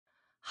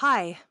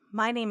Hi,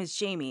 my name is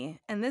Jamie,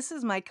 and this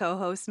is my co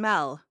host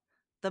Mel,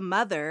 the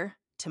mother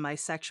to my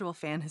sexual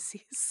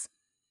fantasies.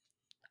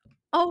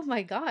 Oh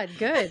my god,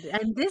 good.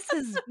 And this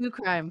is Boo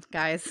Crime,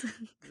 guys.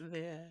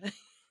 Yeah.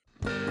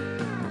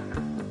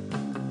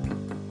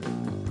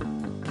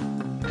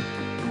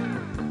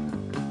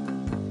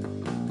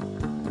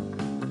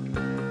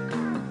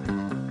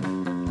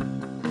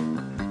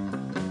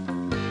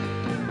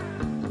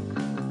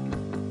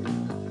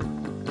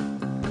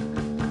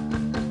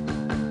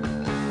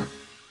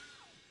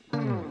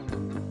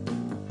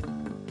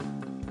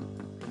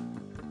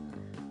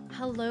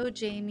 Hello,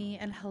 Jamie,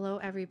 and hello,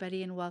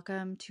 everybody, and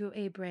welcome to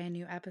a brand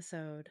new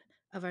episode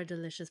of our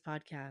delicious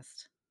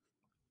podcast.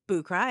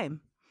 Boo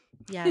Crime.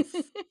 Yes,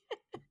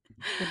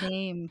 the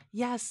name.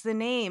 Yes, the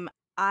name.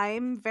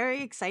 I'm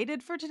very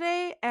excited for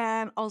today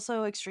and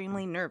also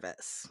extremely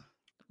nervous.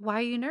 Why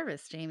are you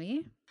nervous,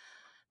 Jamie?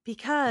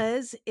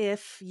 Because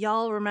if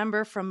y'all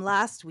remember from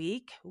last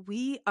week,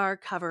 we are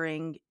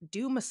covering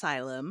Doom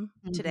Asylum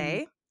Mhm.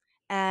 today.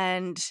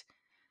 And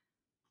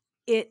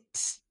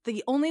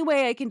the only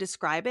way I can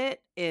describe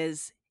it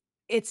is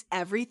it's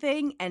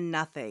everything and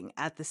nothing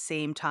at the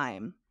same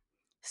time.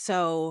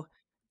 So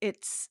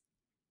it's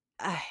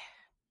I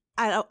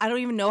I don't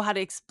even know how to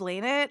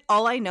explain it.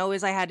 All I know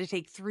is I had to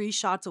take 3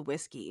 shots of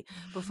whiskey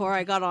before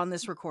I got on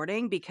this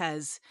recording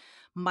because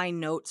my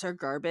notes are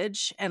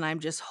garbage and I'm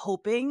just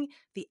hoping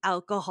the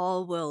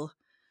alcohol will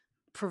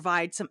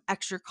provide some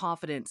extra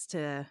confidence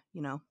to,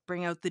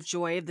 bring out the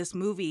joy of this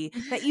movie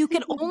that you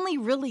can only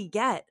really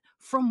get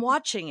from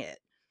watching it.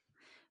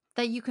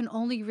 That you can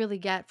only really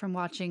get from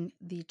watching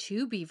the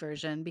Tubi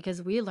version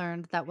because we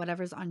learned that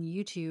whatever's on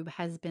YouTube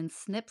has been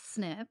snipped,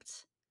 snip,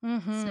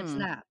 Mhm.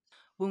 snap.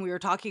 When we were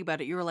talking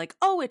about it, you were like,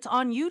 "Oh, it's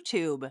on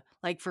YouTube,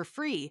 like, for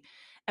free."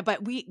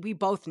 But we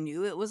both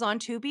knew it was on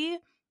Tubi,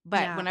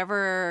 but Yeah.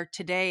 whenever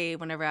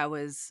I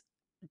was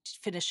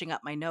finishing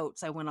up my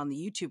notes, I went on the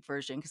YouTube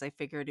version because I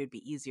figured it'd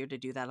be easier to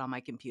do that on my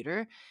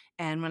computer,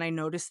 and when I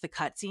noticed the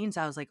cutscenes,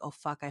 I was like, "Oh,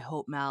 fuck, I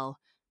hope Mel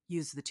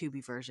used the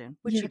Tubi version,"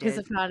 which Yeah, she because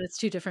did. if not, it's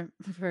 2 different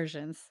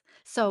versions.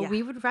 So, Yeah.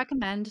 we would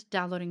recommend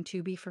downloading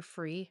Tubi for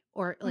free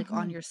or, like,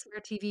 on Mhm. your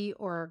smart TV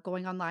or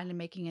going online and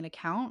making an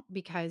account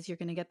because you're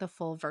gonna get the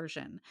full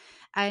version.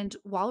 And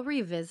while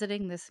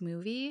revisiting this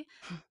movie,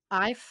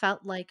 I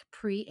felt like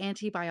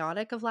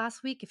pre-antibiotic of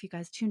last week. If you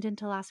guys tuned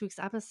into last week's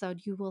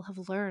episode, you will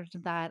have learned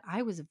that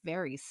I was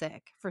very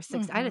sick for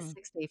 6 I had a Mhm.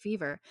 6-day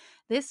fever.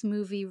 This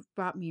movie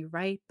brought me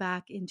right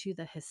back into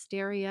the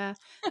hysteria,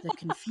 the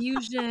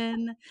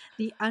confusion,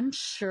 the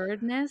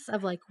unsureness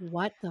of, like,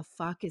 what the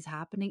fuck is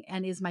happening,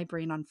 and is my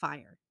brain on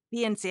fire?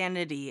 The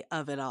insanity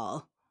of it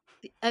all.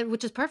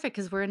 Which is perfect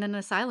because 'cause we're in an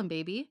asylum,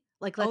 baby.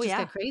 Like, Oh, let's just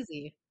yeah. get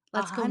crazy.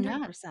 Let's go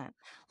nuts. 100%.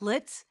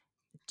 Let's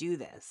do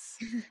this.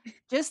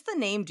 Just the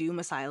name Doom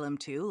Asylum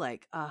too,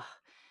 like,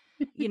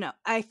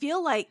 I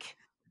feel like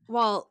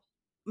well,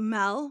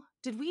 Mel,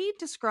 did we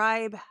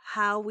describe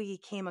how we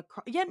came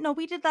across? Yeah, no,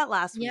 we did that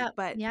last week, Yeah,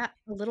 but yeah,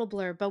 a little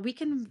blur, but we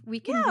can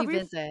yeah,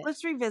 revisit.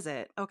 let's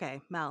revisit.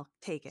 Okay, Mel,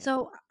 take it.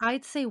 So,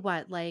 I'd say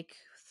what, like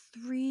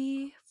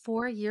 3,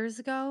 4 years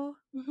ago?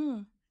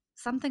 Mhm.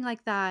 Something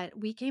like that.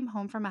 We came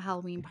home from a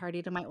Halloween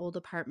party to my old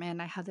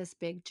apartment. I had this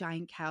big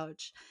giant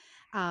couch,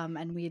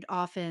 and we'd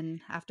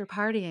often, after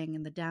partying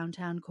in the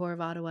downtown core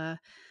of Ottawa,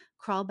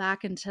 crawl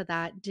back into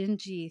that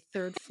dingy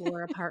 3rd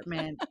floor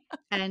apartment,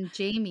 and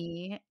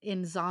Jamie,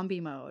 in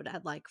zombie mode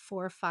at, like,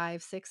 4,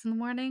 5, 6 in the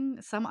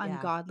morning, some Yeah.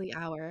 ungodly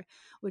hour,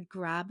 would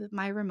grab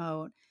my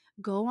remote,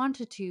 go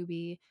onto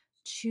Tubi,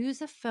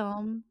 choose a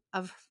film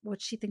of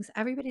what she thinks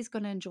everybody's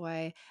gonna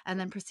enjoy, and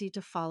then proceed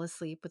to fall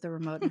asleep with the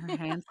remote in her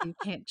hand so you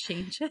can't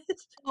change it.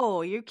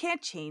 Oh, you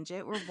can't change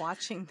it. We're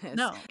watching this.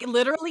 No,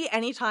 Literally,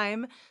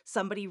 anytime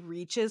somebody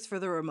reaches for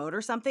the remote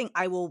or something,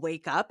 I will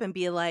wake up and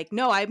be like,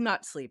 "No, I'm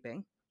not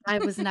sleeping." I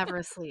was never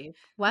asleep.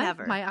 What?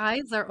 Never. My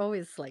eyes are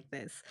always like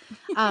this.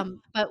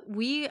 But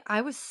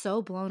I was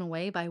so blown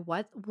away by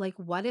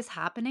what is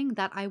happening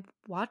that I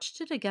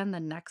watched it again the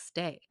next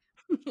day.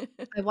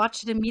 I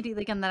watched it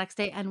immediately again the next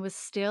day and was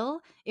still,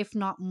 if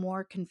not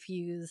more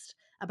confused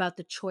about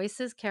the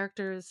choices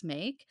characters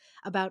make,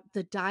 about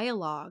the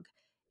dialogue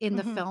in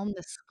the Mhm. film,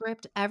 the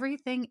script,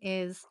 everything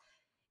is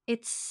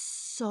it's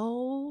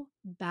so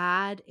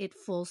bad it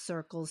full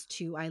circles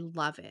too. I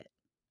love it.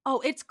 Oh,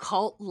 it's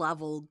cult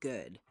level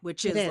good,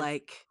 which It is, is.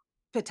 like,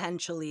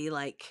 potentially,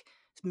 like,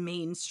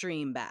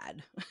 mainstream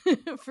bad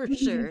for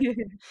sure.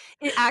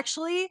 It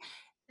actually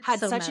It's had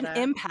so meta.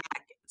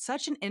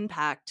 such an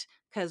impact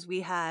because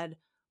we had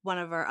one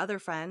of our other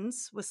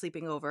friends was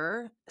sleeping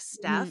over, Mhm.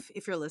 Steph,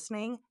 if you're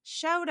listening,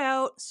 shout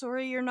out,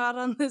 sorry you're not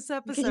on this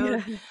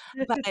episode,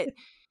 Yeah. but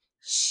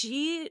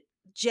she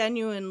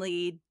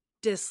genuinely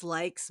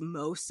dislikes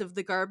most of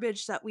the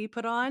garbage that we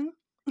put on,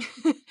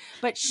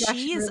 but She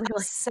actually she's really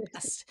likes it.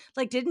 obsessed.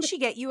 Like, didn't she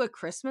get you a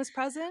Christmas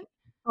present?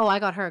 Oh, I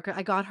got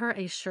her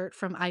a shirt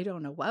from I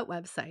don't know what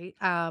website.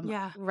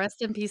 Yeah.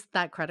 Rest in peace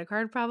that credit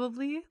card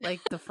probably,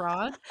 like the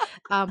fraud.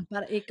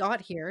 But it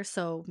got here,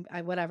 so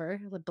I whatever,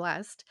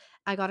 blessed.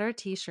 I got her a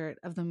t-shirt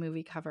of the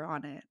movie cover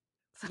on it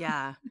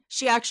Yeah.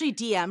 She actually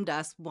DM'd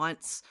us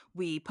once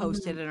we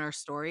posted Mhm. in our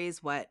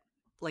stories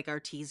like our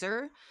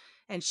teaser,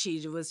 and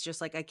she was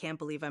just like, "I can't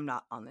believe I'm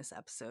not on this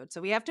episode."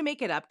 So we have to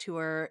make it up to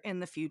her in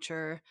the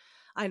future.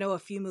 I know a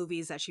few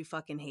movies that she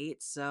fucking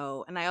hates,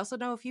 so and I also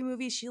know a few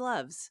movies she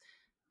loves.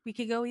 We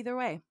could go either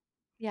way.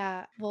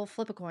 Yeah, we'll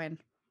flip a coin.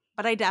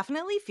 But I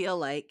definitely feel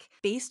like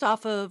based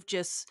off of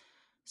just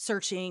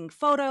searching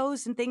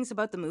photos and things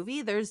about the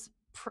movie, there's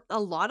a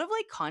lot of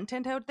like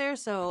content out there.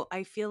 So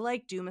I feel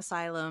like Doom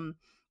Asylum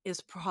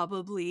is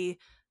probably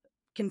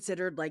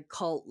considered like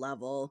cult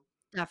level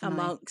Definitely.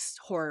 amongst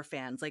horror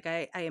fans. Like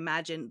I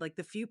imagine like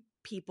the few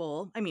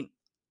people, I mean,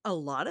 a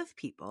lot of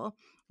people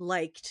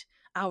liked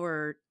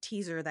our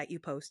teaser that you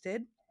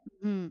posted.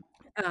 Mhm.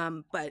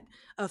 But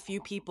a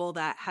few people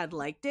that had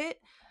liked it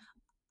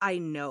I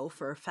know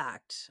for a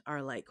fact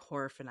are like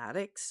horror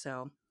fanatics,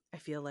 so I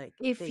feel like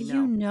If they you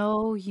know.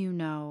 know, you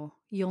know,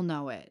 you'll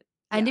know it.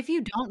 And Yeah. if you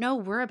don't know,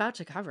 we're about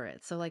to cover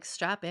it, so, like,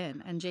 strap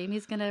in, and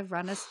Jamie's gonna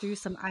run us through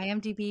some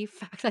IMDb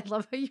facts. I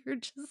love how you're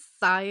just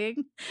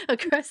sighing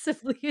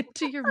aggressively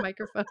into your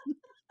microphone.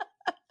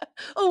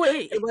 Oh,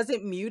 wait, it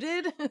wasn't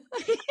muted?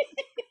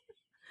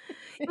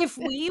 If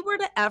we were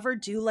to ever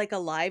do like a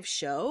live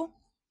show,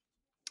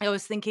 I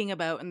was thinking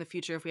about in the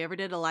future, if we ever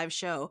did a live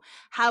show,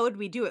 how would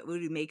we do it? Would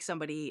we make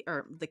somebody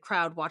or the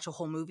crowd watch a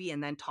whole movie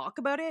and then talk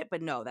about it?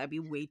 But no, that'd be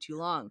way too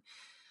long.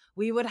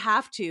 We would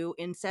have to,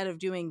 instead of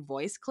doing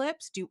voice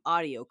clips, do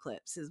audio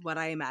clips, is what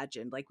I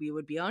imagined. Like we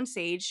would be on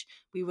stage,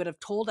 we would have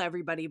told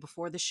everybody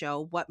before the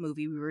show what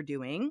movie we were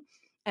doing,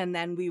 and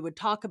then we would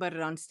talk about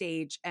it on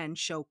stage and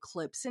show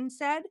clips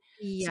instead.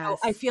 So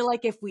I Yes. feel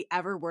like if we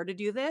ever were to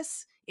do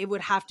this, it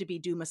would have to be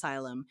Doom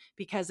Asylum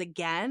because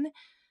again,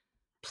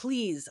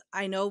 please,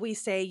 I know we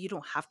say you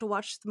don't have to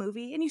watch the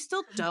movie, and you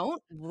still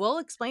don't. We'll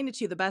explain it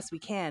to you the best we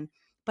can.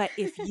 But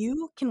if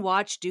you can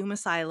watch Doom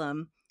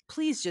Asylum,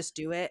 please just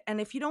do it. And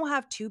if you don't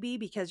have Tubi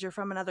because you're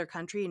from another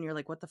country and you're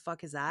like, what the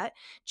fuck is that?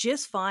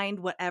 Just find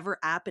whatever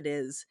app it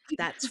is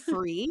that's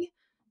free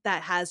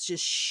that has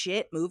just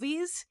shit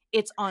movies.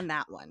 It's on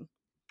that one.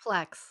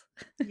 Plex.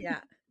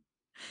 Yeah.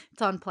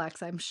 It's on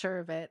Plex, I'm sure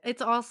of it.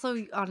 It's also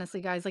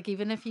honestly, guys, like,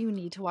 even if you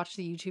need to watch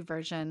the YouTube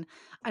version,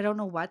 I don't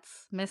know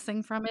what's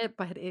missing from it,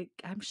 but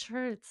I'm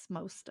sure it's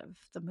most of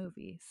the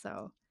movie,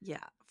 so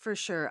Yeah, for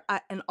sure.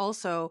 And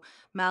also,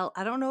 Mel,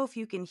 I don't know if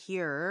you can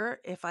hear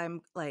if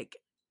I'm like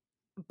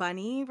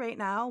Bunny right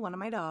now, one of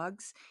my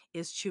dogs,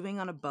 is chewing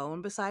on a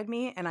bone beside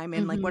me, and I'm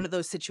in, like, Mhm. one of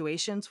those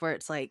situations where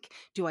it's like,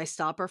 do I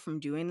stop her from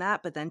doing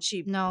that? But then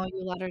she No,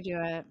 you let her do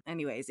it.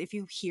 anyways, if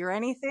you hear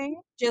anything,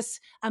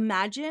 just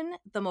imagine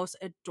the most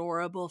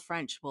adorable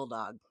French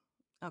bulldog,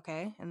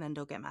 okay? And then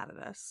don't get mad at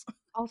us.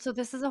 Also,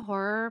 this is a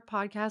horror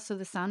podcast, so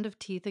the sound of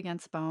teeth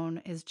against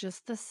bone is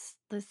just this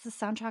the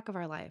soundtrack of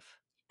our life.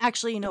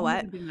 Actually, you know Don't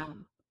what? even be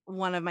mad.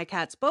 One of my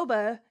cats,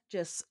 Boba,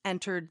 just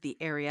entered the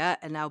area,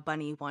 and now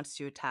Bunny wants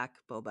to attack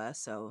Boba,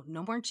 so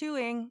no more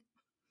chewing.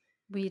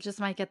 We just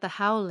might get the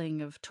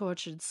howling of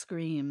tortured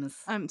screams.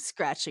 I'm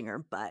scratching her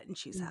butt, and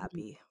she's Mhm.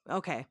 happy.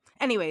 Okay.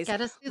 Anyways,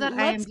 Get us through that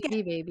let's get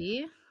IMDb,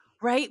 baby.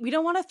 right? We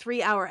don't want a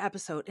 3-hour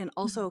episode. And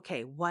also, Mhm.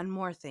 okay, one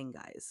more thing,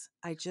 guys.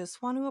 I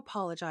just want to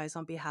apologize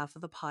on behalf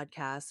of the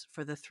podcast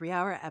for the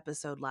 3-hour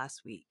episode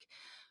last week.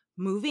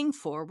 Moving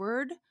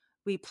forward,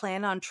 we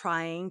plan on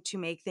trying to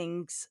make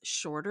things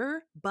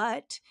shorter,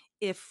 but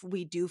if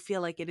we do feel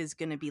like it is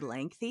going to be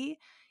lengthy,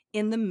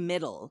 in the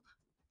middle,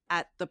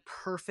 at the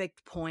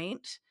perfect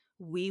point,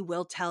 we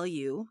will tell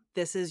you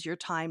this is your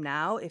time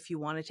now. If you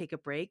want to take a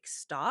break,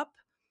 stop.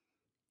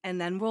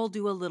 And then we'll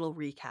do a little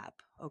recap.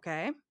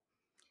 Okay.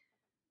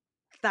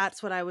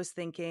 That's what I was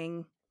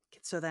thinking.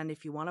 So then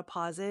if you want to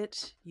pause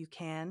it, you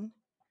can.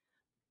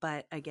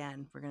 But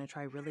again, we're going to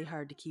try really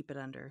hard to keep it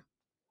under.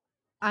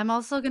 I'm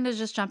also gonna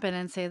just jump in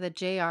and say that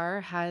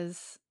JR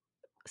has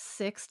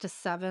 6 to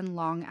 7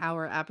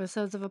 long-hour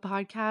episodes of a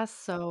podcast,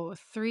 so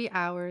 3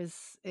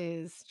 hours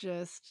is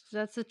just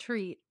that's a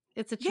treat.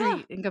 It's a Yeah.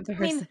 treat in I mean,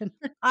 comparison.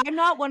 I'm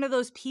not one of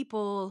those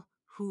people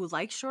who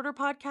like shorter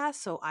podcasts,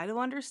 so I don't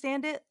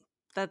understand it.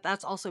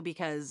 That's also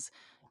because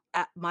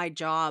at my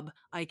job,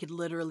 I could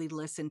literally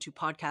listen to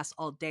podcasts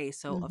all day.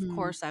 So of Mhm.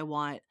 course I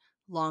want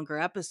longer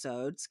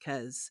episodes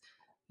because,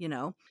 you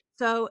know.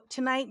 So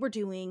tonight we're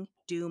doing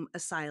Doom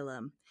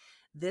Asylum.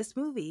 This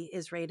movie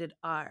is rated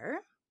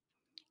R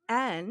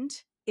and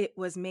it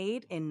was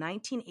made in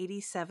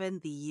 1987,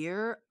 the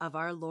year of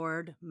our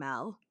Lord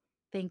Mel.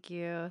 Thank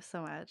you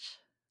so much.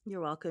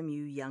 You're welcome,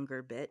 you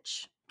younger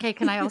bitch. Okay,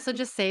 can I also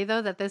just say,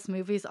 though, that this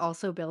movie's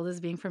also billed as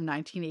being from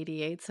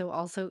 1988, so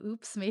also,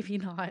 oops, maybe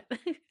not.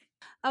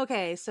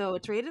 Okay, so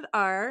it's rated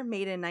R,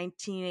 made in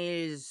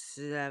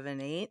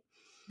 1987 8.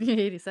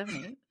 87,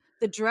 8.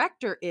 The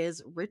director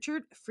is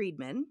Richard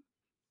Friedman,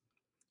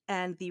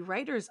 and the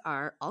writers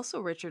are also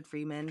Richard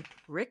Friedman,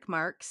 Rick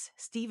Marks,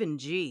 Stephen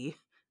G.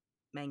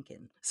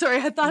 Menken. Sorry,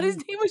 I thought his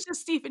Mm. name was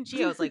just Stephen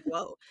G. I was like,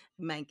 whoa,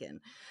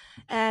 Menken.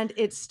 And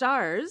it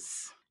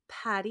stars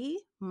Patty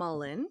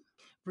Mullen,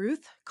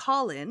 Ruth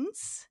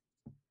Collins,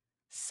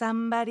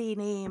 somebody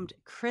named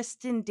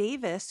Kristen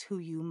Davis, who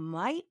you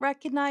might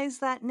recognize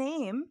that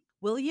name,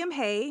 William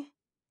Hay,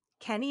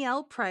 Kenny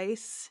L.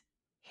 Price,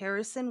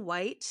 Harrison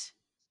White,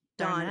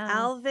 Don Darnell.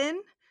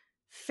 Alvin,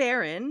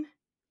 Farron,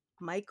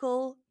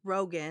 Michael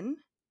Rogan,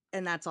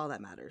 and that's all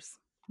that matters.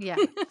 Yeah.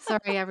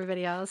 Sorry,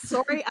 everybody else.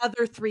 Sorry,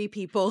 other 3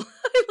 people.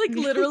 I like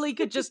literally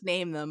could just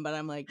name them, but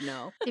I'm like,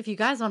 no. If you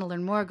guys want to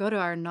learn more, go to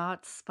our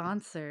not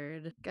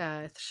sponsored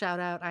shout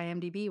out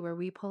IMDb, where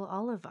we pull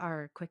all of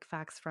our quick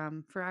facts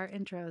from for our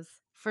intros.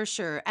 For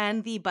sure.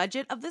 And the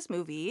budget of this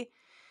movie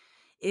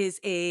is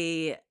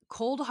a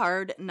cold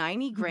hard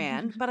 90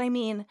 grand, but I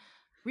mean,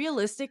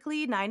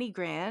 realistically, 90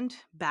 grand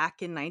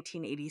back in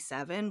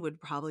 1987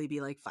 would probably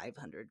be like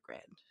 500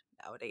 grand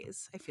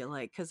nowadays, I feel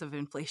like, because of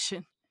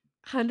inflation.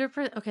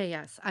 100%. Okay,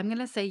 yes. I'm going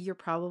to say you're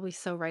probably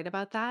so right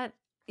about that.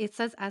 It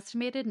says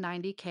estimated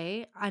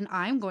 90K, and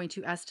I'm going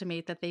to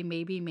estimate that they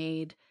maybe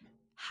made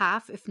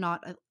half, if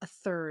not a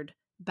third,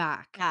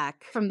 back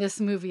Back. from this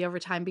movie over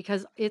time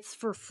because it's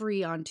for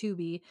free on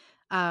Tubi.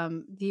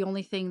 The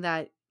only thing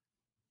that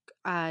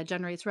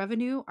generates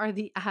revenue are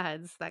the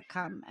ads that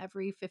come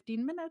every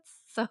 15 minutes.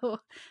 So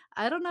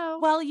I don't know.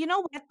 Well, you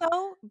know what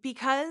though?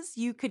 Because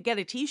you could get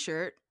a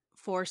t-shirt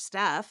for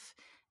Steph,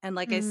 and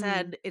like I Mm,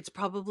 said, it's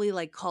probably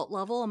like cult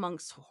level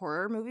amongst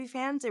horror movie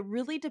fans. It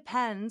really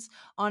depends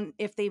on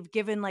if they've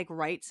given like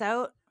rights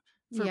out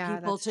for yeah,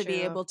 people that's to be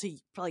true. able to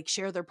like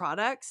share their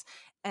products.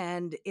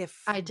 And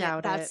if I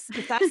doubt it.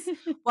 that's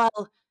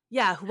well,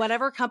 yeah,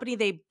 whatever company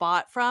they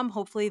bought from,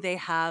 hopefully they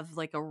have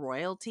like a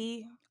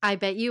royalty. I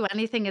bet you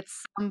anything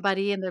it's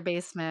somebody in their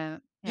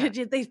basement. Yeah.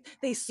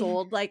 They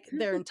sold like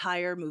their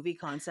entire movie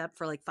concept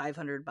for like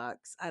 500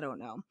 bucks. I don't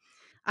know.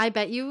 I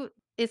bet you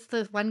it's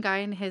the one guy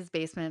in his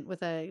basement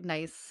with a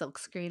nice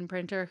silkscreen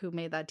printer who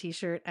made that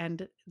t-shirt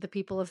and the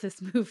people of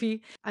this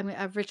movie. I mean,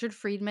 Richard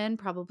Friedman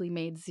probably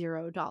made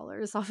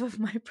 $0 off of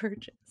my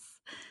purchase.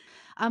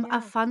 A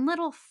Yeah. fun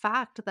little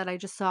fact that I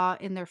just saw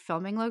in their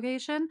filming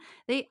location,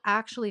 they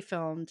actually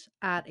filmed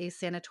at a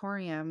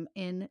sanatorium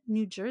in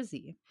New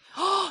Jersey.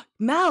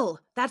 Mel,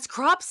 that's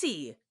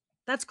Cropsy.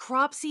 That's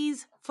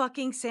Cropsy's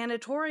fucking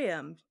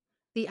sanatorium.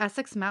 The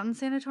Essex Mountain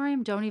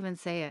Sanatorium, don't even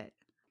say it.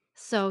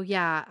 So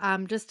yeah,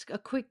 just a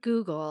quick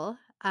Google.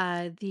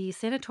 The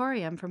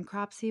sanatorium from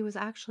Cropsey was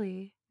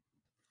actually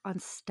on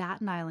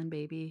Staten Island,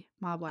 baby.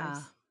 Mob Ah, wives.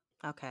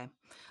 okay.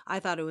 I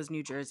thought it was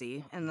New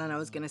Jersey, and then I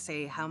was gonna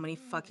say how many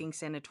fucking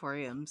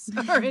sanatoriums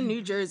are in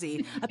New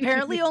Jersey.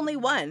 Apparently only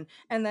one,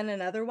 and then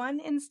another one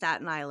in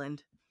Staten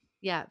Island.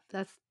 Yeah,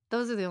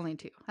 those are the only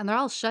two, and they're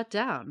all shut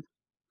down.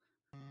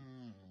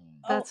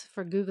 Oh, That's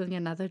for Googling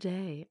another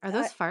day. Are I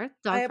those farts?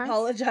 I Dog farts?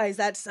 apologize.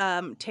 That's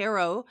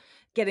Taro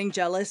getting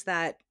jealous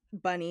that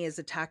Bunny is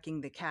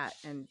attacking the cat,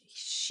 and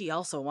she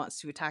also wants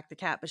to attack the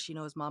cat, but she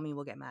knows mommy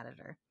will get mad at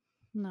her.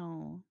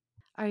 No.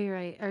 Are you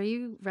right? Are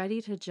you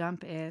ready to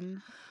jump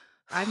in?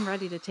 I'm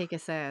ready to take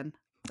us in.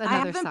 I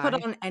Another haven't put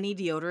sigh. on any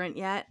deodorant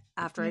yet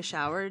after I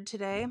showered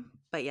today,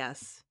 but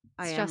yes,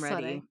 I am Stress ready.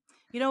 sweating.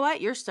 You know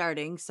what? You're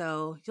starting,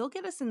 so you'll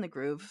get us in the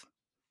groove.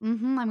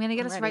 I'm gonna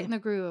get I'm us right ready. in the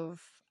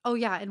groove. Oh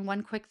yeah, and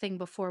one quick thing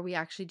before we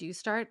actually do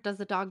start. Does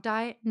the dog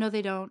die? No,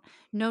 they don't.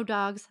 No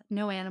dogs,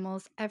 no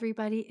animals.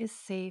 Everybody is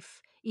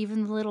safe.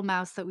 Even the little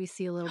mouse that we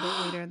see a little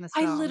bit later in this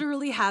I film.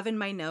 literally have in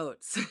my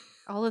notes.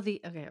 All of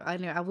the okay, I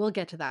know I will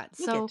get to that.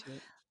 You'll get So, to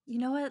it. you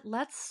know what?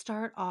 Let's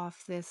start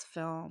off this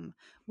film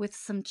with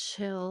some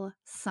chill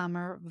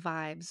summer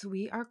vibes.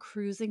 We are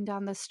cruising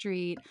down the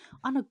street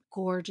on a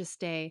gorgeous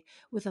day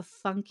with a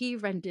funky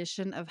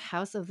rendition of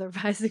House of the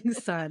Rising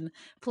Sun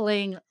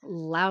playing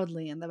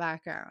loudly in the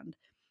background.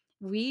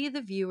 We, the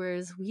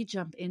viewers, we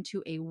jump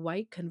into a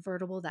white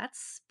convertible that's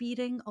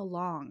speeding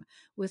along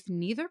with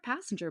neither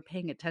passenger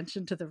paying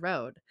attention to the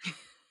road.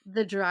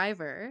 The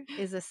driver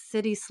is a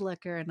city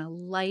slicker in a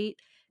light,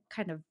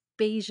 kind of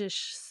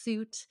beigeish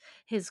suit.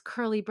 His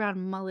curly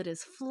brown mullet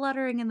is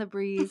fluttering in the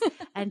breeze,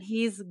 and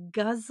he's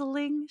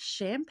guzzling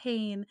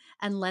champagne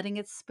and letting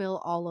it spill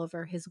all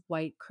over his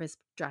white, crisp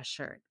dress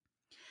shirt.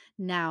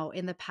 Now,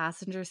 in the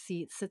passenger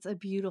seat sits a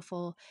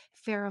beautiful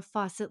Farrah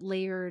Fawcett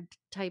layered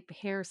type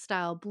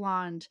hairstyle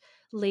blonde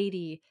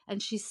lady,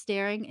 and she's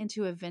staring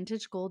into a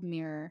vintage gold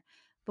mirror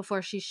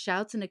before she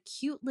shouts in a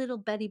cute little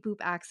Betty Boop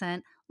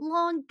accent,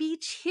 Long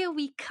Beach, here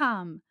we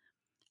come.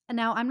 And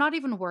now, I'm not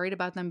even worried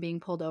about them being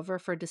pulled over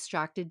for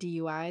distracted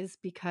DUIs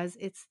because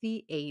it's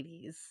the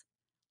 80s.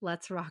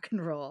 Let's rock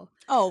and roll.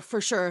 Oh,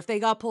 for sure. If they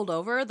got pulled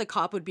over, the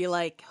cop would be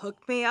like,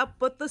 "Hook me up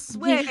with the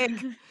Yeah.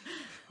 swig."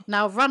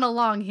 Now run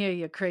along here,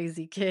 you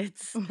crazy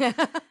kids.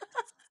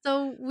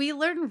 So we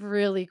learn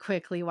really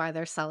quickly why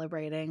they're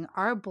celebrating.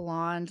 Our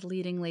blonde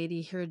leading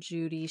lady here,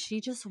 Judy, she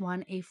just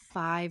won a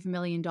 $5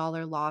 million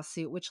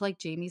lawsuit, which, like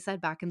Jamie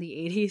said back in the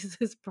 80s,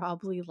 is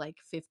probably like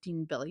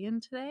 15 billion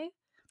today.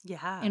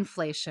 Yeah.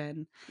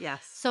 Inflation.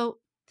 Yes. So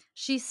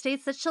she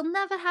states that she'll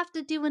never have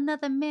to do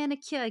another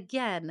manicure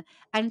again.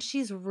 And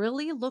she's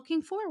really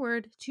looking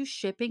forward to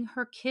shipping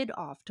her kid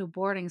off to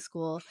boarding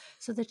school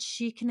so that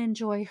she can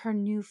enjoy her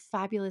new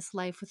fabulous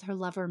life with her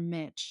lover,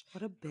 Mitch,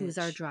 What a who's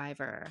our bitch.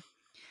 driver.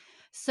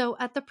 So,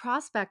 at the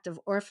prospect of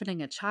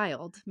orphaning a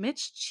child,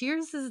 Mitch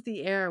cheerses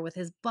the air with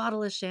his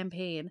bottle of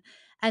champagne,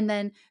 and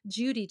then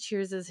Judy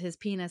cheerses his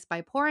penis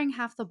by pouring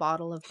half the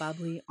bottle of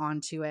bubbly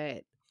onto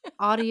it.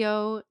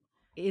 Audio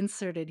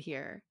inserted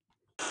here.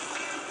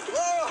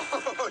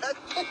 Whoa, that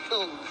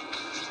tickles.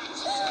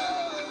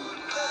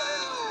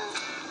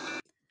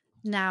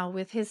 Now,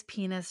 with his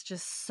penis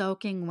just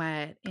soaking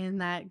wet in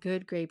that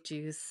good grape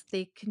juice,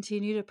 they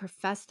continue to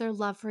profess their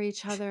love for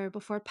each other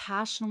before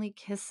passionately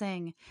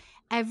kissing.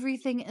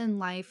 Everything in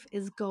life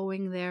is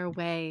going their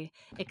way,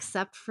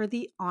 except for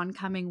the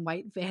oncoming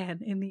white van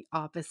in the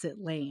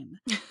opposite lane.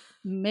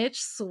 Mitch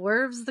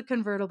swerves the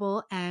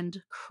convertible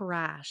and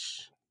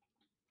crash.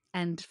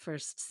 End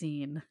first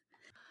scene.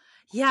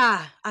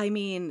 Yeah, I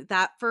mean,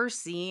 that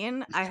first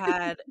scene, I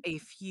had a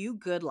few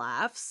good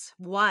laughs.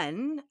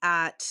 One,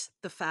 at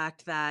the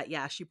fact that,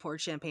 yeah, she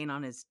poured champagne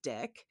on his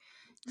dick.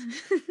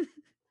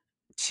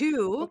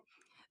 Two,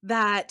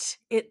 that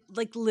it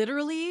like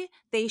literally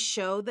they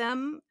show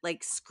them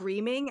like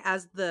screaming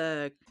as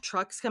the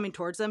truck's coming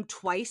towards them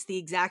twice the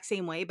exact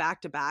same way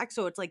back to back.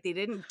 So it's like they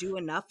didn't do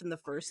enough in the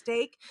first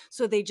take.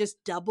 So they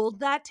just doubled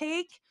that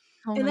take.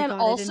 Oh And my then God,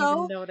 I didn't even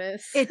also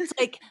notice. it's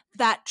like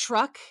that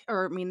truck,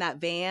 or I mean that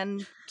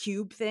van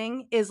cube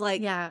thing is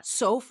like Yeah,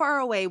 so far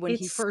away when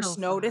he it's so first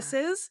far.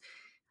 notices.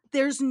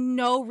 There's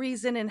no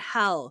reason in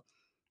hell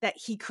that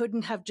he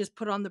couldn't have just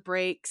put on the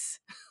brakes.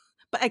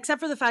 But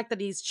except for the fact that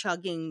he's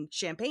chugging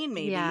champagne,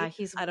 Yeah, maybe.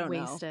 he's I don't know.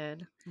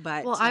 wasted.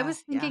 Well, But I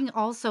was yeah. thinking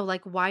also,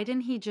 like, why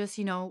didn't he just,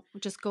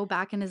 just go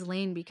back in his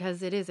lane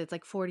because it's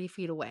like 40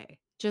 feet away.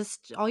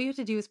 Just all you have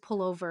to do is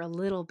pull over a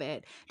little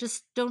bit.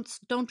 Just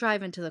don't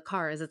drive into the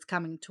car as it's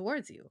coming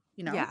towards you,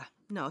 you know? Yeah.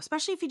 No,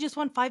 especially if he just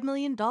won $5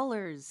 million.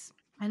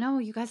 I know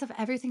you guys have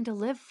everything to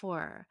live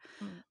for.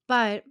 Mm.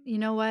 But you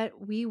know what?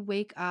 We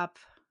wake up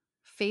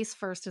face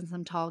first in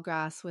some tall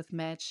grass with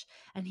Mitch,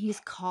 and he's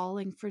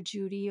calling for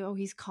Judy. Oh,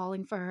 he's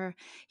calling for her.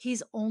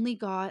 He's only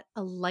got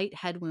a light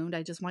head wound.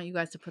 I just want you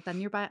guys to put that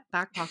in your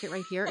back pocket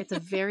right here. It's a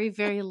very,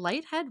 very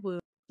light head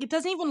wound. It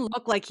doesn't even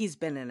look like he's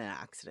been in an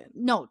accident.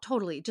 No,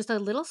 totally. Just a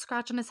little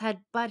scratch on his head,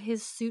 but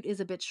his suit is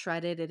a bit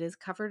shredded. It is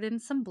covered in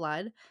some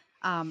blood.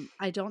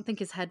 I don't think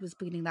his head was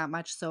bleeding that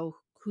much. So,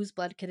 whose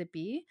blood could it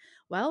be?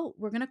 Well,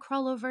 we're going to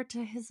crawl over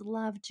to his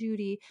love,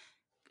 Judy.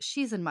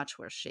 She's in much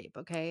worse shape,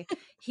 okay?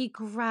 He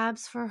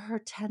grabs for her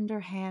tender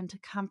hand to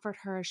comfort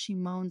her as she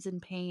moans in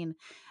pain,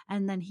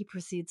 and then he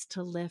proceeds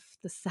to lift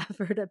the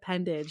severed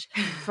appendage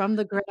from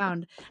the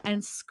ground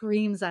and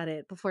screams at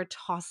it before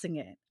tossing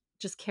it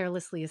just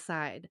carelessly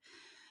aside.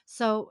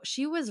 So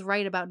she was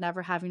right about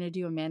never having to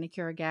do a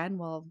manicure again.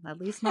 Well, at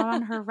least not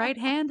on her right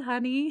hand,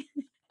 honey.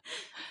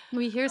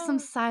 We hear some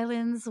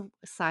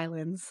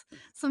Oh.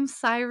 some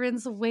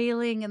sirens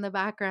wailing in the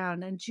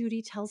background, and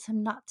Judy tells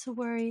him not to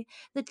worry.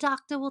 The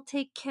doctor will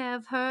take care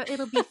of her.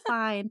 It'll be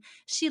fine.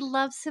 She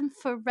loves him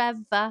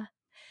forever.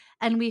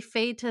 And we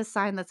fade to a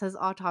sign that says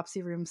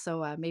autopsy room,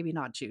 so maybe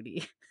not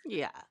Judy.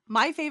 Yeah.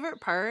 My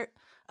favorite part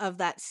of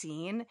that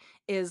scene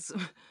is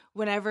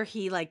whenever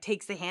he like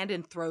takes the hand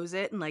and throws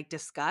it in like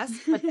disgust,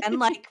 but then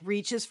like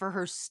reaches for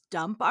her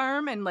stump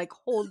arm and like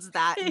holds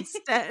that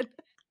instead.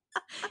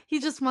 He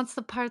just wants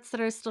the parts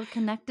that are still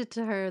connected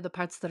to her, the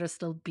parts that are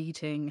still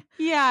beating.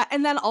 Yeah,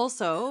 and then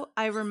also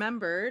I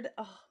remembered,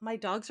 oh, my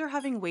dogs are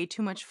having way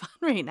too much fun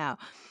right now.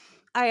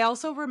 I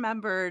also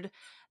remembered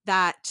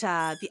that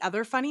the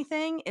other funny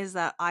thing is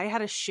that I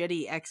had a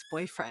shitty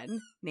ex-boyfriend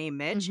named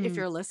Mitch. If Mhm.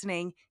 you're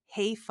listening,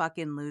 hey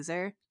fucking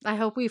loser. I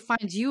hope we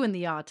find you in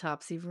the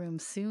autopsy room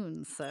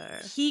soon, sir.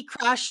 He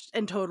crashed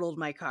and totaled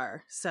my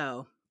car.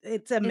 So,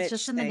 it's a It's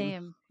just Mitch in the thing.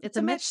 name. It's It's a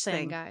a Mitch Mitch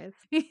thing, thing. guys.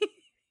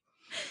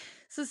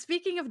 So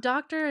speaking of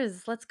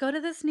doctors, let's go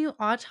to this new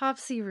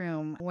autopsy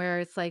room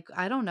where it's like,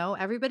 I don't know,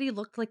 everybody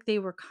looked like they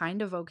were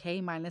kind of okay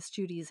minus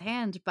Judy's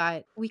hand,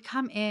 but we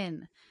come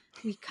in.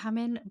 We come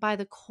in by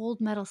the cold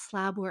metal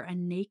slab where a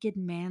naked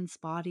man's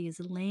body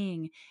is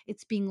laying.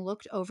 It's being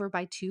looked over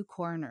by two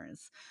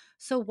coroners.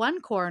 So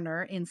one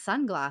coroner in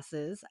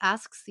sunglasses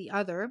asks the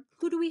other,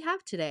 "Who do we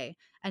have today?"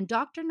 And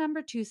doctor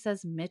number 2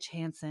 says Mitch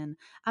Hansen,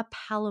 a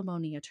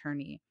palimony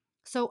attorney.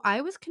 So I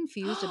was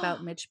confused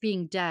about Mitch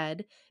being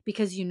dead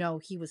because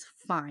he was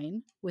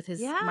fine with his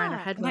minor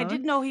Yeah, head and I wound.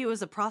 didn't know he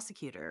was a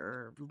prosecutor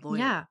or lawyer.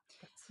 Yeah,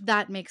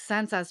 that makes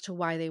sense as to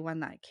why they won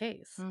that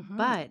case. Mhm.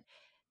 But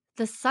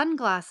the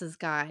sunglasses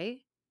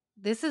guy,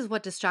 this is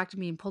what distracted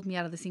me and pulled me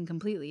out of the scene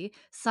completely.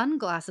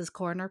 Sunglasses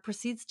coroner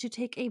proceeds to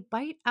take a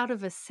bite out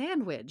of a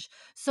sandwich.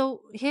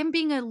 So, him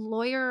being a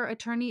lawyer or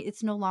attorney,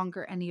 it's no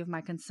longer any of my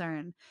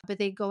concern. But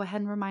they go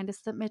ahead and remind us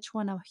that Mitch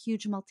won a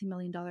huge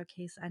multi-million dollar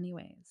case,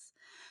 anyways.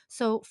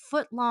 So,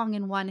 foot long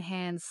in one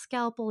hand,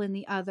 scalpel in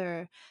the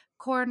other.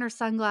 Coroner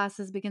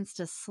Sunglasses begins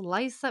to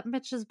slice up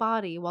Mitch's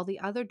body while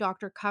the other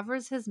doctor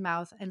covers his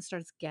mouth and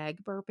starts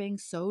gag burping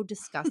so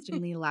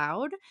disgustingly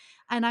loud.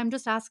 And I'm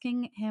just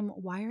asking him,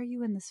 "Why are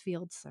you in this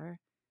field, sir?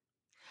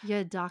 You're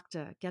a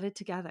doctor. Get it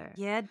together."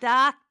 Yeah,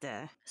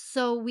 doctor.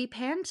 So we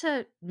pan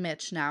to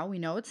Mitch now. We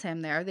know it's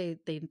him there. They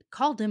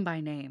called him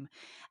by name.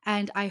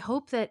 And I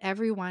hope that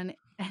everyone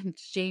And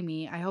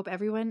Jamie, I hope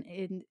everyone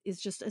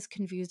is just as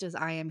confused as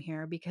I am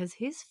here because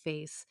his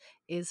face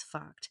is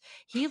fucked.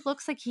 He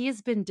looks like he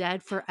has been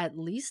dead for at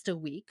least a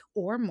week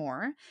or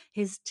more.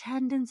 His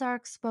tendons are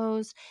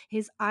exposed,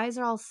 his eyes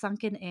are all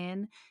sunken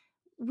in.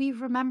 We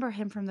remember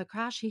him from the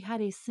crash. He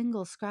had a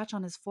single scratch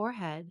on his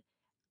forehead.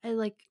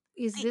 Like,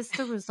 is this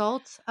the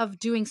result of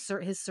doing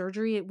his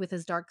surgery with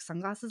his dark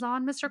sunglasses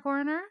on, Mr.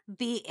 Coroner?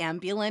 The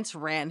ambulance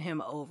ran him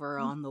over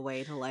on the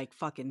way to, like,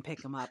 fucking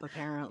pick him up,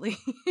 apparently.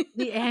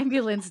 The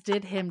ambulance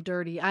did him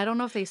dirty. I don't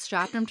know if they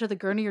strapped him to the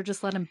gurney or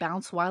just let him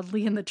bounce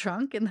wildly in the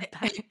trunk in the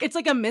back. It's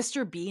like a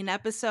Mr. Bean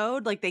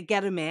episode. Like, they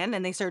get him in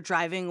and they start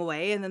driving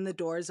away, and then the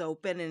doors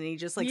open and he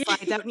just, like, Yeah.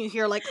 slides out and you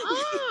hear, like,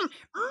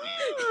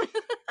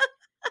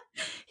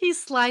 He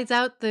slides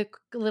out the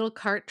little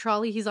cart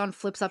trolley he's on,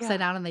 flips upside Yeah.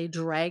 down, and they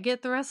drag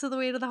it the rest of the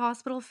way to the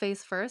hospital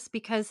face first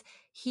because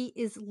he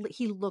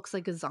looks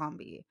like a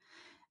zombie.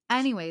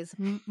 Anyways,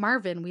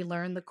 Marvin, we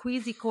learn the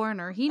queasy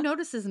coroner, he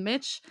notices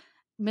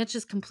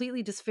Mitch's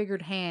completely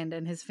disfigured hand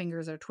and his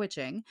fingers are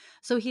twitching.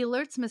 So he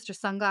alerts Mr.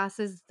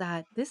 Sunglasses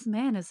that this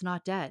man is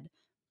not dead.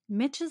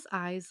 Mitch's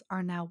eyes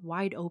are now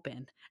wide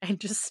open and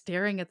just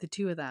staring at the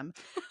two of them.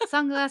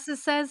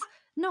 Sunglasses says,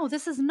 "No,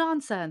 this is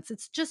nonsense.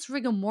 It's just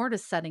rigor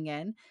mortis setting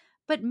in."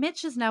 But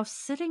Mitch is now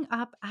sitting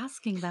up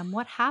asking them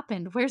what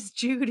happened. Where's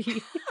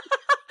Judy?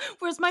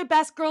 Where's my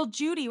best girl,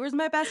 Judy? Where's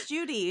my best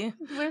Judy?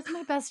 Where's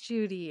my best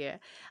Judy?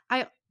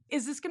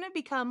 Is this going to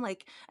become,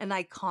 like, an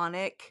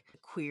iconic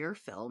queer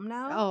film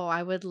now? Oh,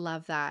 I would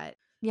love that.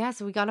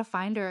 Yes, we got to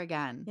find her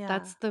again. Yeah.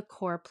 That's the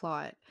core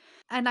plot.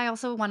 And I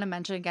also want to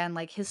mention again,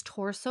 like, his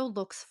torso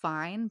looks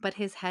fine, but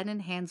his head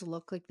and hands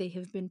look like they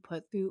have been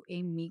put through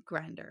a meat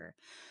grinder.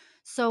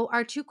 So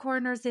our two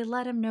coroners, they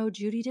let him know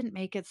Judy didn't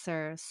make it,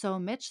 sir. So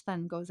Mitch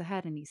then goes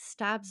ahead and he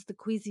stabs the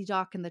queasy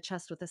doc in the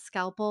chest with a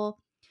scalpel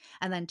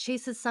and then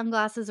chases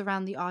Sunglasses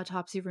around the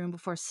autopsy room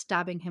before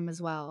stabbing him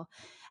as well.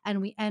 And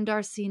we end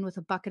our scene with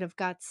a bucket of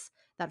guts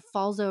that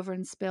falls over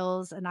and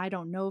spills. And I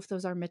don't know if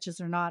those are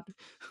Mitch's or not.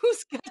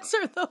 Whose guts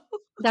are those?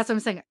 That's what I'm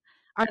saying.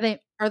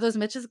 Are those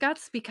Mitch's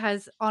guts?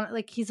 Because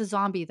he's a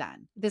zombie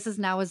then. This is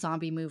now a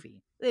zombie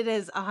movie. It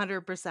is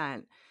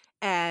 100%.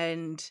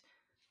 And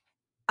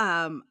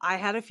I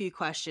had a few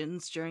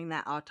questions during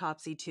that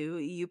autopsy too.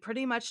 You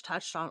pretty much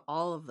touched on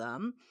all of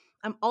them.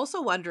 I'm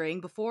also wondering,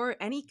 before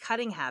any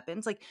cutting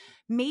happens, like,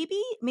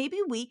 maybe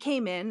we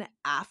came in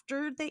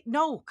after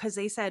because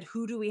they said,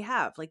 who do we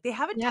have? Like, they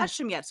haven't touched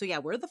him yet. So yeah,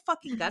 where the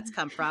fucking guts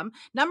come from?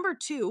 Number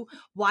two,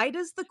 why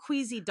does the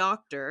queasy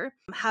doctor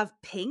have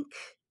pink,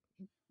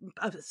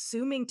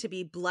 assuming to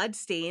be blood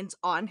stains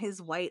on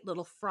his white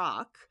little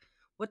frock?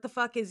 What the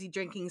fuck, is he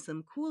drinking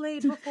some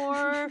Kool-Aid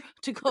before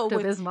to go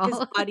with his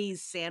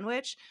buddy's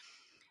sandwich?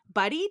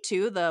 Buddy,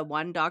 too, the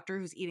one doctor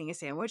who's eating a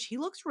sandwich, he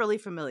looks really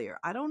familiar.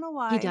 I don't know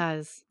why. He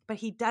does. But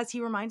he does.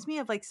 He reminds me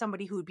of, like,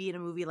 somebody who would be in a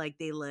movie like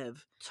They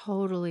Live.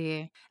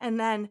 Totally. And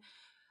then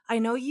I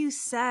know you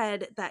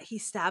said that he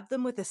stabbed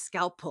them with a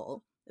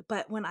scalpel,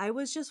 but when I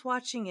was just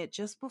watching it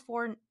just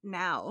before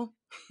now,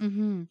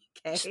 Mm-hmm.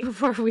 okay, Just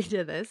before we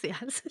did this,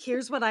 yes.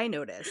 Here's what I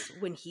noticed.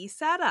 When he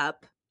sat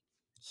up,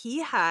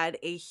 he had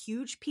a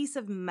huge piece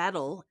of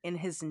metal in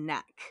his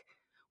neck,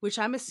 which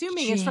I'm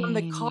assuming is from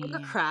the car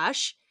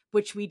crash,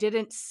 which we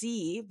didn't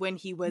see when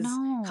he was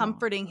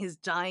comforting his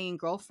dying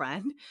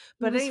girlfriend.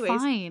 But anyways,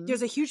 fine.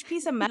 There's a huge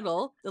piece of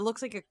metal that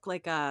looks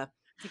like a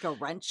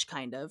wrench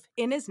kind of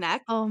in his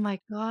neck. Oh my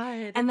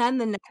God. And then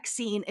the next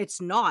scene, it's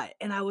not.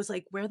 And I was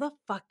like, where the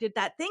fuck did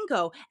that thing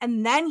go?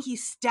 And then he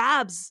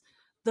stabs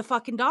the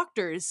fucking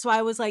doctors. So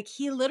I was like,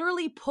 he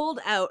literally pulled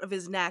out of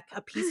his neck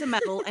a piece of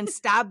metal and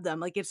stabbed them.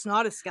 Like, it's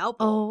not a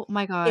scalpel. Oh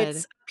my God.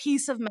 It's a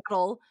piece of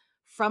metal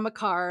from a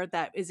car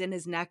that is in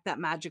his neck that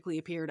magically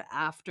appeared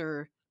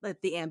after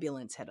the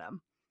ambulance hit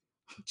him.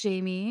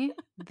 Jamie,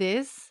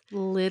 this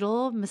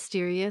little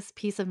mysterious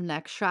piece of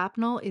neck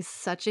shrapnel is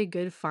such a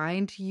good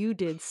find. You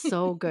did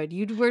so good.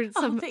 You were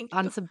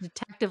on some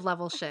detective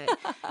level shit.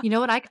 You know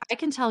what? I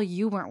can tell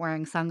you weren't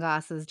wearing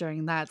sunglasses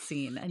during that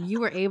scene, and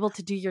you were able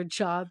to do your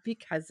job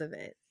because of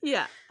it.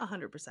 Yeah,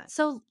 100%.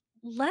 So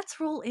let's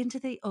roll into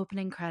the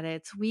opening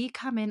credits. We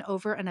come in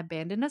over an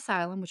abandoned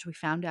asylum, which we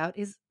found out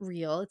is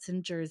real. It's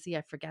in Jersey.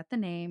 I forget the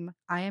name.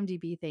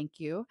 IMDb, thank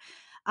you.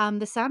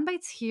 The sound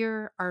bites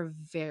here are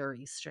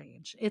very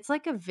strange. It's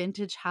like a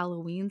vintage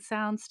Halloween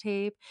sounds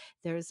tape.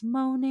 There's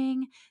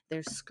moaning,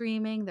 there's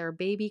screaming, there's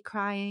baby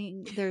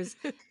crying, there's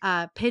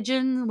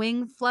pigeon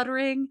wing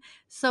fluttering.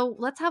 So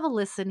let's have a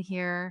listen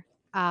here.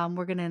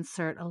 We're gonna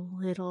insert a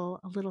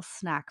little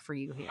snack for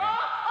you here.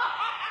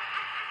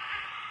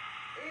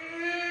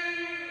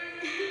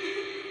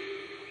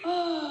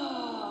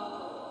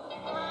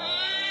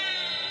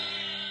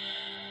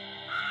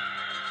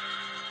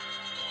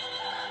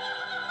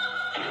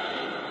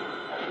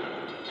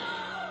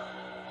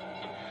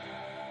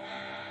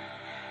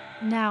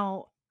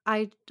 Now,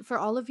 for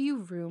all of you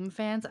Room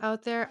fans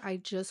out there, I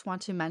just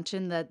want to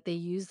mention that they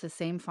use the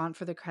same font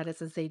for the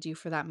credits as they do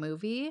for that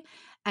movie,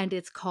 and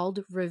it's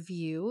called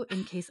Review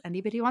in case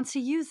anybody wants to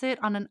use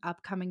it on an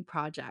upcoming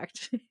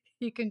project.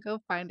 You can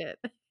go find it.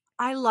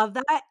 I love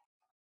that,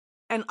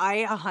 and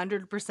I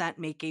 100%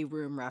 make a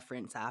Room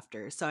reference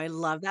after, so I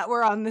love that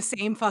we're on the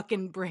same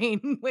fucking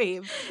brain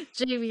wave.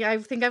 Jamie, I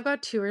think I've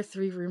got 2 or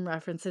 3 Room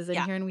references in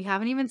Yeah, here, and we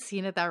haven't even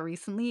seen it that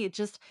recently. It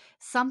just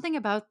something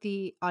about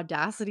the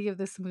audacity of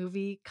this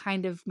movie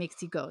kind of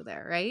makes you go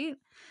there, right?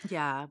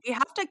 yeah. We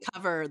have to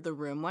cover The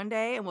Room one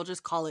day, and we'll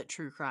just call it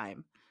true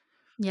crime.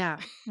 Yeah,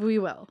 we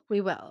will.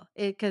 We will.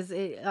 It 'cause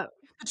it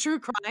The true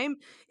crime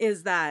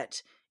is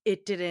that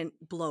it didn't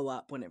blow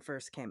up when it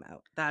first came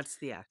out. That's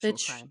the the actual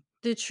tr crime.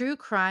 the true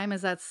crime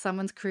is that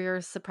someone's career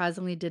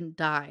surprisingly didn't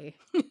die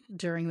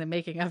during the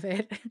making of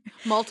it.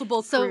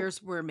 Multiple So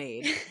careers were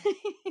made.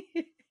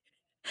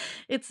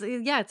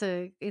 yeah,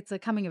 it's a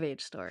coming of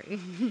age story.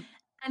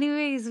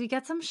 Anyways, we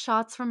get some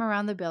shots from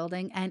around the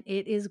building and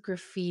it is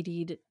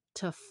graffitied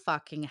to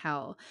fucking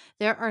hell.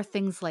 There are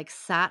things like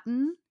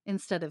satin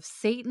instead of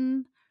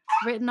Satan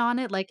written on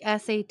it, like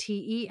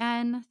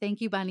Saten. Thank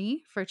you,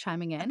 Bunny, for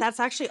chiming in. That's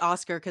actually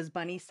Oscar because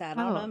Bunny sat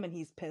on Oh. him and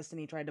he's pissed and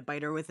he tried to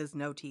bite her with his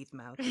no teeth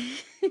mouth.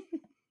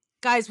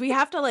 Guys, we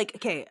have to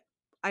okay,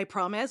 I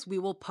promise we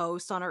will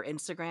post on our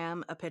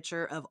Instagram a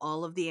picture of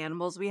all of the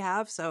animals we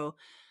have. So,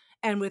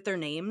 and with their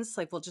names,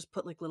 like we'll just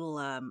put like little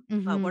what are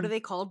Mhm. they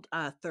called?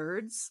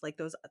 Thirds, like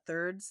those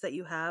thirds that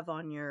you have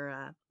on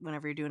your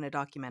whenever you're doing a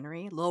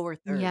documentary, lower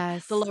third, the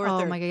Yes. lower Oh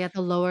third. my god, yeah,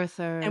 the lower And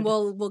third.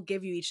 we'll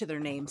give you each of their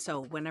names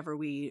so whenever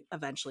we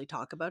eventually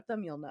talk about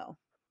them, you'll know.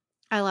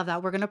 I love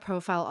that. We're gonna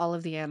profile all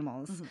of the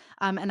animals. Mhm.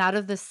 And out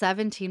of the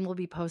 17 we'll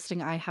be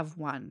posting, I have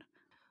 1.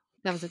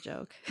 That was a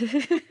joke.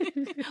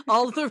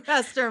 All the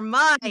rest are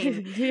mine.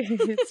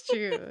 It's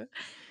true.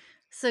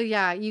 So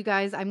yeah, you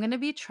guys, I'm gonna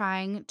be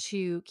trying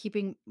to keep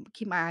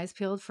my eyes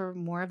peeled for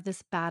more of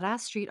this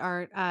badass street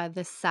art.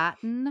 The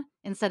satin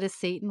instead of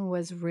Satan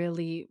was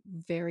really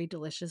very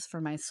delicious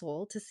for my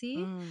soul to see.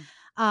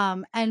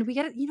 Mm. And we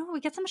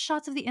get some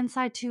shots of the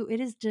inside too. It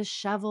is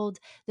disheveled.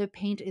 The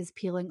paint is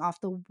peeling off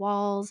the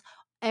walls.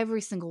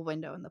 Every single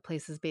window in the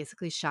place is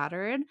basically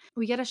shattered.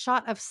 We get a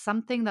shot of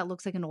something that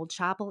looks like an old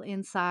chapel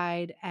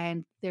inside,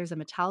 and there's a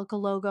Metallica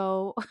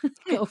logo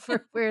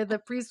over where the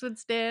priest would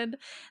stand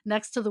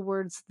next to the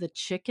words the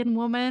chicken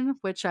woman,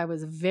 which I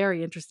was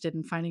very interested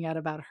in finding out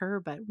about her,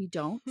 but we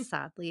don't,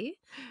 sadly.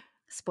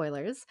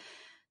 Spoilers.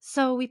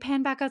 So we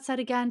pan back outside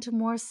again to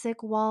more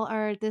sick wall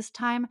art. This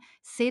time,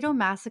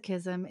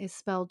 sadomasochism is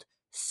spelled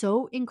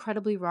so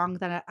incredibly wrong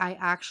that I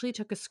actually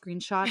took a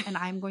screenshot and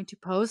I'm going to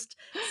post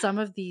some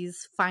of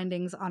these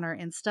findings on our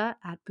Insta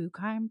at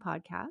Buchheim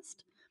Podcast.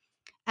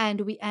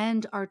 And we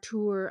end our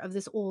tour of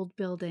this old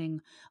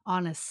building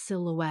on a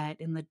silhouette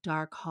in the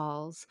dark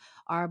halls.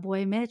 Our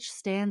boy Mitch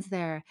stands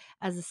there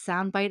as a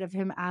soundbite of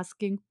him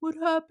asking, "What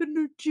happened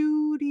to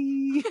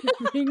Judy?"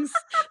 rings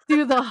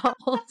through the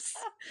halls.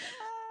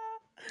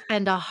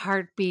 And a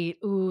heartbeat,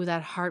 ooh,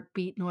 that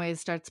heartbeat noise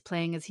starts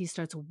playing as he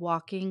starts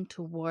walking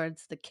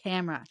towards the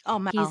camera. Oh,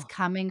 He's Mel.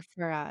 coming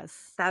for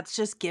us. That's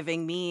just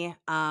giving me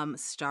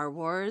Star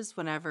Wars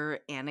whenever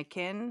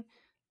Anakin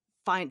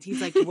finds he's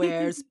like,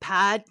 "Where's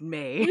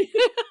Padme?"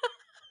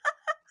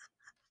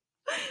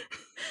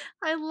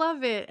 I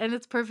love it. And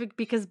it's perfect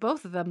because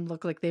both of them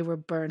look like they were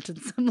burnt in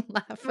some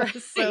lava.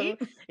 So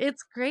Right?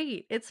 it's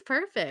great. It's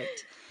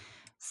perfect.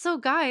 So,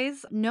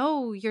 guys,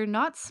 no, you're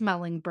not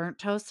smelling burnt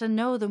toast. And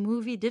no, the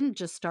movie didn't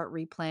just start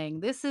replaying.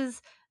 This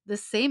is the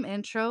same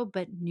intro,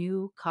 but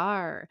new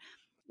car.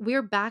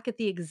 We're back at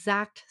the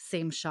exact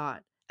same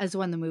shot as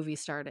when the movie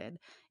started.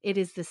 It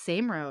is the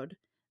same road,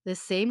 the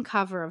same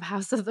cover of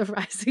House of the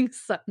Rising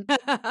Sun.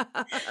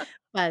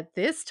 But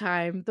this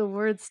time, the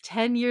words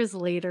 10 years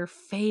later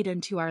fade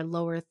into our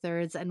lower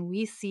thirds, and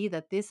we see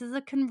that this is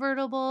a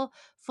convertible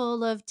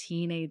full of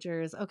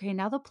teenagers. Okay,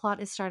 now the plot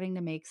is starting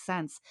to make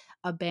sense.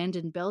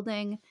 Abandoned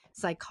building,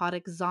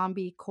 psychotic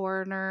zombie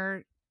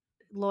coroner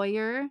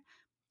lawyer,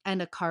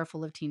 and a car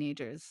full of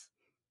teenagers.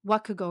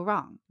 What could go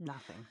wrong?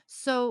 Nothing.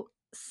 So,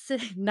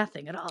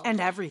 nothing at all.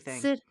 And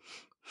everything.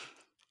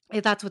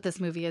 That's what this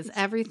movie is.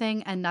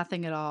 Everything and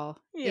nothing at all.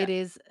 Yeah. It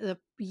is the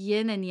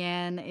yin and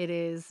yang. It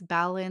is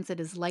balance. It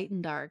is light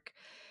and dark.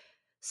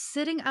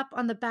 Sitting up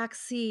on the back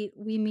seat,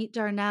 we meet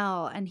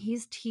Darnell, and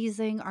he's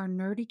teasing our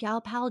nerdy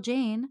gal pal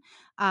Jane,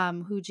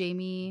 who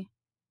Jamie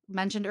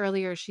mentioned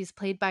earlier. She's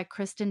played by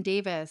Kristen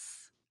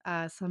Davis.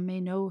 Some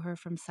may know her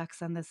from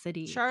Sex and the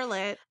City.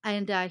 Charlotte.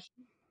 And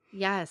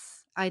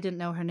yes, I didn't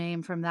know her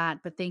name from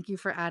that, but thank you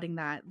for adding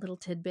that little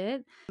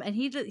tidbit. And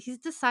he's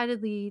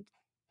decidedly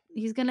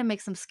he's gonna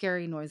make some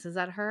scary noises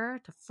at her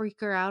to freak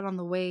her out on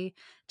the way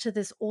to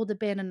this old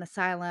abandoned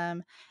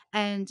asylum.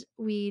 And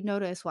I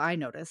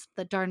noticed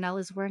that Darnell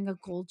is wearing a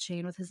gold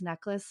chain with his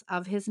necklace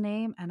of his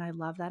name, and I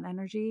love that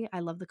energy.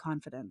 I love the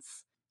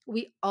confidence.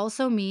 We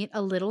also meet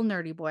a little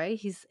nerdy boy.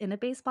 He's in a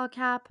baseball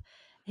cap.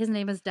 His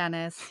name is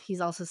Dennis.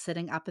 He's also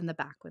sitting up in the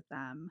back with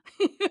them.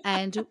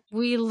 And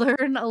we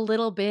learn a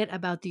little bit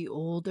about the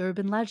old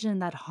urban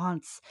legend that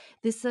haunts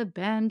this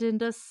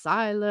abandoned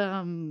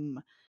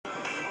asylum.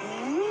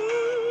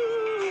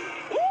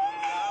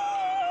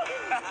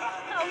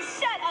 Oh,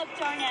 shut up,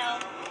 Darnell.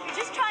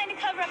 You're just trying to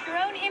cover up your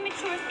own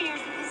immature fears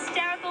with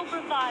hysterical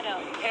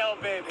bravado. Hell,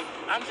 baby,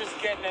 I'm just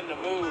getting in the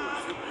mood.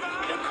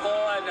 The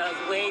coroner's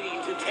waiting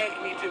to take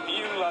me to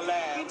Beulah You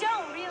Land.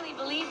 don't really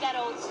believe that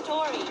old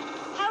story.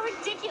 How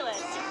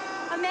ridiculous.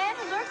 A man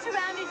who lurks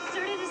around a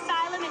deserted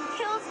asylum and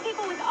kills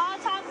people with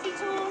autopsy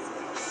tools?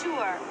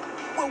 Sure.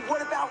 Well,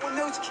 what about when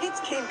those kids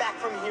came back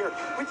from here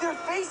with their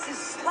faces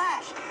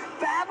slashed,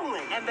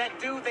 babbling? And that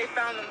dude they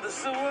found in the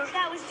sewer?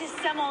 That was just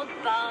some old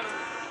bum.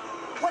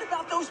 What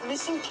about those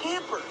missing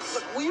campers?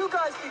 Look, will you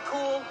guys be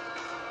cool?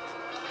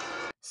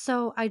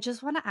 So I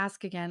just want to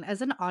ask again,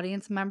 as an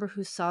audience member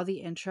who saw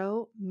the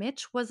intro,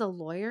 Mitch was a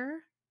lawyer,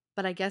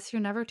 but I guess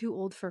you're never too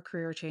old for a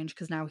career change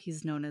because now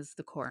he's known as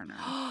the coroner.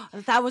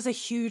 That was a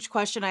huge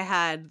question I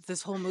had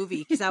this whole movie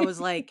because I was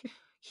like,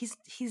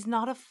 he's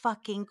not a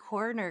fucking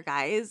coroner,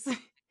 guys.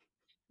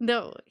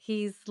 No,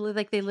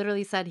 like they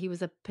literally said he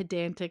was a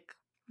pedantic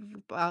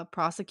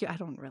prosecutor. I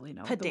don't really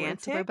know the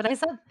words for it, Pedantic?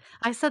 but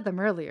I said them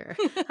earlier.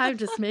 I'm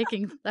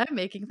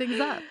making things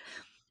up.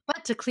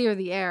 But to clear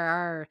the air,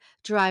 our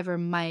driver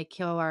Mike,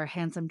 our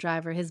handsome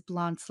driver, his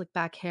blonde slick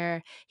back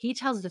hair, he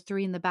tells the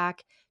three in the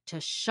back to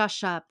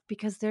shush up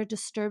because they're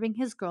disturbing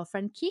his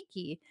girlfriend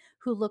Kiki,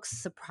 who looks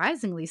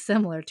surprisingly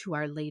similar to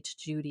our late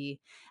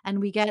Judy. And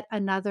we get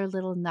another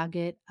little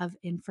nugget of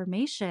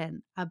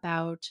information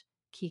about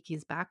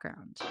Kiki's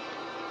background.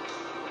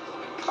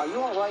 Are you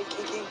all right,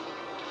 Kiki?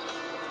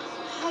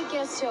 I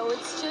guess so.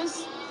 It's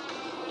just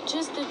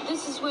that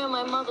this is where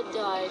my mother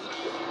died.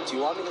 Do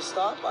you want me to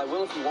stop? I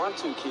will if you want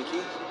to,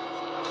 Kiki.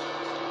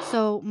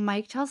 So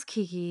Mike tells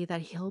Kiki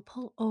that he'll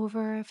pull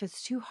over if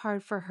it's too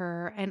hard for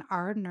her, and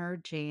our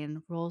nerd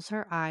Jane rolls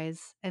her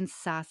eyes and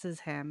sasses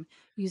him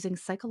using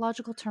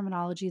psychological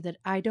terminology that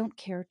I don't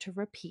care to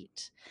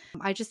repeat.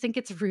 I just think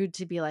it's rude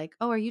to be like,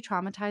 oh, are you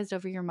traumatized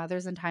over your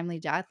mother's untimely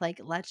death? Like,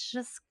 let's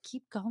just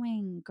keep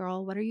going,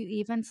 girl. What are you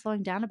even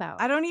slowing down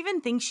about? I don't even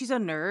think she's a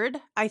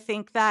nerd. I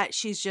think that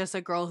she's just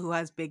a girl who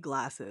has big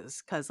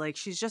glasses because, like,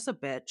 she's just a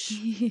bitch.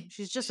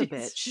 She's just a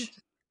bitch.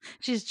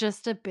 She's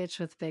just a bitch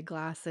with big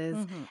glasses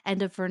Mhm.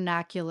 and a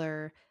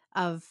vernacular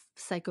of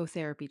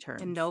psychotherapy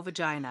terms. And no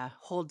vagina.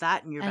 Hold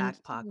that in your And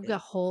back pocket.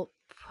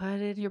 put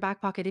it in your back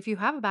pocket if you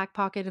have a back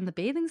pocket in the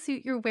bathing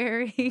suit you're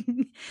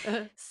wearing.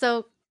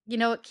 So, you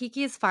know what?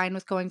 Kiki is fine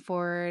with going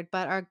forward,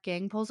 but our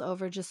gang pulls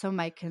over just so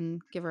Mike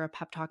can give her a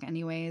pep talk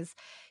anyways.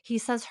 He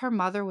says her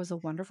mother was a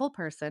wonderful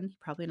person. He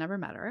probably never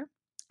met her.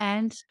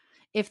 And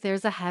if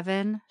there's a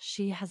heaven,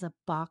 she has a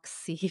box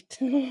seat.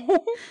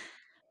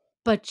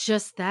 But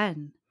just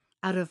then,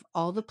 out of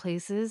all the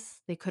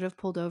places they could have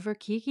pulled over,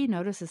 Kiki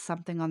notices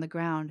something on the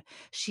ground.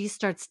 She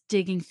starts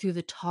digging through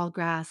the tall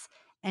grass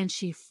and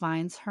she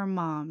finds her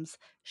mom's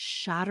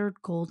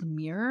shattered gold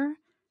mirror.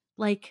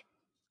 Like,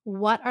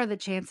 what are the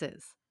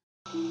chances?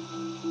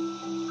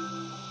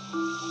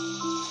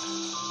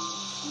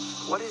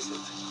 What is it?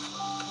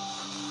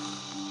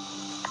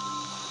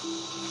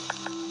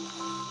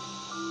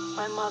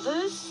 My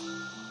mother's?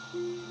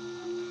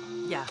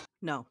 Yeah,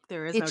 no,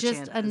 there is It's no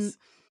just chances.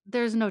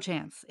 there's no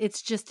chance.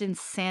 It's just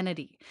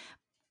insanity.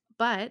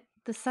 But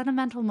the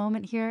sentimental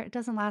moment here, it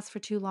doesn't last for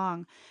too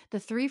long. The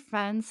three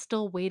friends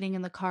still waiting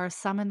in the car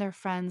summon their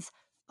friends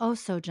oh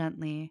so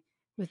gently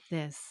with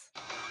this.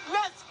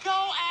 Let's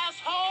go,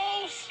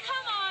 assholes!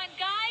 Come on,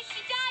 guys.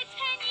 She died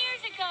 10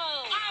 years ago.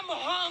 I'm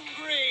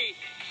hungry!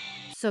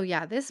 So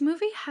yeah, this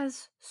movie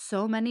has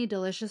so many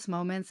delicious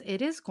moments.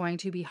 It is going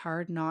to be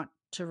hard not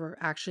to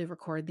actually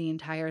record the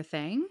entire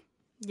thing.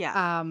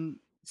 Yeah.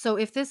 So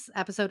if this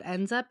episode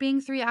ends up being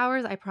 3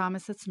 hours, I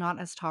promise it's not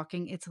us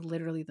talking. It's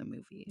literally the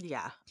movie.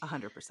 Yeah,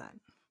 100%.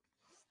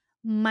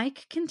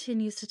 Mike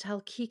continues to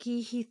tell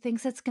Kiki he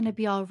thinks it's going to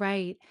be all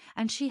right,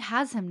 and she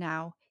has him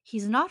now.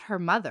 He's not her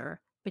mother,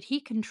 but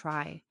he can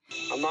try.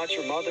 I'm not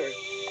your mother,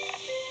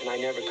 and I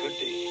never could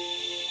be.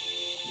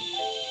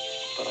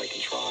 But I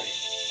can try.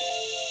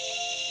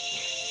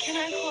 Can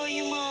I call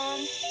you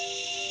Mom?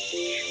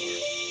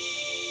 Sure.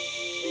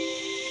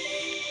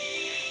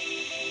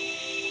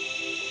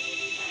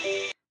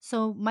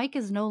 So Mike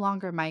is no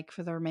longer Mike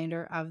for the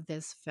remainder of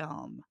this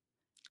film.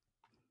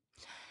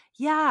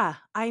 Yeah,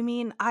 I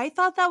mean, I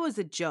thought that was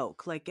a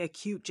joke, like a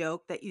cute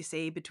joke that you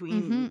say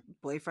between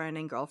boyfriend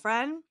and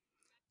girlfriend.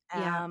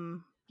 Yeah.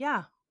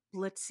 Yeah,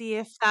 let's see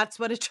if that's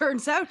what it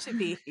turns out to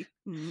be.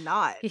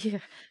 Not. Yeah,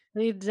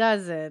 it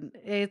doesn't.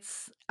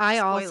 I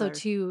also Spoiler.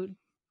 too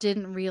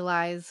didn't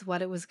realize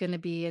what it was going to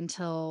be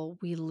until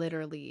we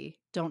literally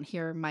don't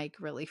hear Mike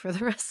really for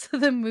the rest of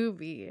the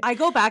movie. I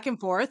go back and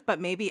forth, but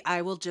maybe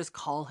I will just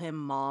call him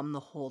mom the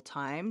whole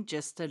time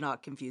just to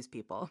not confuse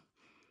people.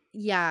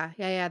 Yeah,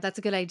 that's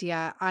a good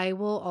idea. I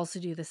will also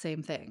do the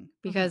same thing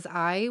because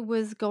I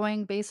was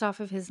going based off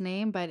of his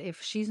name, but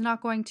if she's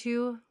not going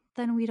to,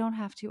 then we don't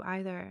have to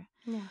either.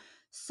 Yeah.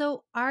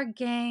 So our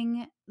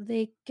gang,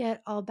 they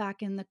get all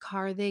back in the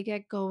car, they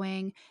get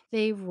going,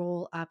 they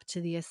roll up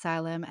to the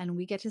asylum, and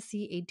we get to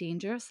see a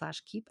danger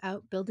 / keep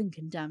out building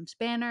condemned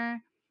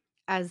banner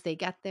as they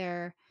get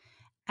there.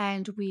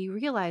 And we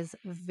realize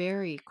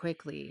very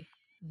quickly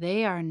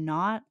they are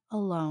not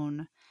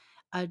alone.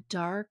 A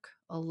dark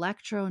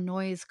electro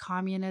noise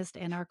communist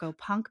anarcho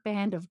punk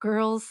band of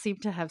girls seem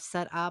to have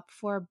set up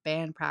for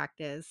band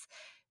practice.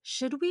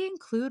 Should we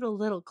include a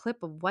little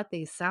clip of what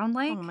they sound Oh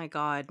like? my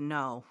god,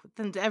 no.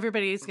 Then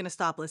everybody's gonna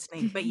stop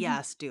listening. But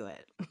yes, do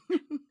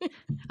it.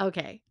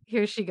 Okay,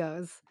 here she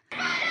goes.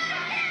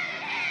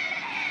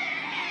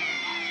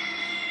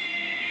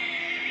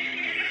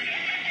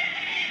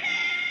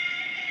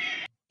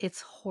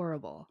 It's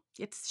horrible.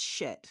 It's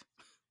shit.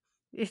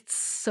 It's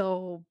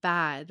so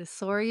bad.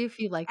 Sorry if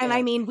you like And I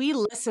it. mean, we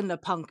listen to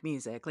punk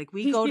music. Like,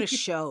 we go to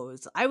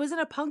shows. I was in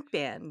a punk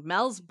band.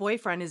 Mel's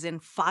boyfriend is in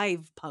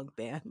 5 punk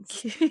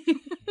bands.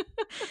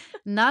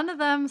 None of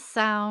them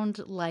sound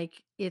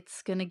like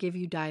it's gonna give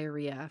you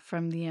diarrhea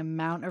from the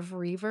amount of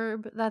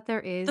reverb that there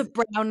is. The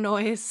brown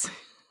noise.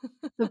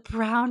 The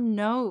brown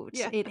note.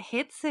 Yeah. It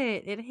hits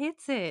it. It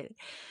hits it.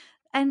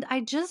 And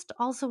I just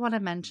also want to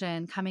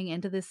mention coming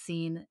into this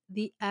scene,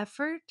 the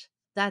effort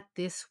that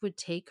this would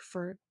take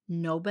for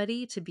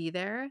nobody to be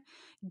there,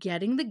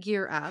 getting the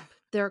gear up.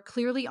 They're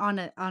clearly on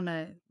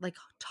a like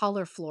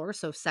taller floor,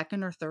 so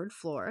second or third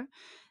floor.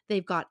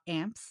 They've got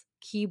amps,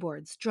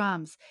 keyboards,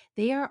 drums.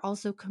 They are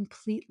also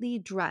completely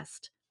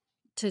dressed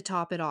to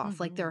top it off.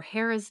 Like their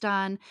hair is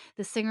done.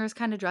 The singer is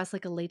kind of dressed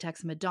like a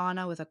latex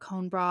Madonna with a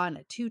cone bra and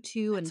a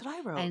tutu That's what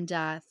I wrote. and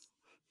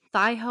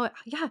thigh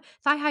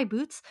high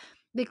boots.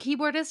 The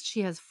keyboardist,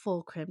 she has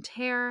full crimped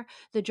hair.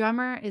 The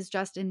drummer is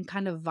dressed in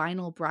kind of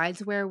vinyl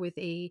brideswear with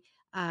a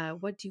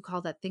what do you call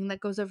that thing that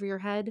goes over your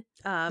head?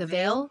 The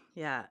veil?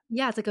 Yeah.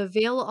 Yeah, it's like a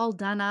veil all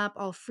done up,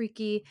 all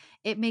freaky.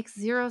 It makes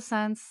zero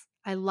sense.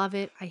 I love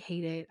it. I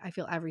hate it. I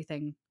feel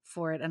everything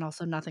for it and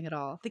also nothing at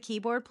all. The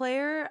keyboard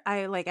player,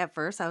 I like at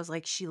first I was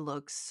like, she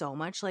looks so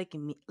much like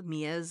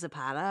Mia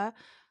Zapata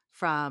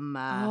from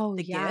Oh,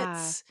 The yeah.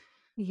 Gits.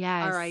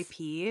 Yes.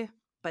 R.I.P.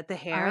 But the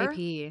hair.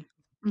 R.I.P.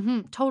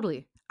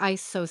 Totally. I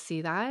so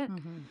see that.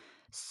 Mhm.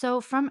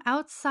 So from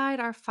outside,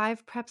 our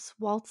 5 preps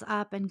waltz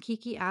up and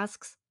Kiki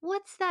asks,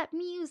 "What's that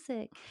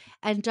music?"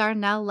 And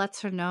Darnell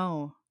lets her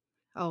know.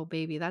 Oh,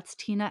 baby, that's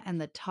Tina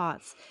and the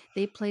Tots.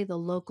 They play the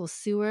local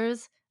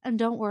sewers. And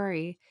don't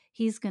worry,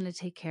 he's going to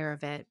take care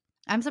of it.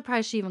 I'm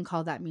surprised she even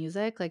called that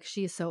music. Like,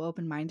 she is so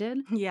open-minded.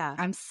 Yeah.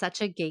 I'm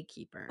such a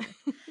gatekeeper.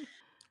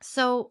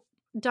 So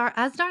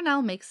as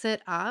Darnell makes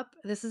it up,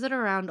 this is at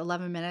around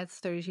 11 minutes,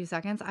 32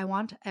 seconds. I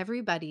want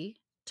everybody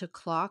to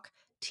clock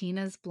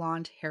Tina's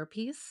blonde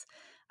hairpiece.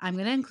 I'm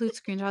going to include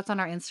screenshots on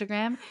our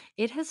Instagram.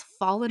 It has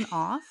fallen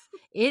off.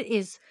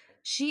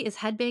 She is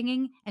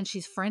headbanging and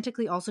she's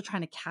frantically also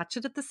trying to catch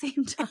it at the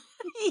same time.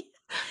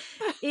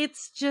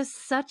 It's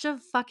just such a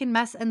fucking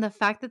mess. And the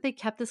fact that they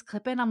kept this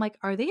clip in, I'm like,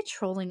 are they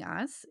trolling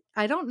us?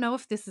 I don't know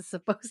if this is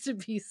supposed to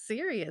be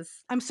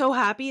serious. I'm so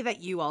happy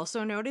that you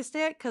also noticed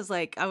it because,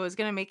 like, I was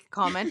gonna make a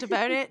comment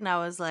about it, and I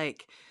was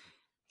like,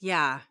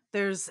 "Yeah,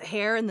 there's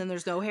hair, and then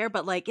there's no hair,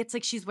 but like, it's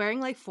like she's wearing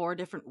like 4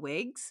 different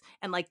wigs,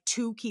 and like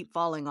 2 keep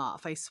falling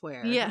off. I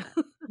swear." Yeah.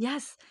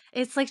 Yes.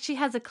 It's like she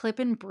has a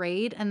clip-in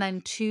braid and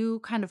then 2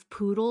 kind of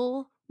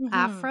poodle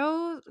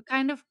afro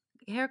kind of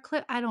hair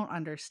clip. I don't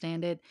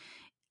understand it.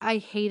 I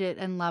hate it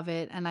and love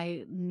it, and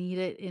I need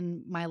it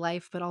in my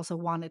life, but also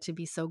want it to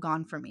be so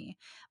gone from me.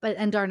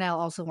 And Darnell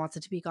also wants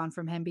it to be gone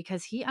from him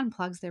because he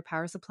unplugs their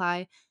power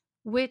supply,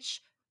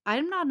 which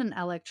I'm not an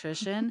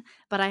electrician,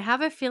 but I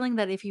have a feeling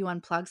that if you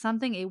unplug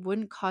something, it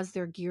wouldn't cause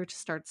their gear to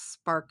start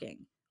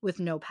sparking with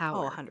no Oh,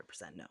 power. 100%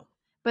 no.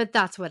 But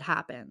that's what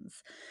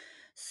happens.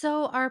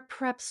 So our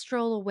preps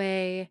stroll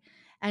away,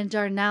 and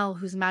Darnell,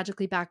 who's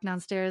magically back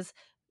downstairs,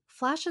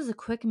 flashes a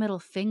quick middle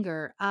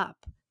finger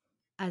up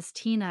as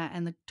Tina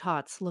and the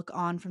Tots look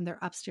on from their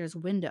upstairs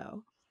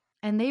window,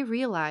 and they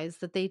realize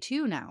that they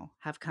too now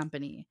have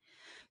company.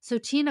 So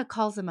Tina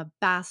calls him a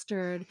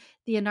bastard.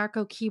 The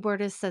anarcho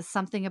keyboardist says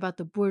something about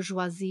the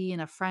bourgeoisie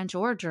in a French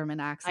or German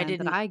accent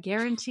didn't- that I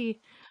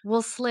guarantee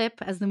will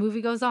slip as the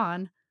movie goes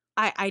on.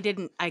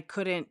 I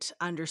couldn't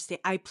understand.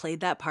 I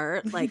played that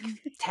part like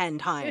 10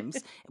 times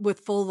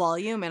with full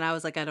volume, and I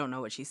was like, I don't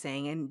know what she's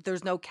saying. And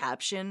there's no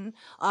caption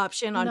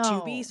option on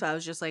Tubi, No. so I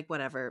was just like,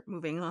 whatever,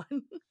 moving on.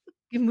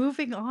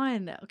 Moving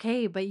on.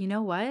 Okay, but you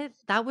know what?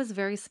 That was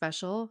very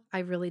special. I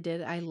really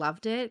did. I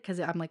loved it because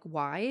I'm like,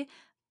 why?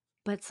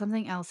 But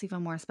something else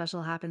even more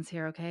special happens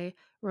here, okay?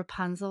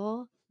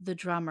 Rapunzel, the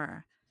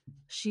drummer,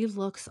 she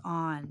looks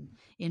on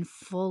in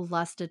full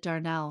lust at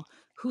Darnell,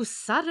 who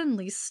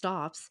suddenly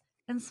stops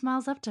and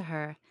smiles up to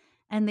her.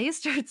 And they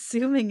start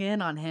zooming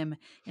in on him,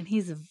 and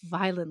he's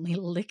violently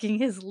licking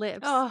his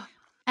lips. Oh,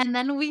 And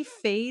then we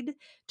fade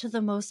to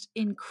the most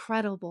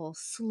incredible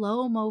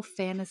slow-mo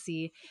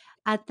fantasy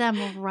at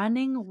them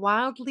running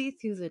wildly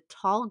through the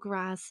tall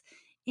grass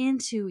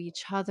into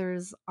each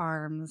other's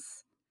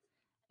arms.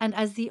 And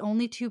as the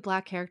only 2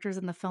 Black characters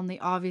in the film, they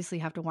obviously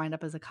have to wind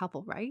up as a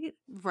couple, right?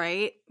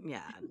 right?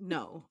 Yeah,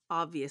 no,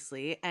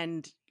 obviously.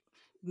 And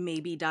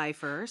maybe die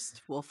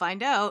first. We'll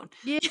find out.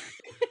 Yeah.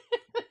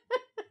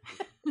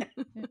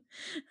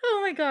 Oh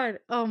my god.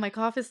 Oh, my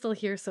cough is still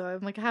here, so I'm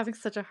like having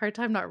such a hard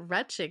time not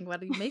retching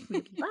when you make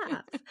me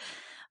laugh.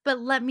 But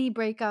let me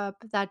break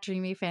up that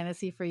dreamy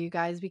fantasy for you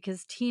guys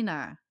because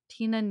Tina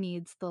Tina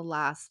needs the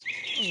last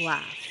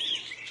laugh.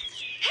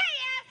 Hey,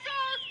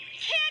 assholes!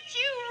 Can't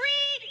you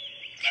read?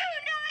 Do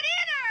not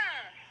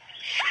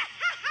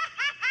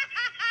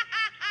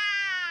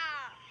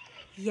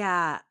enter!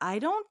 Yeah, I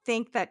don't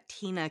think that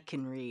Tina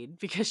can read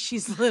because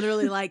she's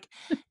literally like,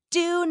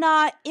 "Do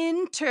not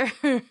enter."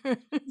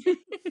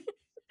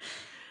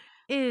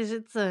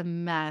 It's a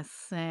mess,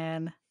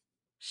 man.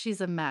 She's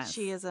a She mess.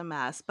 is a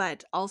mess.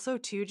 But also,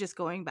 too, just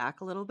going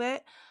back a little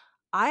bit,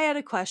 I had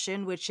a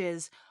question, which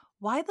is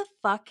why the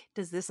fuck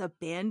does this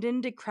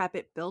abandoned,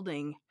 decrepit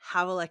building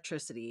have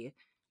electricity?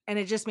 And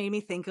it just made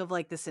me think of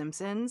like The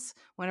Simpsons,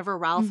 whenever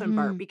Ralph and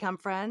Bart Mhm. become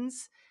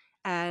friends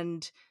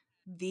and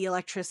the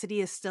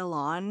electricity is still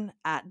on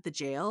at the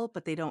jail,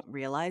 but they don't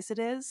realize it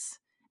is.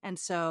 And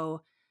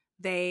so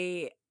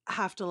they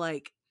have to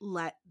like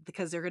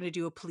because they're going to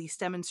do a police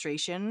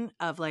demonstration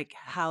of like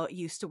how it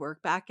used to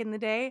work back in the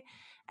day.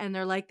 And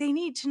they're like, they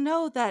need to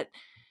know that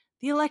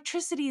the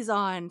electricity's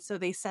on. So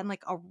they send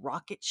like a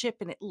rocket ship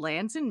and it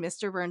lands in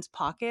Mr. Burns'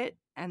 pocket.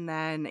 And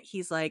then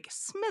he's like,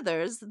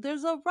 Smithers,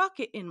 there's a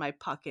rocket in my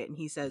pocket. And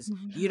he says,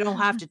 you don't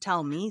have to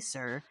tell me,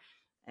 sir.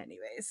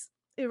 Anyways,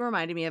 it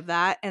reminded me of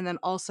that. And then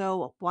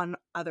also, one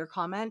other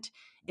comment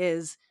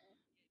is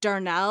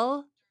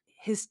Darnell,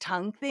 his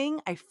tongue thing.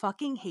 I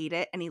fucking hate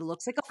it. And he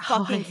looks like a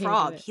Oh, I fucking hated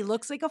frog. it. He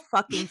looks like a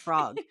fucking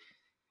frog.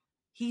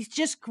 He's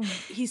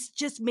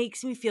just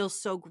makes me feel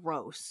so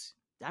gross.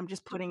 I'm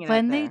just putting it out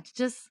When they there.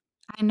 just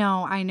I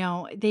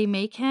know. They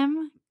make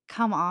him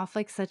come off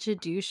like such a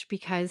douche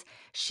because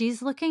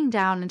she's looking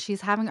down and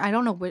she's having I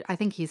don't know what I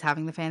think he's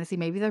having the fantasy.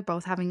 Maybe they're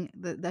both having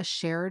the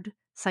shared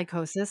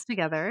psychosis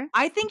together.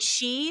 I think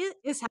she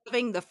is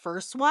having the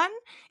first one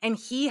and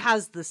he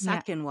has the Yeah.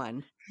 second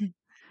one.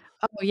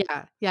 Oh, yeah.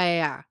 Yeah, yeah,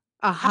 yeah.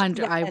 How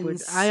 100 it I would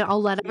ends.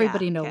 I'll let Yeah,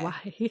 everybody know okay.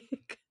 why.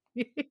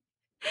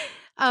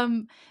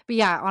 But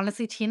yeah,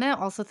 honestly, Tina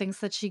also thinks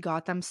that she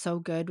got them so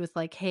good with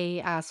like, "Hey,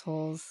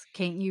 assholes,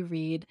 can't you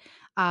read?"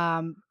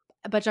 Um,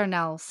 but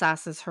Darnell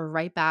sasses her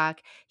right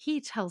back. He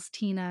tells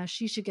Tina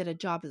she should get a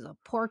job as a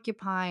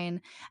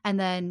porcupine, and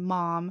then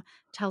Mom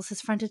tells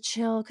his friend to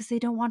chill because they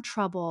don't want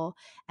trouble.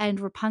 And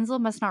Rapunzel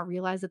must not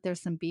realize that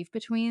there's some beef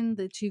between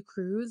the two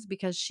crews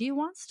because she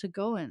wants to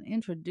go and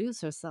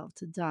introduce herself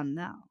to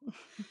Darnell.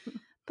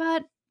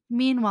 But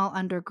meanwhile,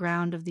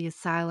 underground of the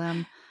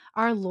asylum,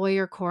 our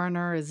lawyer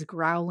coroner is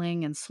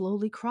growling and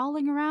slowly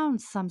crawling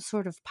around some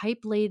sort of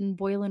pipe laden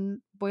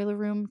boiler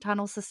room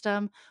tunnel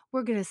system.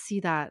 We're going to see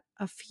that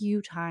a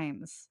few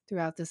times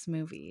throughout this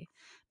movie.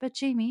 But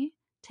Jamie,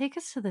 take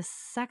us to this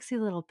sexy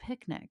little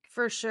picnic.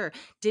 For sure.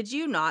 Did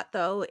you not,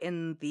 though,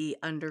 in the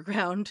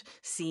underground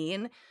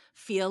scene,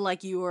 feel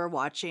like you were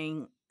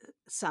watching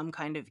some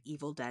kind of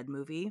Evil Dead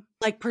movie?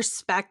 Like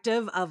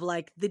perspective of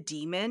like the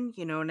demon,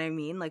 you know what I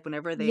mean? Like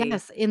whenever they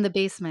Yes, in the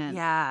basement.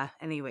 yeah,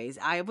 anyways,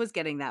 I was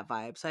getting that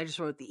vibe. So I just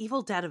wrote the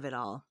Evil Dead of it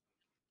all.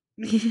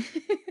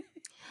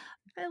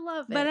 I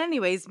love But it.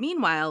 anyways,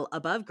 meanwhile,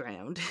 above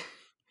ground,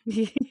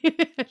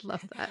 I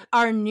love that.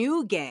 our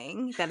new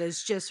gang that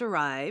has just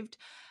arrived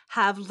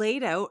have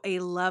laid out a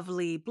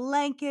lovely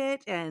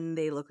blanket and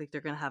they look like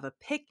they're going to have a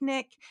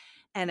picnic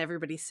and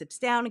everybody sits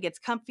down and gets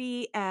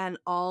comfy and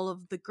all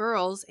of the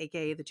girls,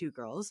 aka the two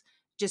girls,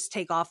 just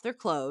take off their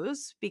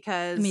clothes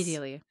because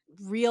Immediately.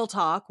 real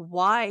talk,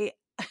 why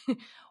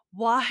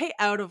why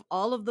out of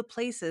all of the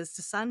places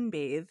to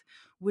sunbathe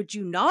would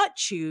you not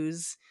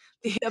choose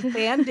the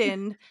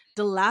abandoned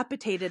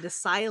dilapidated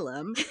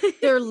asylum?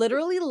 They're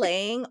literally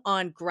laying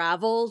on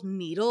gravel,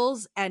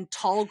 needles, and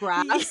tall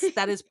grass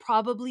that is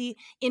probably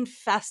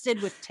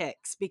infested with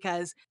ticks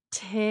because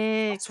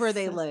that's where Ticks.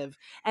 they live.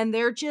 And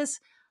they're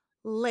just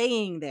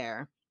laying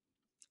there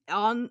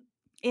on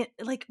it.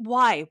 Like,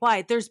 why?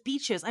 There's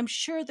beaches. I'm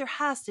sure there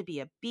has to be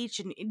a beach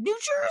in New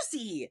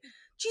Jersey.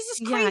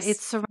 Jesus Yeah, Christ.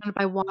 it's surrounded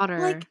by water,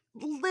 Like,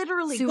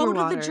 literally, sewer go to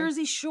the water.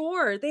 Jersey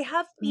Shore. They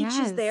have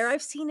beaches there. Yes.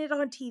 I've seen it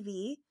on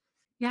TV.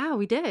 Yeah,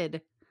 we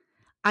did.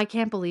 I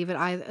can't believe it.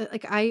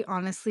 I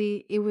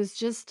honestly, it was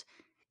just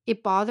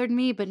it bothered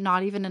me, but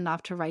not even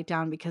enough to write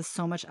down because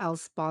so much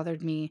else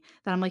bothered me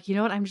that I'm like, you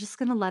know what? I'm just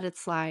gonna let it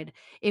slide.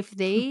 If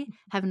they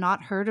have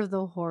not heard of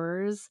the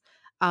horrors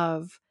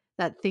of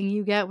that thing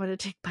you get when a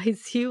tick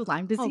bites you,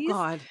 Lyme Oh, disease,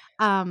 God.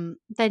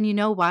 then you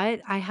know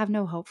what? I have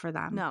no hope for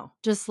them. No.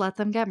 Just let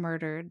them get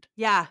murdered.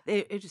 Yeah,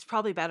 it's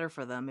probably better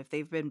for them if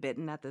they've been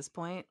bitten at this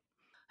point.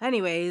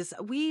 Anyways,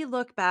 we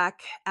look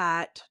back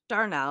at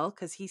Darnell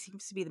because he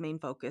seems to be the main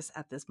focus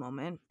at this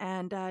moment.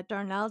 And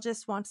Darnell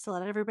just wants to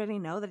let everybody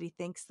know that he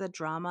thinks the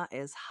drama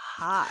is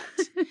hot.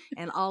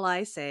 And all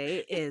I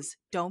say is,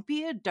 don't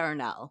be a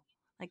Darnell.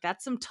 Like,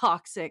 that's some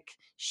toxic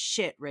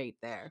shit right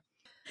there.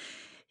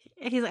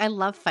 I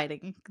love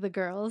fighting the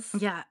girls.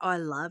 Yeah, I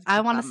love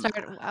I wanna drama.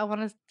 start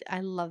I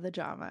love the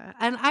drama,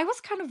 and I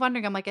was kind of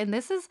wondering, I'm like and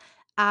this is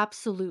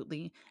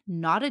absolutely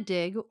not a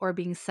dig or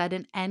being said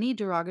in any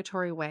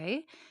derogatory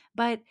way,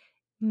 but,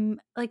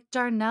 like,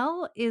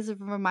 Darnell is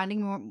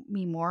reminding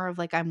me more of,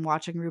 like, I'm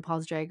watching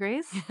RuPaul's Drag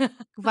Race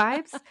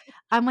vibes.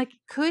 I'm like,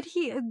 could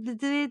he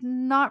did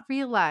not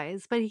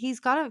realize, but he's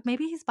gotta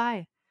maybe he's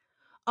bi.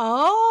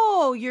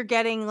 Oh, you're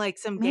getting, like,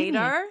 some Maybe.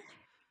 gaydar?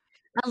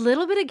 A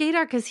little bit of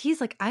gaydar because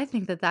he's like, I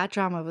think that that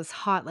drama was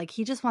hot, like,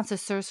 he just wants to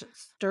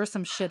stir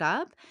some shit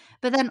up,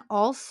 but then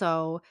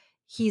also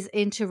he's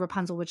into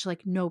Rapunzel, which,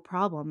 like, no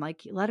problem,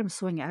 like, let him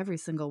swing every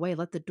single way,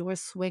 let the door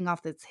swing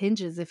off its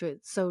hinges if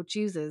it so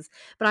chooses,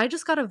 but I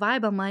just got a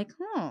vibe, I'm like,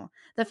 "Hmm."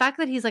 The fact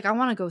that he's like, "I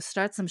wanna go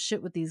start some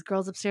shit with these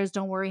girls upstairs,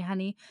 don't worry,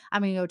 honey,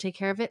 I'm gonna go take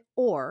care of it,"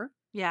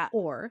 Yeah.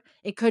 or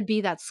it could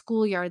be that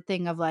schoolyard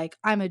thing of, like,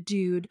 "I'm a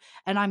dude,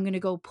 and I'm gonna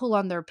go pull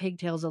on their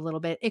pigtails a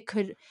little bit." It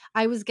could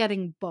I was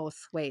getting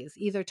both ways,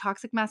 either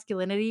toxic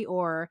masculinity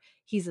or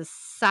he's a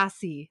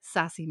sassy,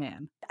 sassy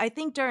man. I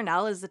think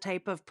Darnell is the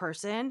type of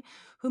person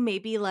who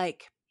maybe,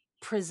 like,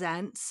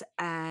 presents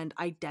and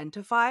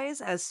identifies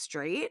as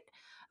straight,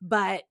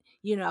 but,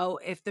 you know,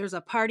 if there's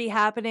a party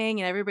happening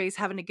and everybody's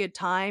having a good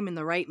time in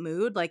the right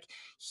mood, like,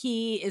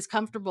 he is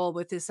comfortable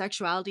with his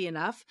sexuality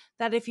enough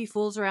that if he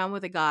fools around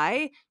with a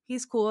guy,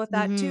 he's cool with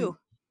that Mhm. too,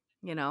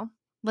 you know?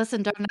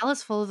 Listen, Darnell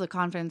is full of the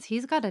confidence.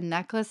 He's got a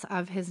necklace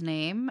of his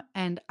name,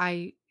 and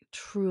I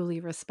truly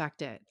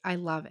respect it. I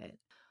love it.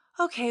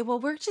 Okay, well,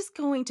 we're just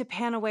going to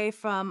pan away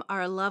from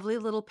our lovely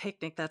little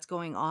picnic that's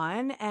going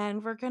on,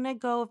 and we're going to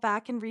go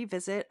back and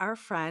revisit our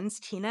friends,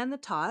 Tina and the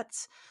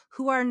Tots,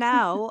 who are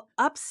now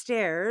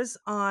upstairs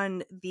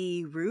on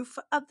the roof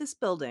of this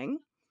building.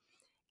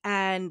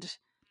 And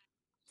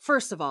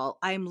first of all,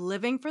 I'm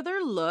living for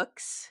their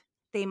looks.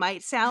 They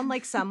might sound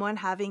like someone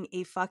having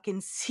a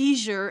fucking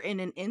seizure in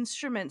an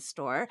instrument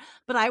store,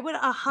 but I would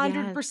Yes.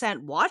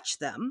 100% watch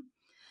them.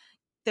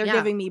 They're Yeah.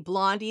 giving me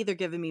Blondie, they're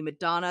giving me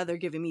Madonna, they're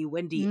giving me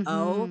Wendy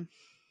O. Mhm.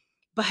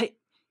 But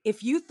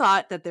if you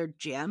thought that their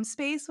jam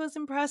space was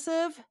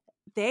impressive,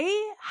 they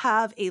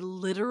have a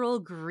literal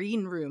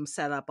green room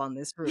set up on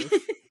this roof,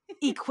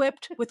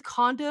 equipped with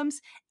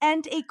condoms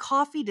and a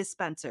coffee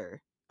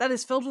dispenser that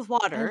is filled with I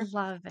water.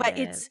 love But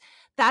it.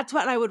 that's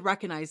what I would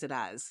recognize it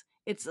as.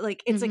 It's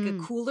like a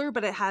Mhm. cooler,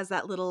 but it has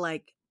that little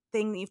like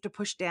thing that you have to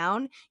push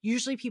down.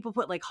 Usually people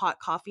put like hot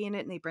coffee in it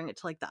and they bring it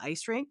to like the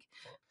ice rink.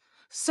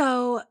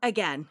 So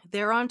again,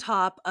 they're on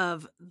top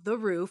of the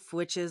roof,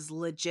 which is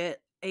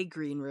legit a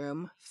green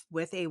room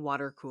with a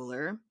water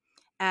cooler.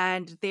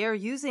 And they're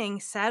using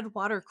said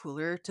water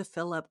cooler to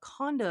fill up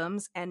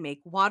condoms and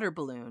make water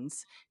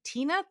balloons.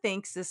 Tina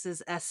thinks this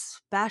is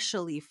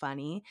especially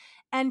funny,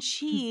 and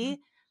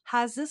she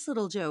has this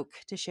little joke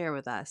to share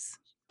with us.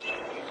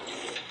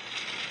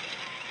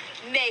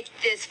 Make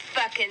this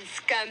fucking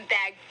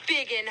scumbag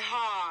big and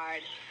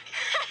hard.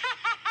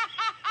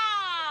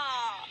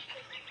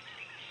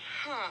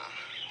 Huh.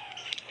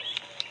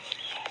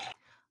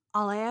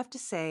 All I have to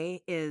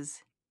say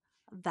is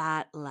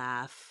that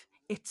laugh.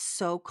 It's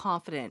so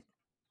confident,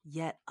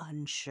 yet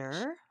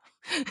unsure.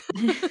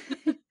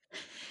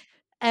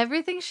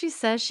 Everything she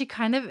says, she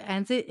kind of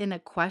ends it in a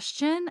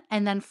question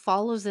and then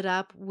follows it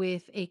up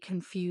with a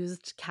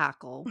confused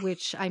cackle,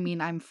 which I mean,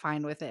 I'm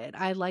fine with it.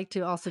 I like to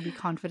also be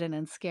confident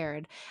and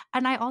scared.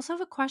 And I also have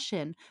a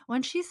question.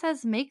 When she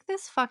says, make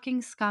this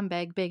fucking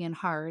scumbag big and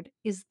hard,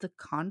 is the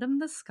condom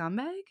the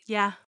scumbag?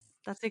 Yeah,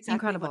 that's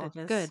exactly what it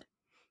Incredible. is. Good.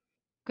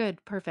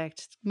 Good.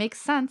 Perfect. Makes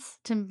sense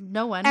to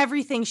no one.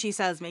 Everything she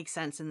says makes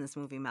sense in this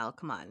movie, Mel.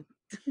 Come on.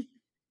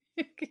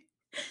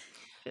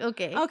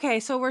 Okay. Okay,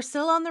 so we're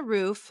still on the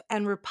roof,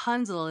 and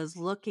Rapunzel is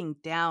looking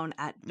down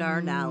at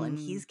Darnell, and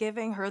Mm. he's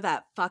giving her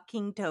that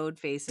fucking toad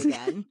face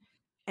again.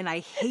 And I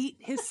hate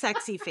his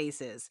sexy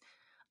faces.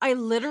 I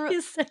literally,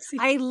 He's sexy.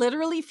 I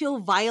literally feel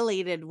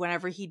violated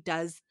whenever he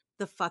does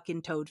the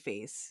fucking toad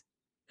face.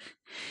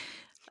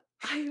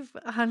 I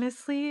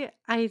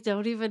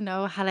don't even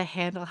know how to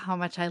handle how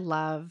much I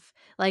love,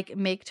 like,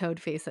 make toad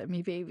face at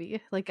me,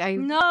 baby. Like,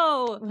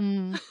 No.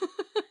 mm.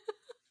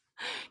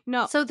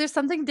 No. So there's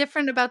something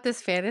different about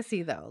this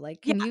fantasy, though.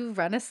 Like, Yeah. can you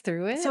run us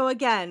through it? So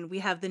again, we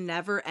have the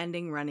never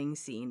ending running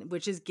scene,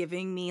 which is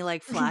giving me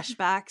like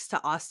flashbacks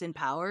to Austin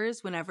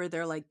Powers whenever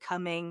they're like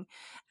coming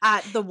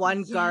at the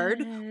one guard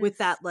with Yes.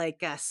 that like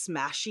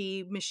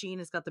smashy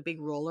machine. It's got the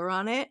big roller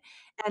on it.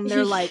 And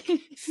they're like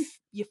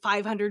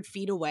 500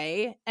 feet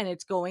away and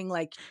it's going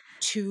like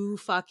 2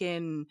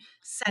 fucking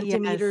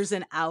centimeters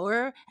Yes. an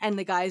hour. And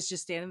the guy's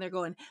just standing there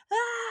going,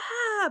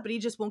 ah, but he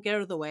just won't get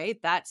out of the way.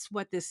 That's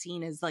what this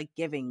scene is like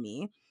giving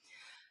me.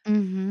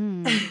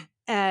 Mhm.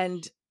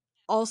 And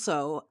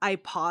also, I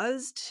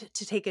paused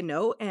to take a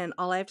note, and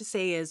all I have to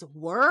say is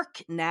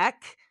work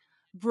neck.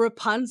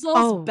 Rapunzel's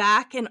Oh,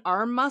 back and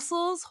arm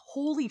muscles.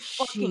 Holy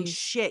fucking she's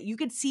shit. You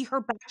could see her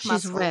back she's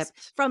muscles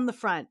ripped. from the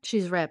front.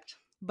 She's ripped.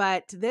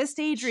 But this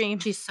daydream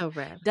She's so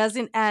ripped.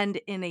 doesn't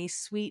end in a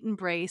sweet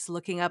embrace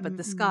looking up at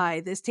the Mm-mm. sky.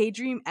 This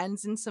daydream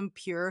ends in some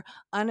pure,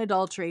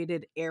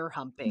 unadulterated air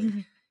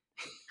humping.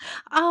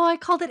 Oh, I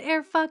called it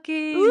air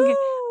fucking. Ooh!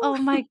 Oh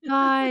my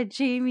god,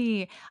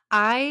 Jamie.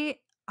 I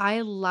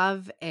I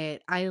love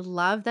it. I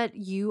love that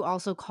you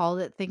also called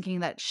it thinking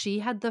that she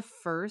had the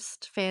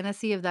first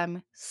fantasy of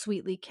them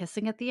sweetly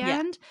kissing at the Yeah.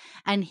 end,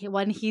 and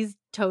when he's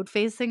toad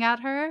facing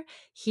at her,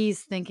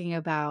 he's thinking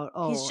about,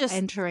 He's oh, just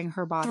entering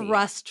her body.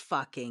 thrust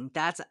fucking.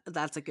 That's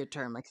a good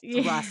term. Like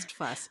Yeah.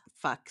 thrust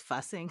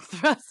fussing.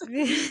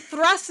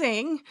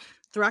 Thrusting.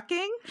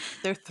 Thrucking?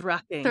 They're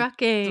thrucking.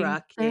 Thrucking.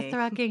 They're Thrucking.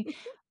 thrucking.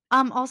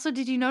 Also,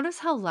 did you notice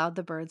how loud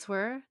the birds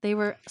were? They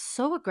were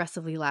so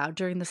aggressively loud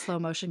during the slow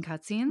motion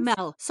cutscenes.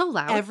 Mel, So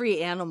loud.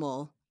 every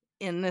animal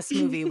in this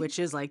movie, which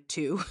is like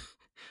 2,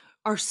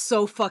 are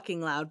so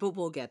fucking loud, but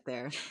we'll get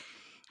there.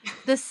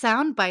 The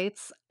sound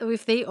bites,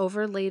 if they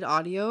overlaid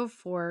audio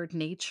for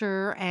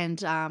nature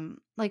and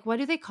like what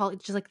do they call it?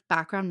 Just like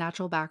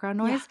natural background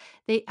Yeah. noise.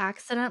 They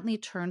accidentally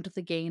turned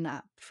the gain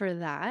up for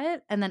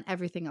that, and then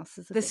everything else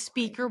is a The bit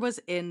speaker quieter. was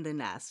in the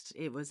nest.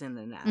 It was in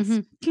the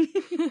nest.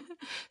 Mhm.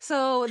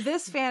 So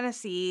this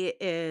fantasy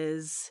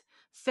is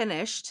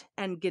finished,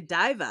 and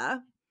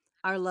Godiva,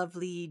 our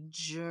lovely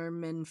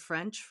German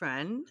French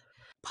friend,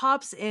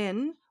 pops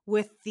in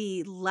with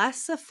the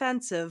less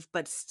offensive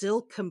but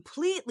still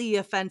completely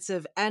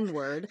offensive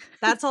N-word.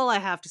 That's all I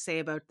have to say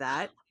about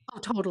that. Oh,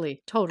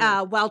 totally.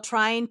 While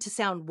trying to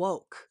sound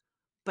woke.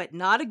 But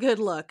not a good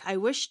look. I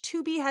wish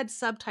Tubi had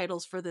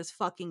subtitles for this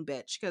fucking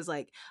bitch, because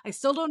like I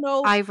still don't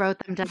know I wrote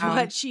them down.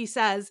 what she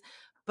says,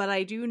 but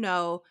I do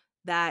know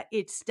that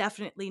it's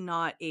definitely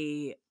not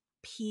a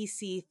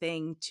PC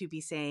thing to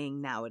be saying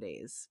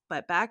nowadays.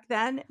 But back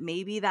then,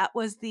 maybe that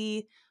was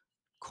the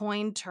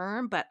coined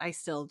term, but I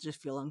still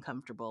just feel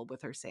uncomfortable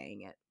with her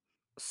saying it.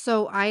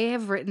 So I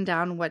have written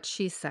down what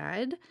she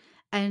said,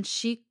 and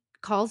she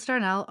calls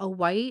Darnell a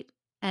white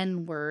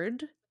N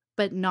word,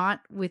 but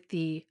not with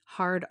the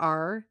hard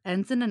R,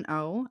 ends in an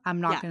O.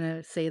 I'm not Yeah. going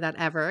to say that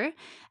ever.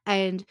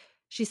 And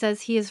she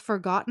says he has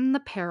forgotten the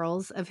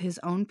perils of his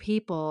own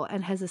people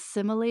and has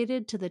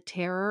assimilated to the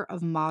terror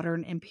of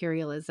modern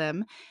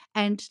imperialism.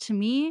 And to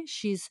me,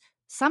 she's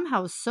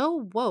somehow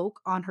so woke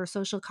on her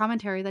social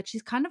commentary that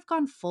she's kind of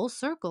gone full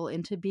circle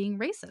into being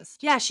racist.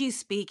 Yeah, she's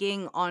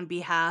speaking on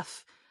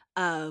behalf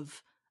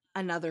of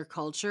another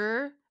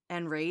culture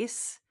and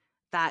race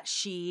that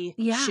she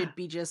Yeah. should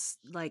be just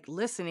like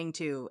listening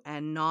to,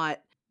 and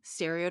not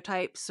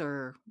stereotypes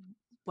or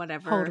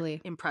whatever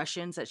Totally.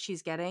 impressions that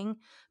she's getting.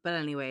 But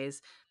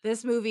anyways,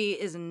 this movie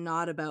is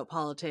not about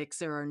politics.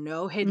 There are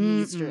no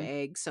hidden Easter Mm-mm.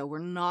 eggs, so we're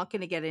not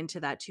going to get into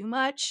that too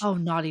much. Oh,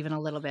 not even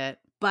a little bit.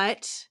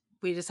 But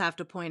we just have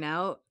to point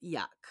out,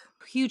 yuck.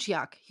 Huge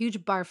yuck. Huge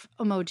barf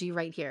emoji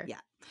right here. Yeah.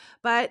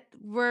 But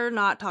we're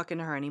not talking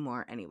to her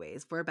anymore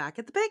anyways. We're back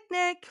at the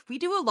picnic. We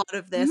do a lot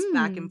of this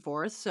back and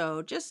forth,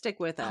 so just stick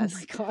with Oh us.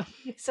 my God.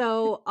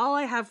 So all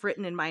I have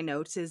written in my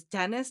notes is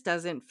Dennis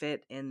doesn't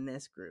fit in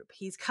this group.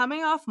 He's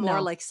coming off more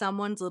No. like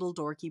someone's little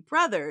dorky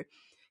brother.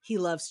 He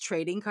loves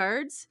trading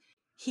cards.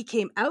 He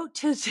came out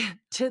to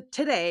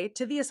today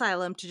to the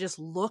asylum to just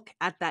look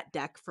at that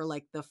deck for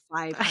like the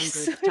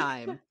 500th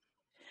time.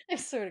 I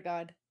swear to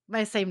God.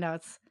 My same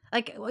notes.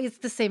 Like, it's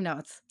the same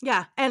notes.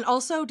 Yeah. And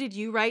also, did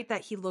you write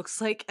that he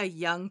looks like a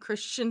young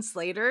Christian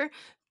Slater?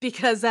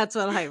 Because that's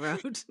what I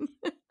wrote.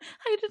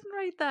 I didn't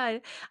write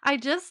that.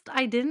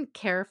 I didn't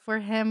care for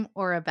him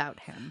or about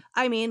him.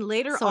 I mean,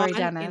 later Sorry, on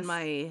Dennis. in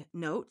my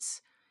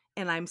notes,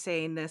 and I'm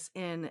saying this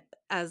in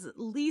as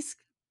least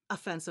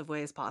offensive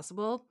way as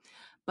possible,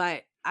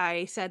 but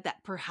I said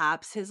that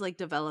perhaps his like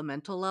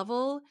developmental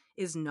level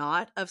is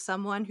not of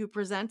someone who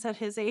presents at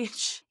his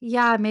age.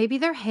 Yeah, maybe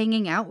they're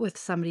hanging out with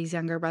somebody's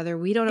younger brother.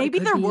 We don't know. It Maybe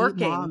could they're be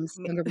working. mom's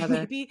younger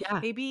brother. Yeah.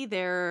 Maybe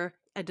they're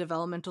a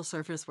developmental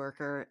service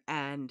worker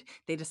and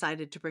they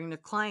decided to bring the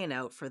client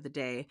out for the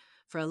day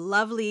for a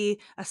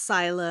lovely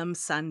asylum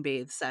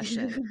sunbathe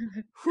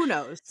session. Who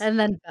knows? And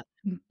then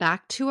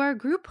back to our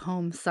group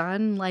home,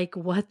 son. Like,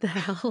 what the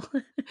hell?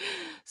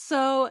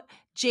 So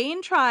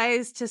Jane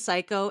tries to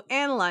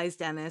psychoanalyze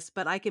Dennis,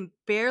 but I can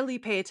barely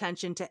pay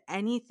attention to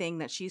anything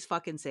that she's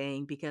fucking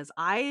saying because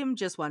I am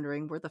just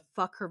wondering where the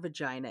fuck her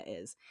vagina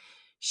is.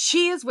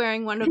 She is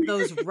wearing one of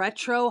those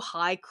retro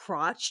high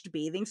crotched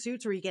bathing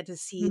suits where you get to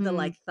see the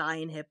like thigh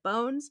and hip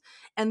bones,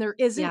 and there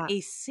isn't Yeah. a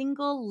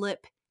single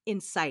lip in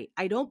sight.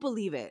 I don't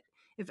believe it.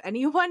 If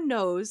anyone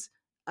knows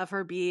of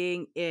her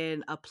being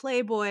in a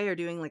Playboy or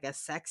doing like a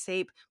sex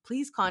tape,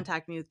 please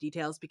contact me with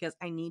details because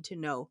I need to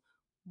know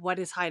what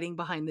is hiding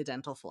behind the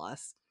dental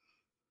floss.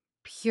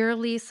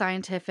 Purely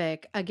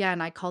scientific.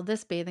 Again, I called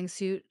this bathing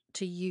suit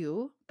to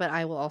you, but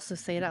I will also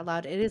say it out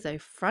loud. It is a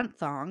front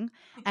thong,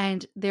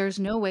 and there's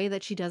no way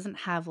that she doesn't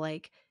have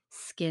like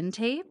skin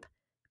tape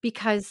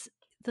because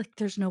like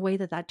there's no way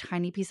that that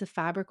tiny piece of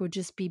fabric would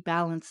just be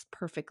balanced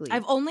perfectly.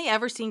 I've only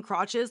ever seen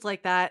crotches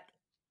like that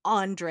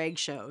on drag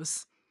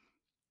shows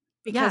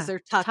because Yeah, they're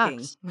tucking.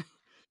 tucked.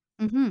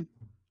 Mm-hmm.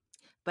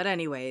 But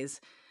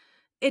anyways,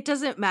 it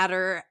doesn't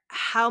matter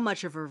how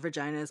much of her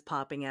vagina is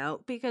popping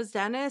out because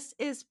Dennis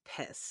is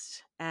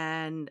pissed.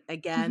 And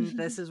again,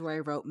 this is where I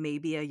wrote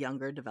maybe a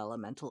younger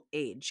developmental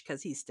age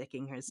because he's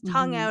sticking his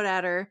tongue out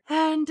at her.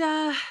 And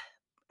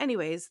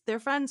anyways, their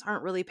friends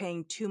aren't really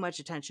paying too much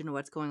attention to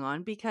what's going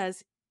on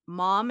because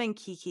Mom and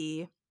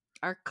Kiki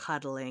are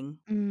cuddling.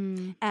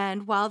 Mm.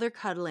 And while they're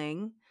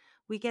cuddling,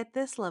 we get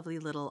this lovely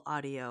little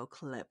audio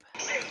clip.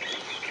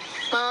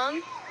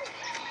 Mom,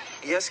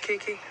 Yes,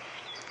 Kiki?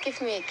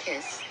 give me a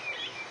kiss.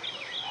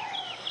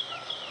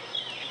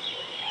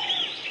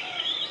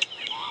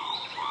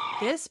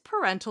 This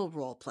parental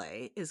role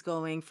play is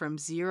going from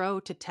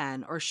 0 to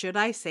 10, or should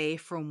I say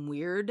from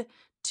weird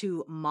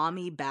to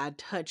mommy bad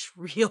touch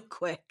real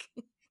quick.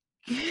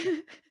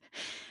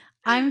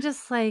 I'm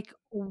just like,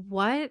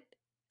 what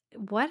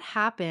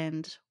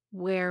happened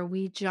where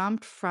we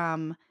jumped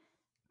from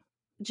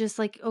just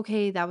like,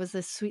 okay, that was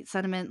a sweet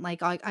sentiment,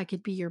 like I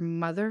could be your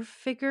mother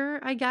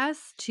figure, I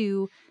guess,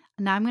 to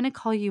now I'm gonna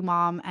call you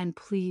mom and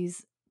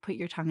please put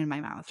your tongue in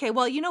my mouth. Okay,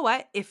 well, you know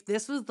what? If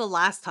this was the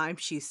last time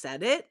she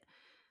said it,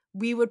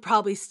 we would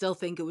probably still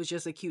think it was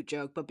just a cute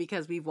joke, but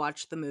because we've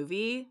watched the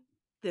movie,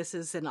 this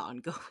is an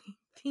ongoing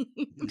theme.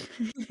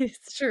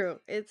 It's true.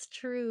 It's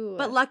true.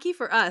 But lucky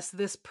for us,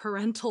 this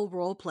parental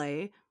role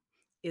play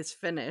is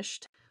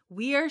finished.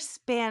 We are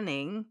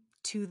spanning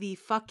to the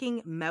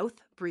fucking mouth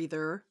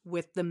breather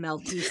with the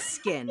melty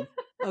skin,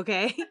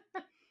 okay?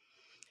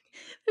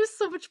 There's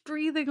so much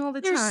breathing all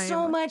the There's time.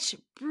 so much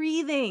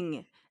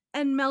breathing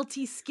and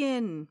melty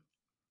skin.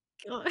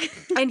 God.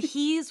 And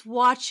he's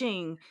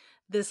watching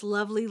this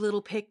lovely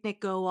little picnic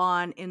go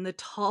on in the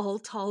tall,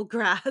 tall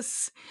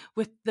grass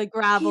with the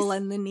gravel He's-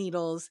 and the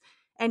needles.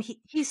 And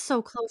He's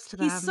so close to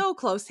them. he's so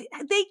close.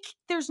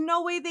 There's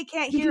no way they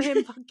can't hear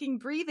him fucking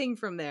breathing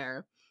from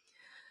there.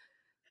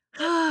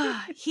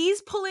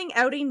 He's pulling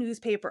out a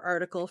newspaper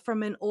article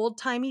from an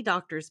old-timey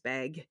doctor's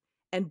bag,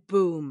 and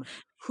boom,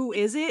 who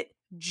is it?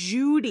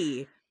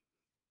 Judy.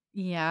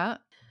 Yeah.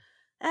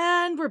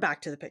 And we're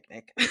back to the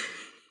picnic.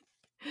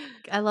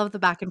 I love the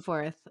back and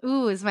forth.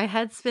 Ooh, is my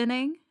head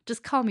spinning?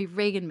 Just call me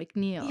Reagan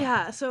McNeil.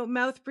 Yeah, so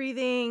mouth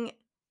breathing,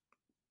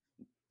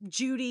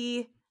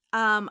 Judy.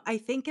 I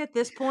think at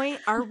this point,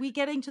 are we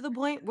getting to the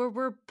point where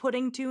we're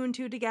putting 2 and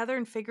 2 together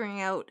and figuring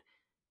out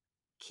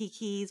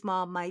Kiki's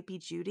mom might be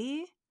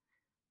Judy?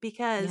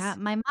 Because Yeah,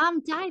 my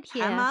mom died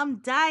here. her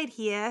mom died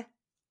here,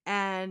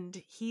 and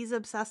he's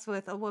obsessed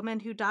with a woman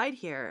who died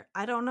here.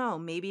 I don't know.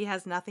 Maybe it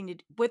has nothing to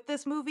do with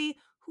this movie.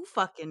 Who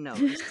fucking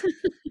knows?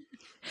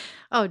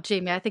 Oh,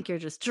 Jamie, I think you're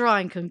just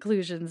drawing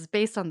conclusions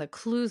based on the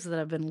clues that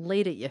have been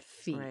laid at your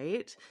feet.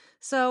 Right?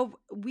 So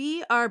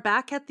we are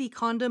back at the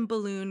condom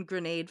balloon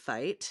grenade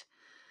fight.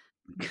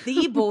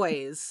 The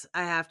boys,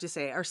 I have to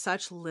say, are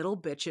such little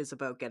bitches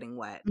about getting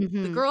wet. The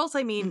Mhm. girls,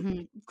 I mean,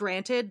 Mhm.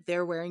 granted,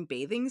 they're wearing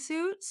bathing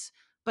suits,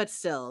 but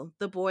still,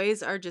 the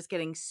boys are just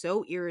getting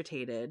so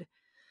irritated.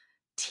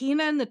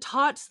 Tina and the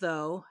Tots,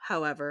 though,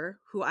 however,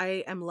 who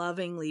I am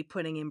lovingly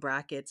putting in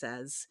brackets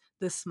as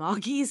the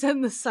Smoggies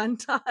and the Sun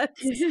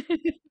Tots,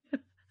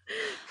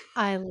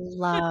 I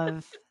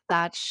love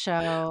that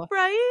show.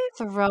 right?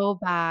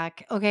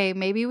 Throwback. Okay,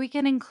 maybe we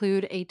can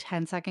include a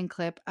 10-second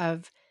clip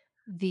of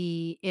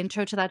the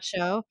intro to that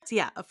show.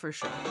 Yeah, for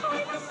sure.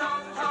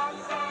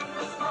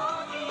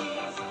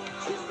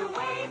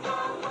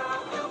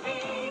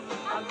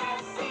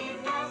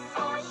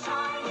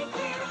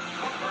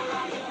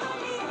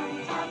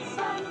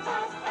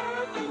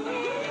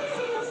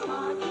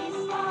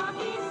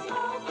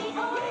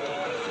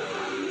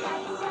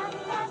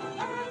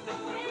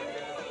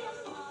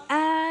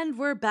 And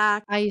we're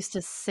back I used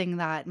to sing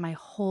that my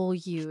whole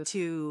youth.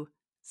 to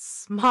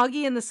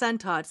Smoggy and the Sun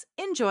Tots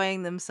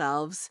enjoying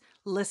themselves.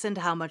 Listen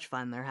to how much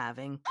fun they're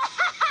having.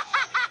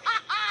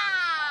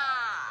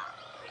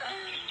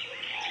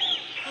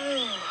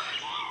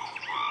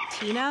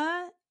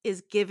 Tina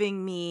is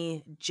giving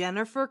me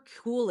Jennifer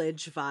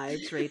Coolidge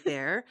vibes right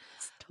there.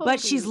 But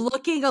she's Totally.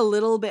 looking a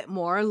little bit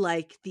more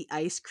like the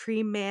ice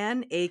cream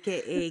man,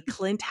 aka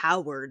Clint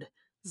Howard's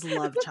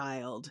love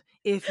child.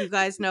 If you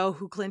guys know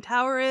who Clint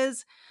Howard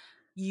is,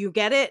 you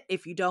get it.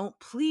 If you don't,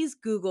 please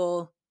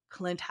Google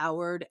Clint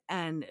Howard,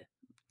 and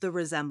the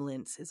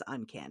resemblance is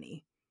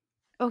uncanny.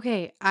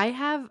 Okay, I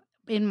have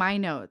in my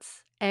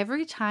notes,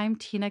 every time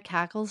Tina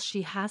cackles,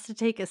 she has to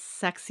take a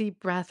sexy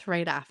breath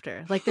right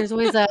after. Like there's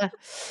always a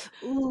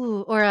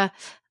ooh or a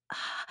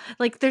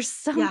like there's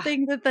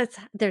something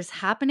there's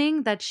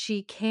happening that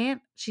she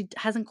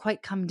hasn't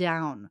quite come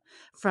down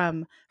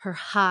from her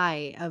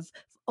high of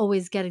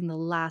always getting the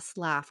last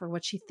laugh or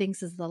what she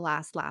thinks is the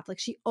last laugh. Like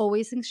she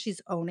always thinks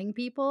she's owning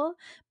people,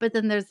 but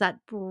then there's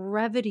that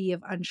brevity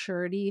of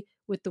unsurety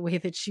with the way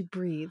that she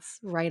breathes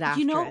right after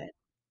it.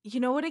 You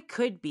know what it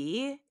could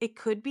be? It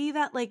could be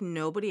that like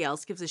nobody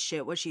else gives a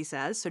shit what she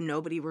says, so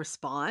nobody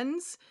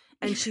responds,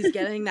 and she's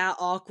getting that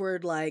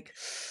awkward like,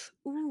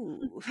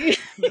 ooh,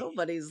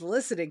 nobody's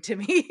listening to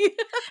me.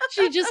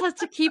 She just has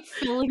to keep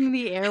filling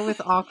the air with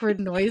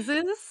awkward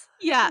noises.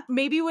 Yeah,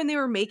 maybe when they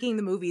were making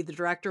the movie, the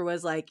director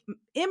was like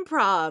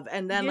improv,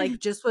 and then Yeah. like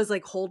just was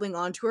like holding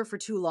on to her for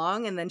too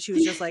long, and then she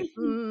was just like,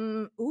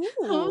 ooh,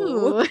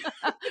 Ooh.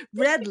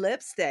 red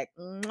lipstick.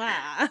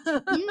 Mwah.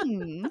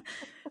 Mm.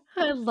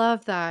 I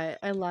love that.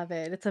 I love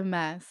it. It's a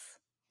mess.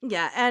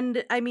 Yeah,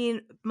 and I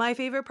mean, my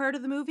favorite part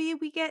of the movie,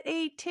 we get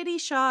a titty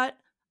shot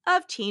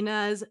of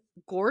Tina's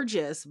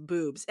gorgeous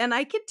boobs. And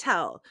I could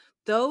tell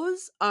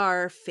those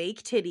are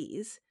fake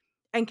titties.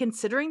 And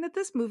considering that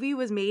this movie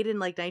was made in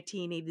like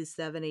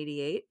 1987,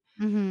 88,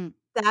 Mm-hmm.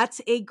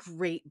 that's a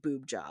great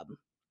boob job.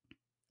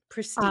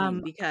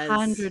 Pristine, because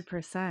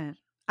 100%.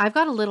 I've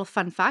got a little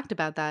fun fact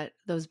about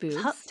those boobs.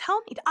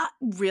 tell me,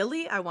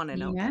 really? I want to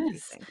know Yes.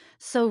 everything.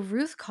 So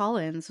Ruth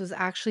Collins was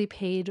actually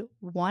paid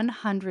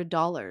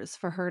 $100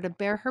 for her to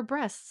bare her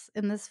breasts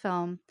in this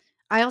film.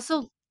 I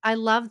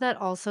love that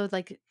also,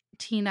 like,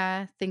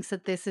 Tina thinks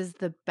that this is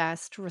the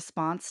best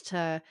response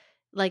to,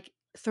 like,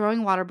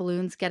 throwing water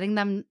balloons, getting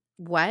them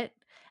wet,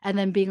 and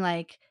then being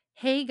like,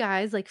 "Hey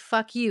guys, like,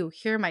 fuck you,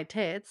 here are my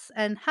tits,"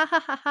 and ha ha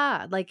ha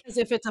ha. Like, As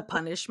if it's a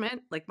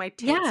punishment, like my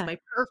tits, yeah.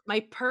 my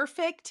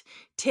perfect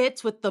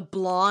tits with the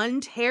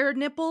blonde hair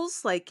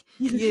nipples, like,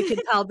 you can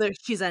tell that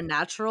she's a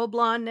natural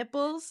blonde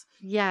nipples.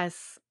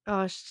 Yes.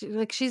 Oh,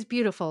 she's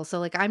beautiful, so,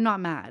 like, I'm not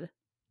mad.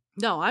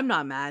 No, I'm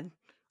not mad.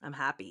 I'm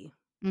happy.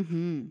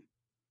 Mhm.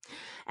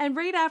 And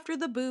right after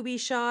the booby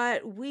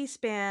shot, we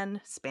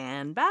span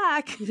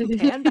back,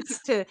 pan back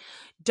to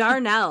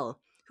Darnell,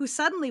 who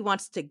suddenly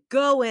wants to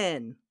go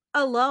in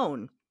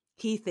alone.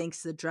 He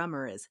thinks the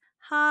drummer is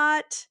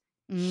hot.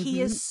 He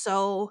Mhm. is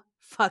so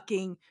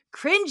fucking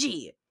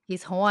cringy.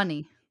 He's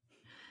horny.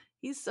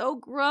 He's so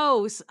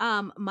gross.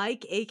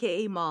 Mike,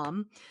 aka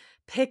Mom,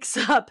 picks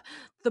up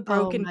the Oh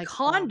broken my god.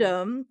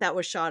 condom that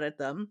was shot at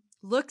them,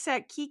 looks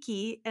at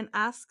Kiki, and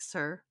asks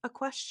her a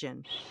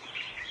question.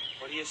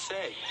 What do you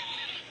say?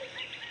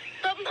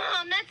 But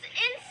Mom, that's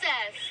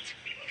incest.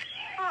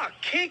 Ah,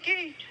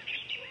 Kiki.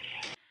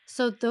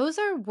 So those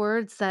are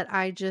words that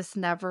I just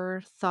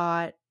never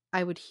thought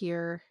I would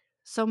hear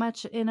so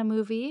much in a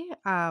movie.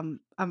 I'm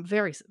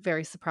very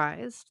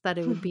surprised that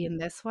it would be in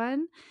this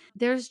one.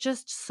 There's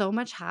just so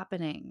much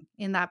happening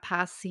in that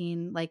past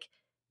scene, like,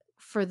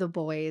 for the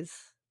boys.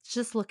 It's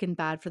just looking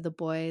bad for the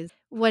boys.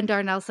 When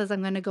Darnell says,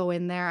 "I'm gonna go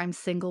in there, I'm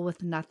single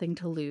with nothing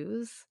to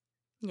lose."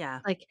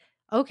 Yeah. Like,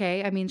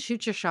 okay, I mean,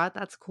 shoot your shot,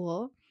 that's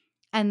cool.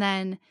 And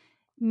then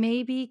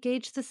maybe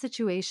gauge the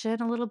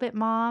situation a little bit,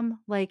 Mom.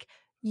 Like,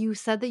 you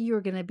said that you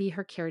were gonna be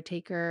her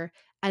caretaker,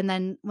 and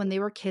then when they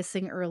were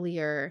kissing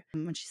earlier,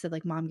 when she said,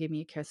 like, "Mom gave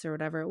me a kiss," or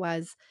whatever it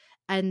was,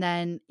 and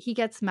then he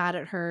gets mad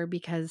at her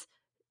because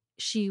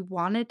she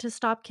wanted to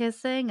stop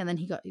kissing, and then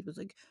he was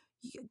like,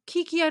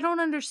 Kiki, I don't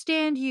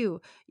understand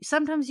you.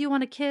 Sometimes you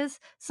wanna kiss,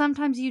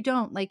 sometimes you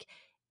don't." Like,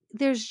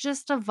 there's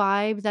just a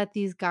vibe that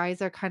these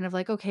guys are kind of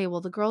like, "Okay, well,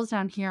 the girls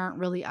down here aren't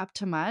really up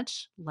to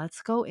much.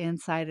 Let's go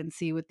inside and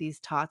see what these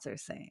tots are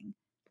saying."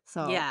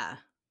 So, Yeah.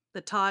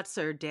 The tots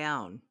are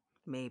down,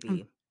 mm.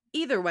 maybe.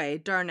 Either way,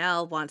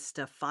 Darnell wants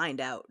to find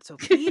out. So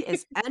he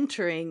is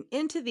entering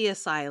into the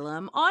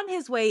asylum. On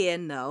his way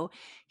in, though,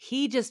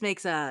 he just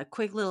makes a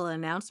quick little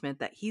announcement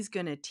that he's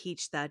going to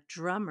teach that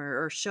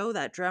drummer or show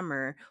that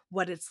drummer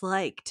what it's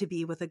like to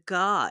be with a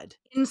god.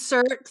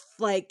 Insert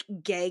like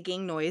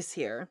gagging noise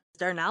here.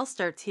 Darnell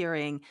starts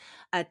hearing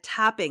a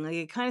tapping. Like,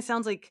 it kind of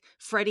sounds like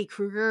Freddy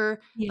Krueger,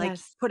 like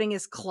Yes. putting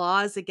his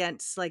claws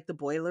against like the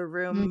boiler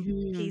room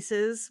Mhm.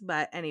 pieces.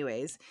 But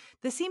anyways,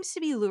 this seems to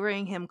be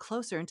luring him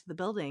closer into the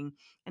building,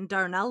 and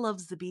Darnell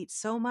loves the beat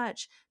so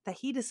much that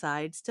he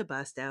decides to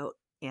bust out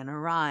in a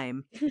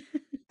rhyme.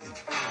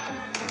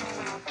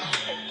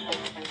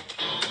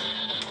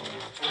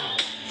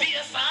 The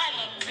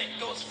asylum trick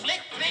goes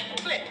flick, flick,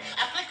 flick.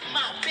 I flick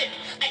my bit.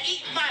 I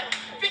eat my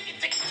picky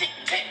tick, tick,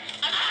 tick.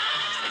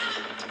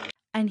 Ah!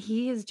 And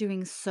he is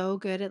doing so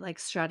good at, like,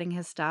 strutting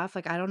his stuff.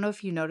 Like, I don't know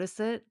if you notice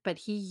it, but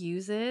he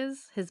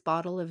uses his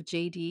bottle of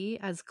JD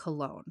as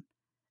cologne,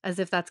 as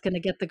if that's gonna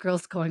get the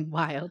girls going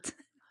wild.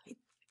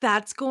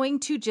 That's going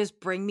to just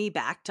bring me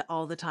back to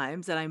all the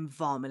times that I'm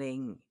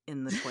vomiting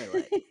in the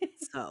toilet.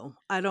 So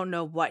I don't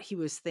know what he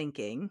was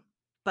thinking.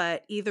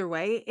 But either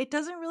way, it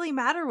doesn't really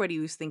matter what he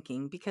was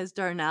thinking because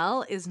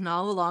Darnell is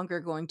no longer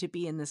going to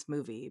be in this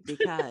movie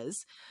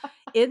because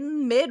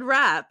in mid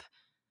rap,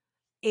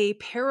 a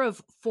pair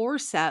of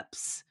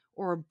forceps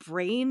or a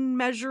brain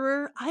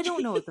measurer, I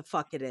don't know what the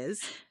fuck it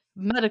is.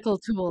 Medical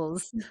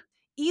tools.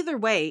 Either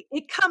way,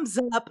 it comes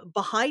up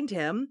behind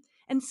him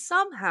and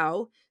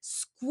somehow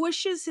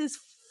squishes his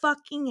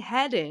fucking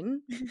head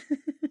in.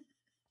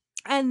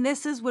 And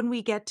this is when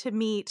we get to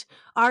meet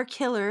our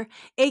killer,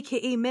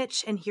 aka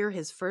Mitch, and hear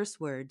his first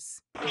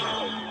words. I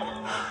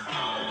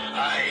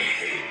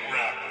hate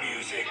rap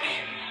music.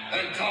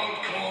 And don't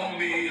call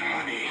me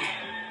honey.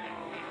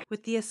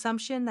 With the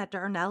assumption that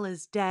Darnell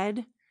is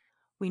dead,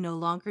 we no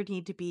longer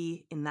need to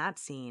be in that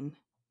scene.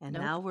 And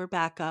Nope. now we're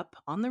back up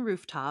on the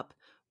rooftop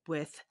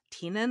with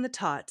Tina and the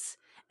Tots,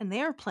 and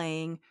they are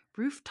playing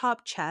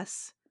rooftop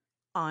chess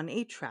on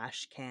a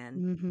trash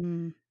can.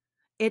 Mhm.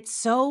 It's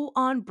so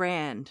on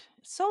brand.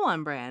 So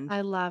on brand.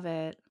 I love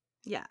it.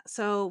 Yeah.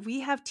 So we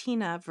have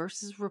Tina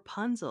versus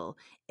Rapunzel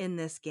in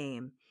this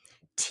game.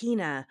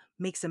 Tina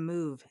makes a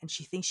move and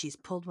she thinks she's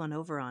pulled one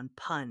over on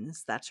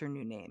Puns. That's her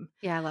new name.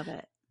 Yeah, I love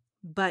it.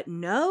 But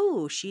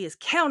no, she is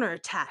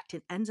counterattacked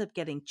and ends up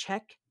getting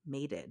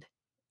checkmated.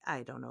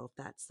 I don't know if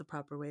that's the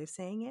proper way of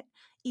saying it.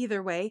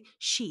 Either way,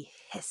 she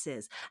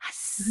hisses.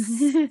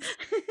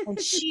 And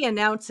she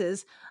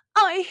announces,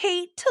 I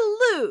hate to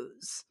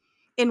lose.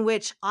 In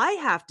which I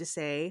have to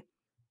say,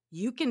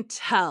 you can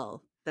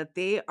tell that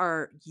they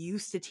are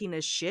used to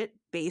Tina's shit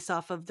based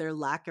off of their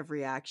lack of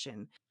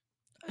reaction.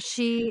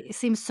 She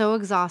seems so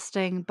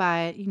exhausting,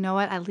 but you know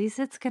what? At least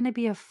it's gonna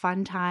be a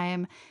fun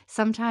time.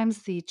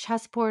 Sometimes the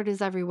chessboard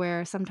is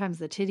everywhere, sometimes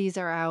the titties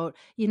are out.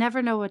 You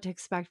never know what to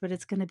expect, but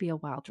it's gonna be a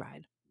wild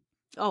ride.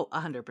 Oh,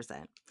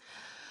 100%.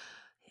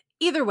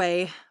 Either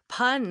way,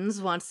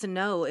 Puns wants to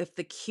know if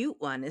the cute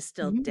one is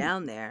still Mm.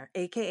 down there,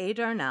 aka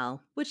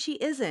Darnell, which she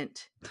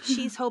isn't.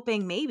 She's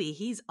hoping maybe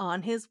he's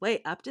on his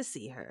way up to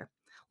see her.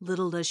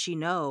 Little does she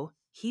know,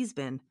 he's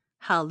been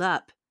held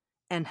up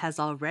and has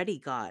already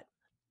got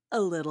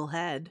a little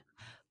head.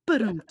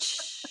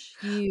 Ba-dum-tsh.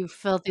 You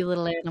filthy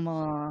little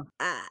animal.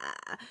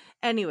 Ah.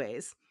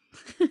 Anyways,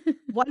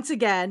 once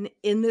again,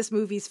 in this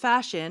movie's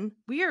fashion,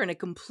 we are in a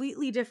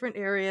completely different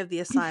area of the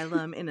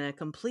asylum, in a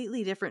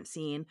completely different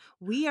scene.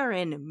 We are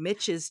in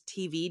Mitch's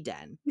TV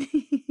den.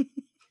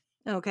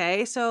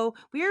 Okay, so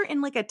we're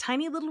in like a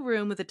tiny little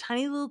room with a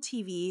tiny little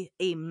TV,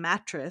 a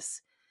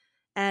mattress,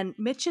 and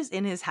Mitch is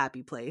in his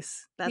happy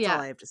place. That's all Yeah.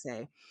 I have to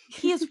say.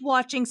 He is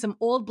watching some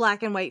old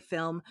black and white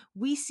film.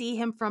 We see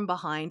him from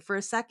behind. For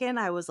a second,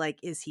 I was like,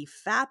 is he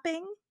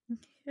fapping?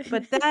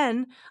 But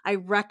then I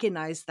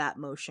recognize that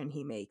motion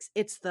he makes.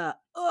 It's the,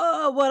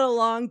 oh, what a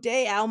long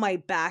day. Ow, my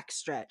back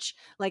stretch.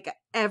 Like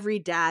every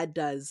dad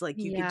does. Like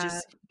you Yeah.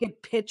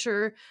 could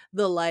picture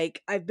the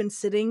like, I've been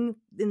sitting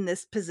in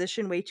this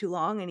position way too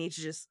long. I need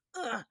to just,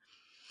 ugh.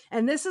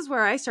 And this is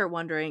where I start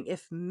wondering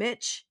if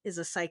Mitch is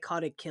a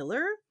psychotic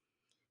killer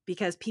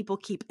because people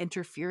keep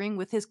interfering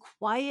with his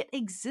quiet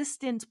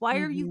existence. Why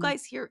are you Mhm.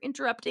 guys here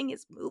interrupting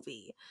his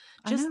movie?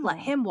 I Just let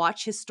know. him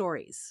watch his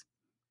stories.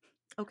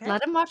 Okay.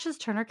 Let him watch his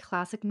Turner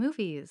Classic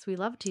Movies. We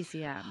love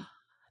TCM.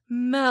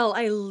 Mel,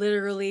 I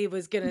literally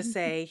was going to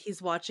say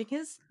he's watching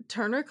his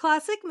Turner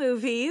Classic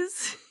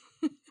Movies.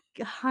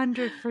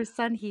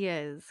 100% he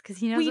is, because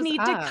he knows we what's need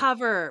up.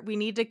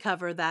 to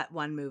cover that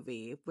one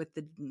movie with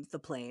the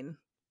plane.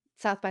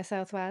 South by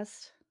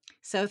Southwest.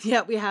 So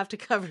yeah, we have to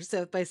cover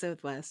South by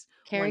Southwest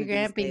one Cary of these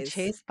Grant being days.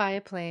 chased by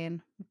a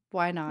plane.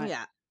 Why not?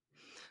 Yeah.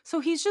 So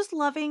he's just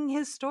loving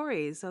his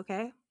stories,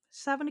 okay?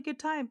 Just having a good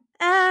time.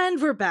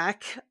 And we're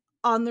back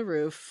on the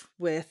roof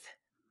with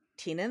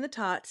Tina and the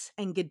Tots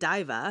and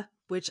Godiva,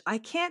 which I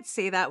can't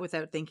say that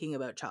without thinking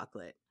about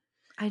chocolate.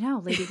 I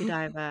know, Lady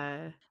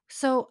Godiva.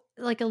 So,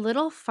 like a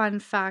little fun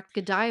fact,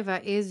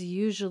 Godiva is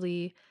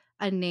usually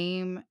a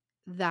name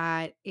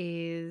that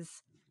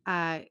is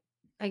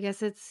I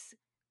guess it's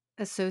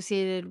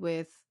associated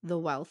with the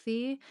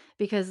wealthy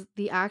because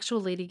the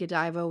actual Lady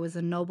Godiva was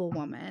a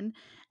noblewoman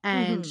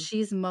and Mm-hmm.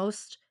 she's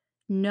most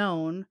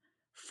known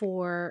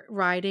for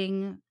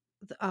riding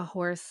a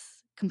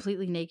horse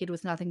completely naked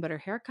with nothing but her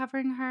hair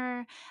covering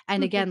her.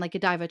 And again, like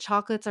Godiva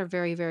chocolates are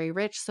very, very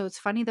rich. So it's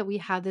funny that we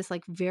have this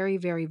like very,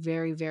 very,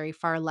 very, very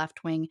far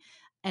left wing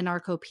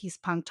anarcho peace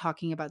punk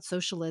talking about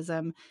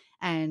socialism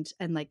and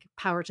like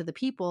power to the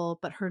people,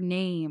 but her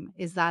name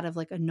is that of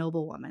like a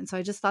noblewoman. So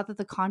I just thought that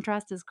the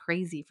contrast is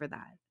crazy for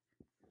that.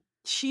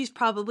 She's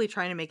probably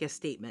trying to make a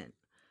statement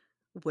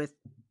with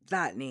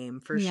that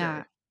name for Yeah.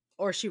 sure.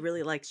 Or she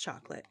really likes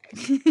chocolate.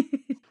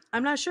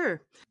 I'm not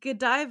sure.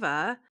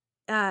 Godiva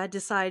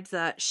decides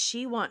that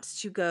she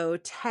wants to go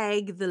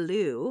tag the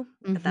loo.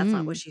 That's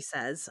not what she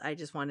says. I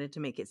just wanted to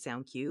make it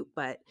sound cute,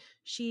 but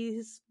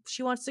she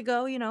wants to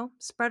go,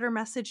 spread her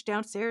message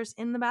downstairs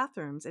in the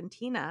bathrooms, and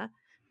Tina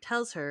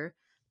tells her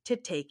to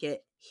take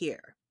it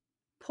here,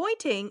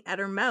 pointing at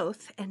her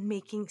mouth and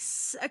making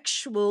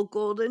sexual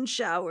golden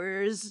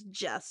showers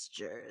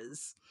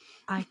gestures.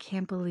 I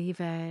can't believe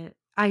it.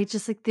 I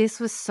just like this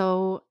was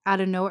so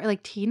out of nowhere.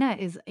 Like Tina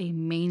is a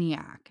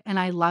maniac and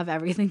I love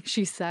everything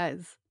she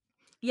says.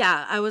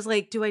 Yeah, I was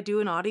like, do I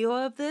do an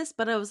audio of this?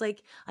 But I was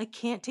like, I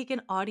can't take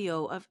an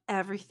audio of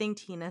everything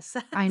Tina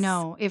says. I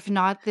know. If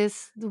not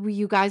this,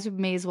 you guys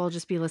may as well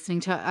just be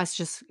listening to us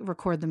just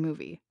record the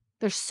movie.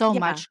 There's so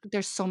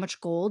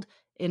much gold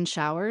in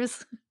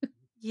showers.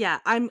 Yeah,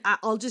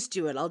 I'll just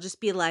do it. I'll just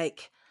be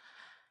like,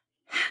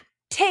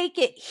 take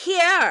it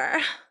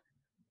here.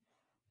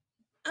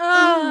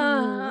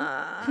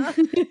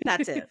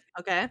 That's it.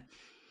 Okay.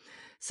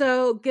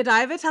 So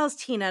Godiva tells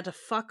Tina to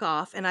fuck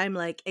off, and I'm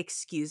like,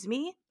 excuse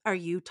me? Are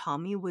you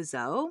Tommy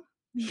Wiseau?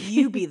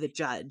 You be the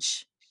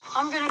judge.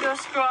 I'm gonna go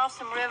scrawl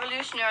some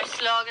revolutionary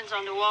slogans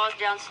on the walls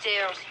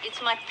downstairs.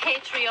 It's my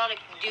patriotic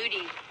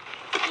duty.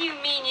 You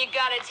mean you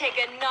gotta take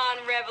a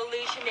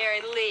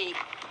non-revolutionary leap?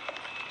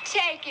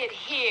 Take it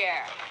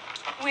here.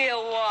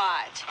 We'll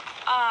watch.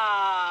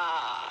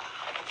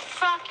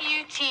 Fuck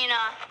you, Tina.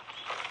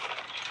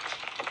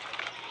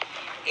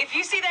 If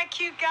you see that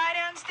cute guy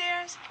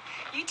downstairs,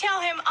 you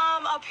tell him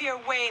I'm up here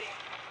waiting,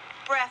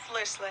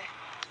 breathlessly.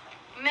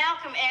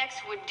 Malcolm X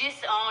would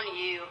disown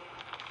you.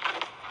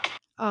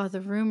 Oh,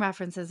 the room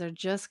references are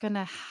just going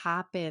to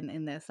happen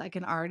in this. I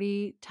can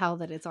already tell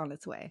that it's on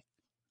its way.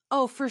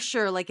 Oh, for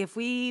sure. Like if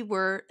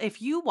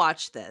you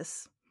watch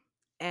this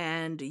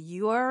and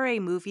you are a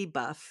movie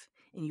buff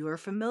and you are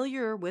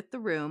familiar with The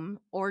Room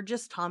or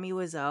just Tommy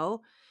Wiseau,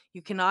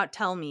 you cannot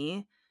tell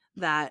me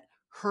that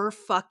her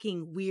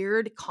fucking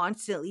weird,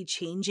 constantly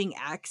changing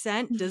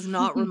accent does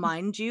not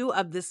remind you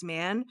of this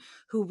man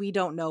who we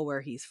don't know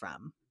where he's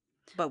from.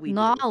 But we do,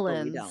 but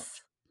we don't.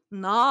 Nolans.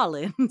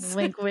 Nolans.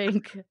 Wink,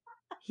 wink.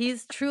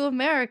 He's true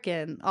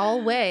American,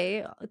 all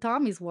way,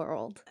 Tommy's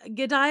world.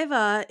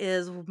 Godiva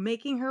is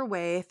making her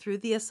way through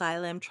the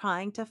asylum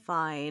trying to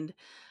find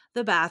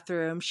the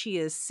bathroom. She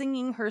is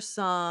singing her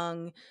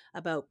song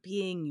about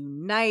being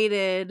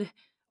united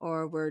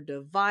or we're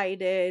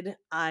divided.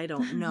 I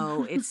don't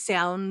know. It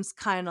sounds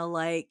kind of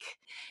like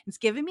it's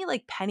giving me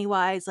like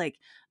Pennywise, like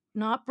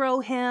not bro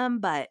him,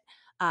 but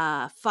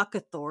fuck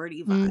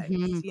authority vibes.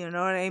 Mhm. You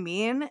know what I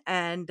mean?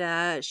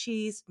 And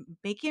she's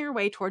making her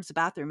way towards the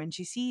bathroom and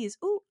she sees,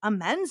 ooh, a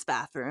men's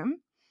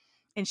bathroom.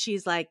 And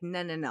she's like,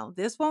 no, no, no,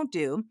 this won't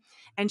do.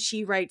 And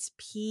she writes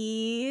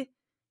P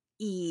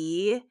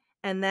E,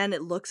 and then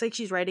it looks like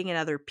she's writing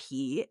another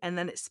P, and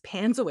then it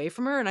pans away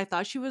from her. And I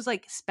thought she was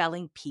like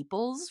spelling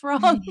peoples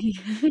wrong,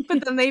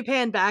 but then they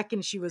panned back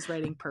and she was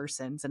writing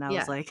persons. And I was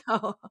Yeah. like,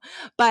 oh,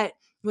 but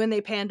when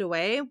they panned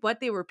away, what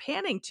they were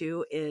panning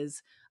to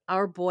is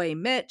our boy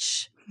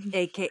Mitch,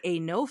 aka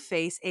No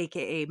Face,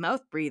 aka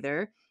Mouth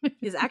Breather,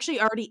 is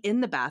actually already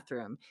in the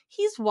bathroom.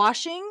 He's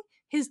washing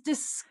his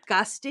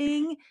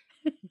disgusting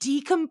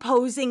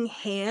decomposing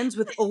hands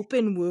with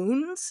open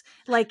wounds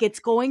like it's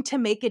going to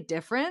make a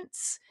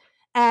difference.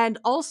 And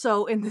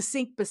also in the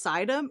sink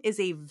beside him is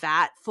a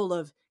vat full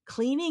of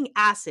cleaning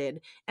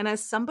acid. And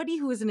as somebody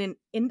who is an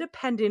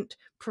independent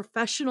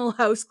professional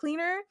house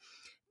cleaner,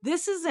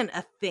 this isn't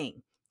a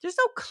thing. There's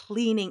no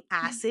cleaning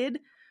acid.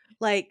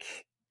 Like,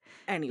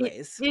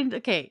 anyways.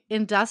 Okay,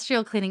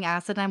 industrial cleaning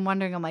acid. I'm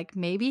wondering, I'm like,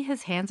 maybe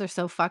his hands are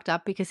so fucked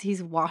up because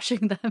he's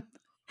washing them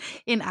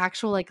in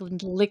actual like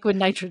liquid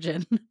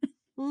nitrogen.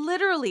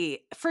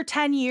 Literally for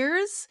 10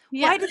 years?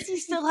 Yeah. Why does he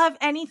still have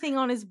anything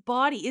on his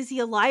body? Is he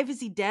alive? Is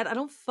he dead? I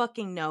don't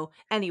fucking know.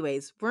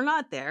 Anyways, we're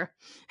not there.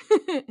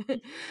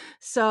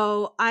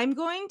 So I'm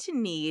going to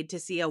need to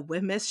see a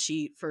Wimmis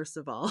sheet, first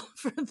of all,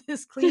 for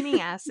this cleaning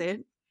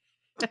acid.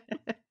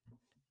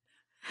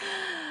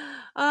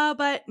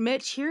 But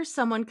Mitch hears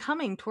someone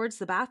coming towards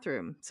the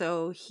bathroom.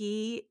 So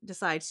he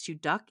decides to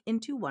duck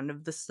into one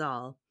of the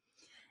stall.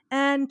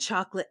 And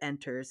Chocolate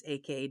enters,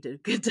 aka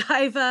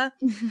Godiva.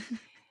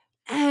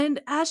 And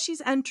as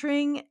she's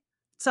entering,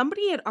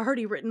 somebody had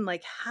already written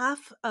like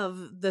half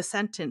of the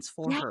sentence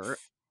for her Yes.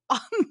 on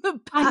the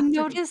I bathroom.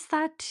 noticed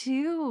that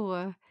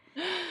too.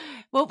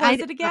 What was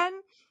it again?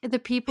 The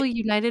people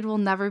united will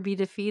never be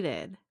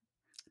defeated.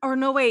 Or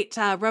no, wait,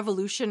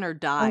 revolution or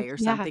die or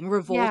Yeah, something.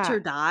 Revolt yeah. or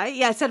die.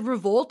 Yeah, it said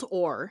revolt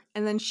or.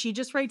 And then she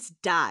just writes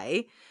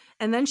die.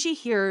 And then she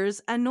hears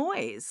a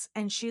noise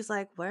and she's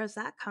like, where's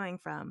that coming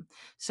from?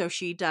 So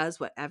she does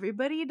what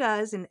everybody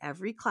does in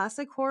every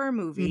classic horror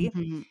movie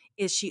Mhm.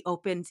 is she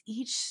opens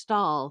each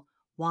stall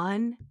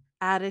one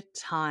at a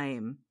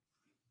time.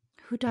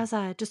 Who does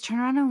that? Just turn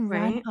around and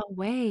run Right?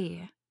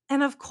 away.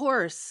 And of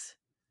course,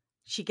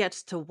 she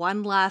gets to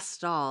one last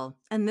stall.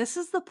 And this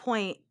is the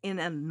point in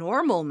a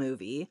normal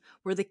movie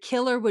where the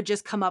killer would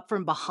just come up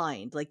from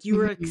behind. Like you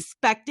were Mhm.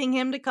 expecting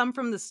him to come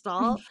from the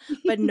stall,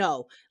 but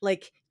no,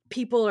 like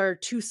people are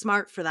too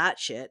smart for that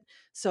shit.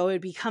 So it'd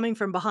be coming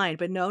from behind,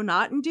 but no,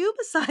 not in Doob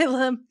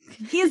Asylum.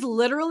 He is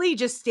literally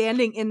just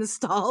standing in the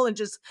stall and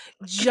just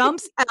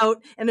jumps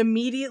out and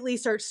immediately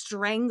starts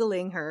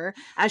strangling her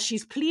as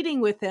she's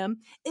pleading with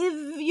him.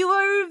 If you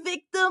are a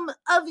victim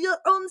of your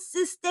own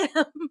system.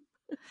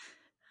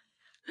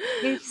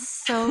 It's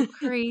so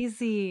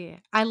crazy.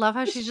 I love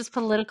how she's just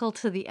political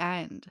to the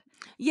end.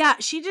 Yeah,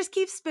 she just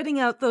keeps spitting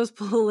out those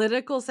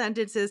political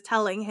sentences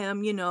telling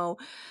him,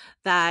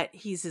 that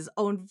he's his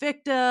own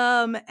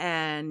victim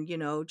and,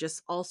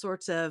 just all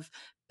sorts of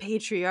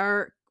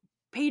patriarchy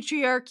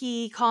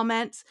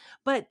comments.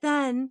 But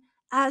then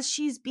as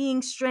she's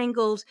being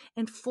strangled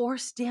and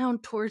forced down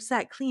towards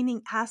that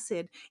cleaning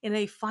acid in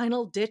a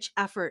final ditch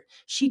effort,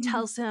 she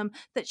tells him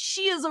that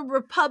she is a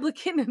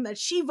Republican and that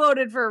she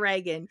voted for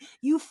Reagan.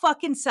 You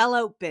fucking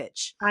sellout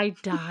bitch. I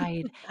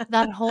died.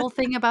 That whole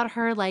thing about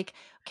her, like,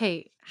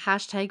 okay,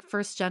 hashtag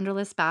first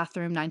genderless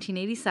bathroom,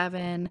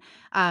 1987.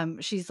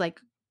 She's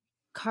like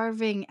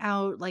carving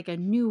out like a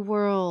new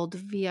world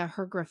via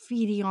her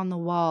graffiti on the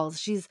walls.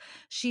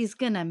 She's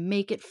gonna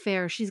make it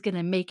fair. She's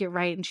gonna make it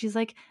right. And she's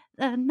like,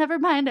 never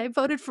mind, I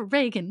voted for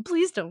Reagan.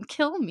 Please don't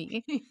kill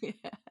me.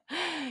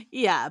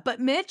 Yeah, but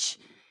Mitch,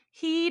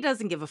 he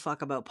doesn't give a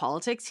fuck about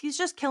politics. He's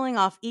just killing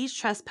off each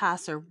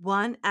trespasser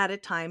one at a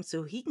time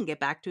so he can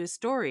get back to his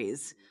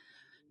stories.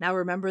 Now,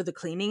 remember the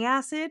cleaning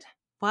acid?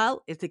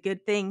 Well, it's a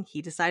good thing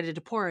he decided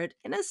to pour it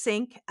in a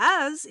sink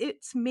as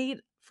it's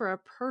made for a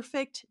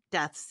perfect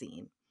death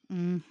scene.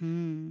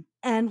 Mm-hmm.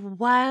 And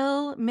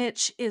while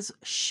Mitch is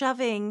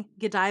shoving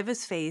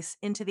Godiva's face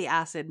into the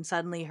acid and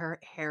suddenly her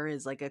hair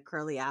is like a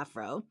curly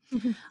afro,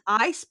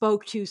 I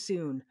spoke too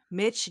soon.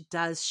 Mitch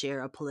does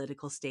share a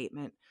political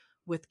statement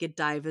with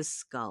Godiva's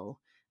skull,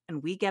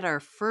 and we get our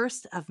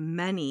first of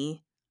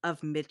many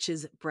of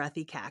Mitch's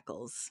breathy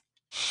cackles.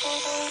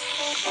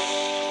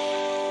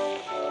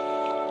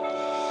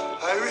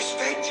 I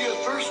respect your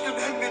First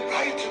Amendment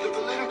right to the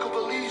political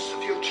beliefs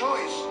of your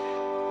choice,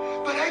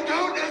 but I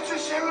don't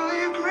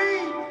necessarily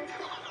agree.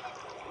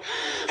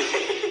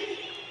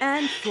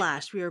 And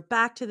flash, we are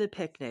back to the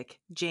picnic.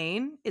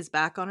 Jane is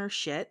back on her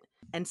shit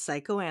and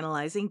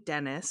psychoanalyzing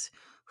Dennis,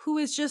 who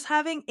is just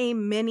having a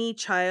mini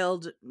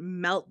child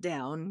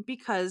meltdown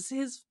because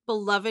his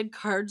beloved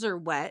cards are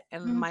wet,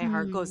 and my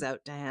heart goes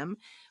out to him.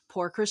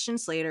 Poor Christian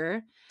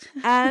Slater.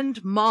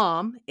 And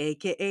Mom,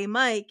 aka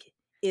Mike,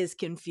 is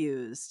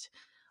confused.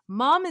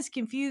 Mom is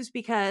confused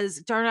because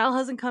Darnell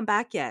hasn't come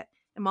back yet.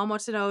 And Mom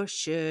wants to know,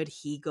 should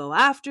he go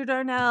after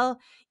Darnell,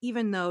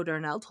 even though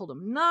Darnell told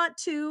him not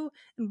to?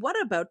 And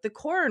what about the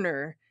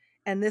coroner?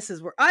 And this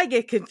is where I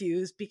get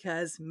confused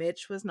because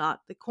Mitch was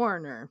not the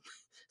coroner.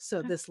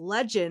 So this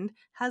legend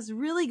has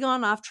really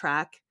gone off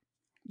track,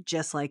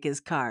 just like his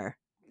car.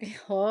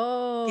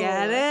 Oh.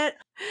 Get it?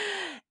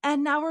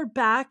 And now we're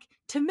back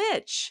to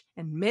Mitch.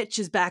 And Mitch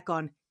is back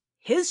on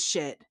his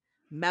shit,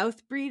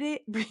 mouth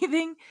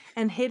breathing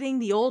and hitting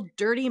the old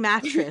dirty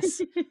mattress,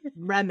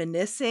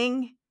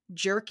 reminiscing,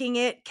 jerking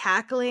it,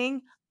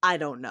 cackling. I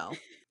don't know.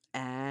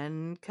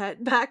 And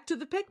cut back to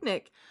the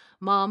picnic.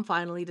 Mom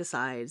finally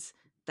decides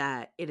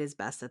that it is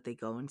best that they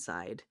go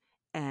inside.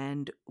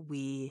 And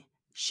we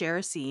share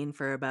a scene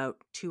for about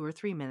 2 or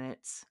 3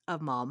 minutes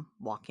of Mom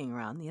walking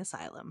around the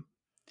asylum.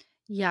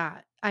 Yeah,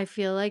 I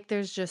feel like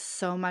there's just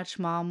so much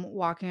Mom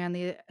walking around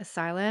the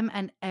asylum,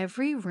 and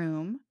every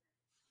room,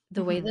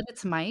 the way that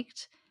it's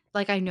mic'd,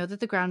 like, I know that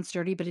the ground's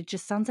dirty, but it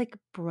just sounds like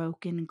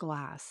broken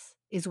glass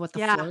is what the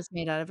Yeah. floor is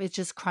made out of. It's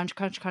just crunch,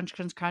 crunch, crunch,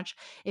 crunch, crunch.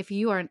 If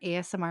you are an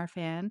ASMR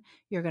fan,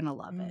 you're gonna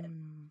love it.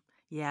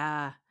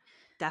 Yeah,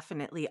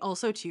 definitely.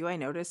 Also, too, I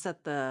noticed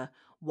that the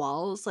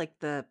walls, like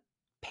the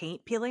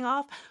paint peeling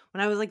off,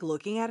 when I was like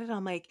looking at it,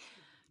 I'm like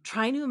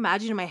trying to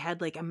imagine in my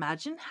head, like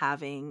imagine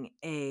having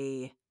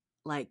a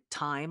like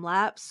time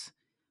lapse,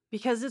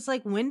 because it's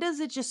like, when does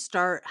it just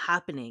start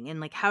happening? And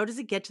like, how does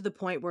it get to the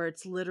point where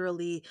it's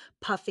literally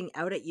puffing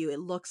out at you? It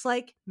looks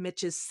like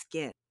Mitch's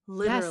skin. Yes.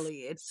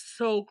 Literally, it's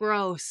so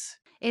gross.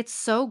 It's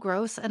so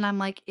gross, and I'm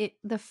like,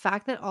 the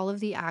fact that all of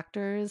the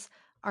actors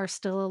are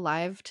still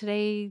alive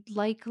today,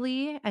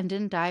 likely, and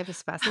didn't die of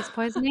asbestos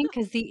poisoning,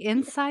 because the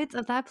insides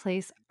of that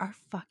place are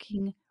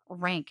fucking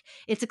rank.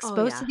 It's Oh,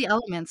 exposed to yeah. the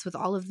elements with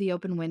all of the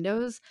open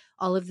windows,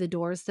 all of the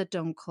doors that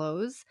don't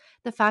close.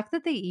 The fact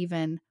that they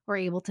even were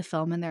able to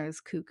film in there is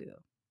cuckoo.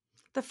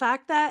 The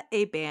fact that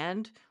a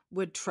band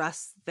would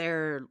trust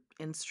their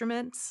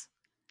instruments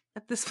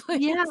at this place.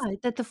 Yeah,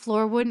 that the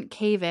floor wouldn't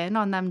cave in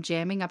on them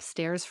jamming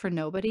upstairs for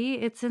nobody,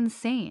 it's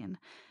insane.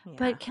 Yeah.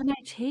 But can I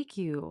take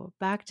you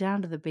back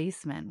down to the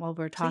basement while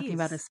we're talking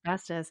about Please.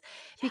 asbestos?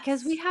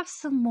 Because we Yes. have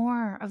some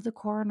more of the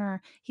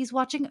coroner. He's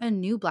watching a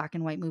new black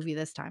and white movie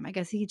this time. I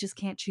guess he just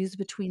can't choose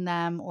between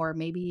them, or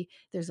maybe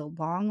there's a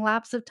long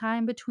lapse of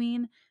time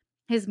between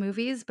his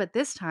movies. But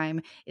this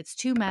time, it's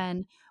two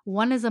men.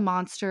 One is a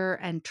monster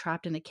and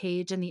trapped in a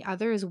cage, and the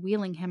other is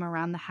wheeling him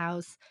around the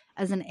house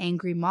as an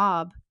angry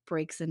mob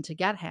breaks in to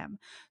get him.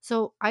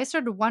 So I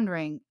started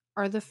wondering,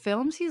 are the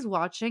films he's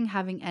watching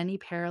having any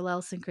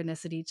parallel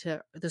synchronicity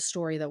to the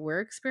story that we're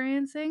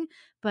experiencing?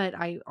 But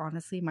I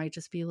honestly might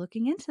just be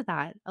looking into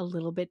that a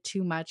little bit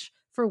too much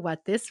for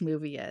what this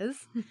movie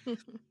is.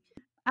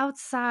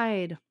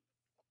 Outside,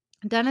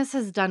 Dennis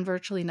has done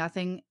virtually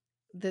nothing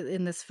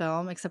in this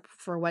film except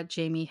for what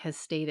Jamie has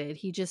stated.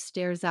 He just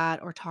stares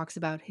at or talks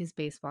about his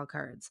baseball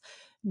cards.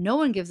 No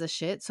one gives a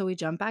shit, so we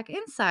jump back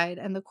inside,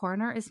 and the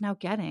coroner is now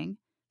getting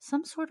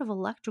some sort of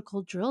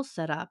electrical drill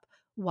set up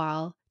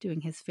while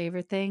doing his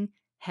favorite thing,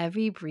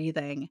 heavy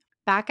breathing.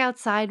 Back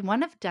outside,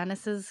 one of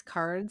Dennis's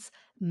cards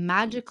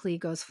magically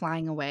goes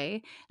flying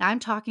away. Now, I'm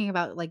talking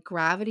about like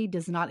gravity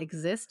does not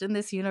exist in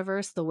this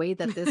universe. The way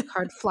that this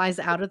card flies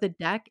out of the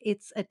deck,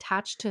 it's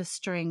attached to a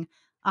string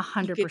You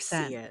could see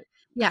 100%. it.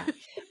 Yeah.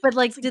 But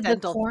like, It's like did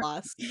dental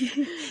floss.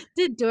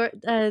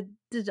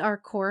 did our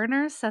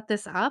coroner set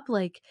this up?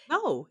 Like,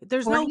 No,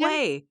 there's for no him?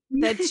 way.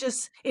 That's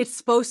just, it's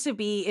supposed to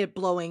be it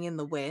blowing in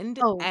the wind,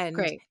 Oh, and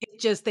great.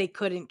 it just, they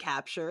couldn't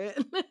capture it.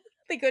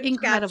 They couldn't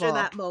capture Incredible.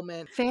 that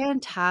moment.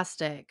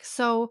 Fantastic.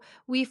 So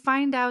we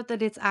find out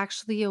that it's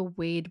actually a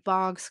Wade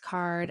Boggs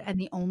card, and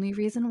the only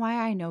reason why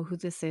I know who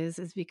this is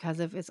because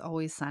of It's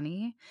Always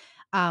Sunny.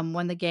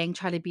 When the gang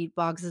tried to beat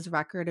Boggs'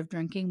 record of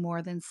drinking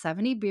more than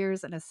 70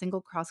 beers in a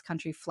single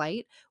cross-country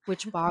flight,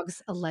 which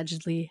Boggs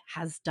allegedly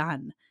has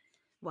done.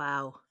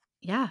 Wow.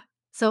 Yeah.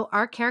 So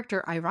our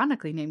character,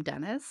 ironically named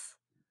Dennis,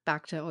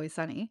 back to Always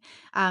Sunny,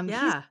 he's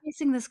Yeah.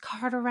 chasing this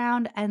card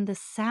around, and the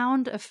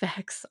sound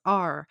effects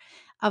are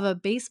of a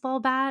baseball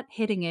bat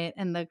hitting it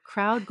and the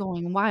crowd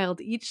going wild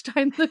each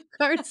time the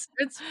card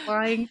starts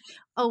flying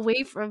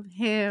away from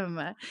him.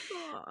 Aw.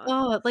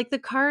 Oh, like the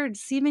card,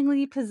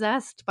 seemingly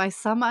possessed by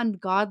some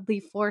ungodly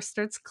force,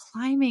 starts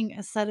climbing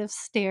a set of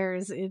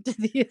stairs into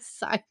the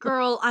asylum.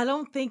 Girl, I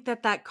don't think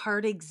that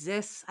card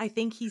exists. I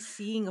think he's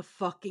seeing a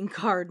fucking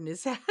card in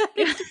his head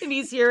and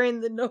he's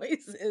hearing the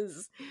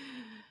noises.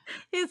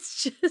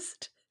 It's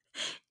just,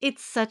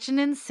 it's such an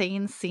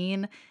insane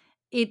scene.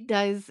 It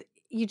does,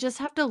 you just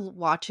have to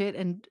watch it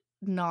and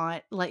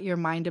not let your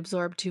mind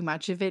absorb too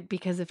much of it,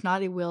 because if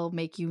not, it will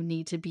make you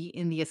need to be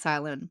in the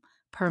asylum Yeah.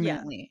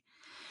 permanently.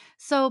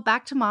 So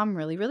back to mom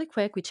really, really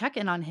quick. We check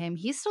in on him.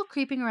 He's still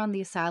creeping around the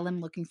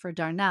asylum looking for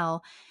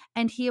Darnell,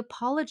 and he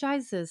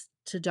apologizes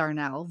to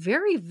Darnell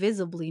very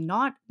visibly,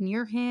 not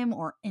near him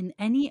or in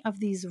any of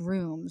these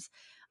rooms.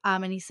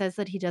 And he says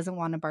that he doesn't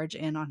want to barge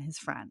in on his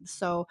friend.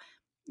 So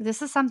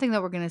this is something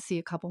that we're going to see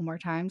a couple more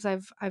times.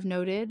 I've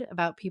noted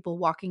about people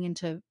walking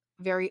into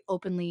very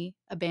openly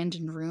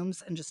abandoned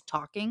rooms and just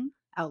talking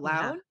out Yeah.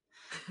 loud.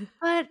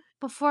 But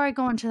before I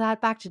go into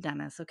that, back to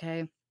Dennis,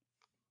 okay?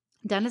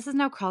 Dennis is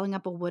now crawling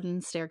up a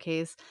wooden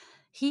staircase.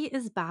 He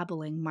is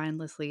babbling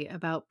mindlessly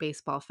about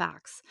baseball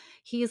facts.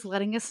 He is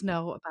letting us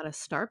know about a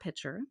star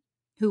pitcher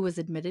who was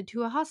admitted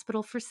to a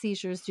hospital for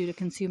seizures due to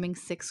consuming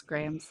 6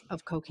 grams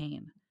of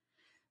cocaine.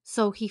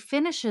 So he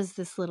finishes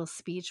this little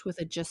speech with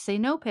a just say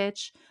no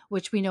pitch,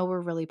 which we know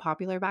were really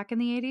popular back in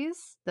the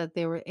 80s, that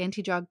they were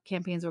anti-drug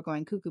campaigns were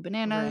going cuckoo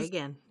bananas.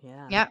 Reagan.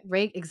 Yeah. Yeah,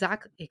 right,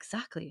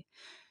 exactly.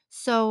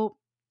 So,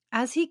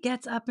 as he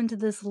gets up into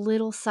this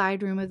little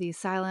side room of the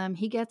asylum,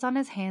 he gets on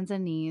his hands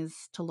and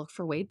knees to look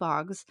for Wade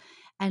Boggs,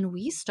 and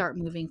we start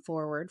moving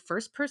forward.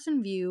 First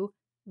person view,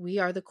 we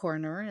are the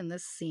coroner in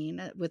this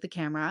scene with the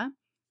camera,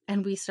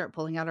 and we start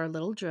pulling out our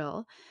little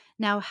drill.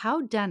 Now,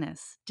 how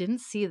Dennis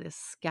didn't see this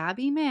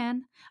scabby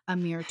man a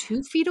mere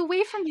 2 feet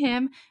away from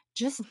him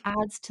just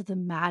adds to the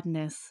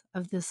madness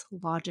of this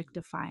logic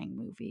defying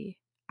movie.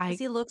 Because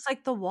he looks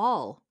like the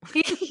wall.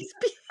 He's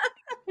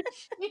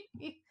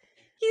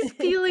he's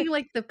peeling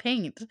like the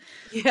paint.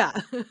 Yeah.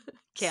 So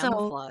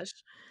Camouflage.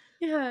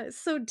 yeah,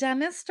 so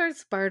Dennis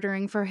starts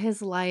bartering for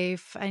his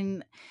life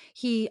and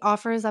he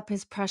offers up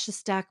his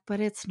precious deck, but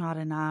it's not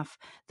enough.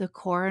 The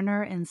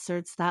coroner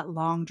inserts that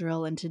long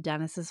drill into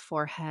Dennis's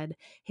forehead.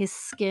 His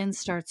skin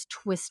starts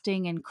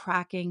twisting and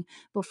cracking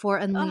before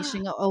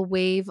unleashing a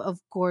wave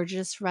of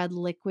gorgeous red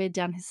liquid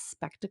down his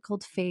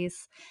spectacled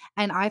face.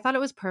 And I thought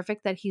it was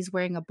perfect that he's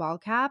wearing a ball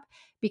cap,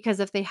 because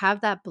if they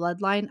have that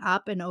bloodline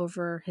up and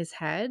over his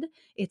head,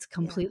 it's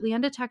completely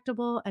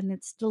undetectable and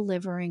it's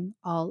delivering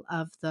all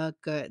of the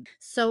good.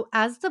 So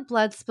as the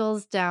blood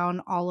spills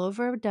down all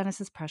over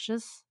Dennis's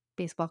precious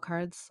baseball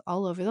cards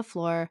all over the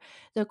floor,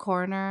 the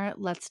coroner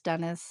lets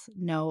Dennis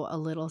know a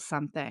little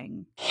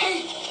something.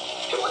 Hey,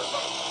 what's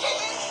that?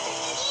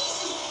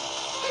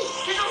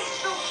 Hey, no,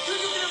 you're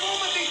gonna have all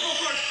my baseball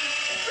cards.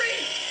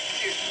 Green,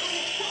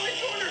 Wally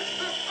Corner,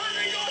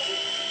 Andre Dawson,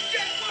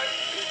 Jack Buck,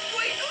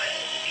 Wait,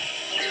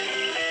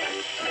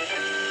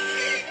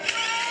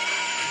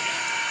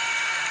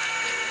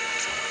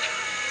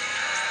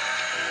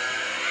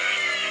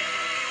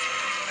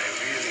 I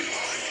really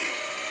want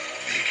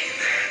Mickey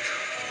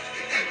Mantle.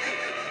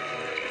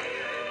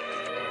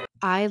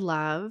 I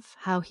love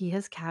how he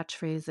has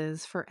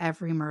catchphrases for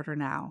every murder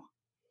now.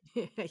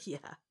 Yeah.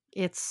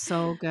 It's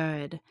so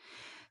good.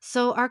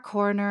 So our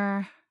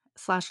coroner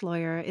slash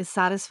lawyer is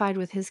satisfied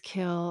with his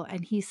kill,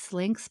 and he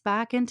slinks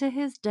back into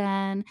his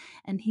den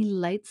and he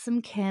lights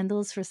some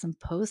candles for some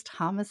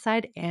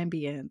post-homicide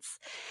ambience.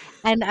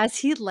 And as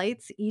he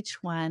lights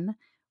each one,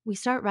 we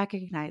start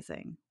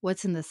recognizing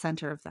what's in the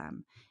center of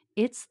them.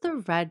 It's the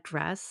red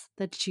dress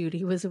that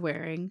Judy was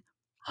wearing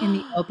in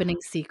the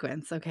opening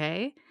sequence,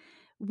 okay?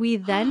 We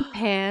then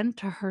pan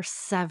to her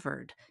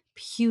severed,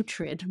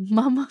 putrid,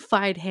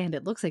 mummified hand.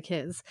 It looks like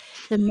his.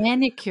 The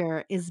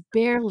manicure is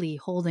barely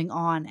holding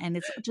on and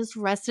it's just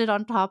rested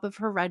on top of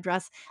her red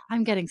dress.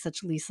 I'm getting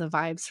such Lisa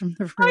vibes from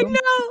the I room.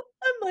 know.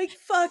 I'm like,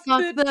 fuck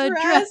Fuck the the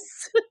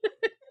dress.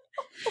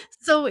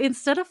 So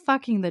instead of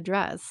fucking the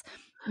dress,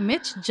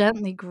 Mitch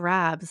gently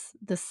grabs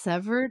the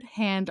severed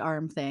hand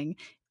arm thing,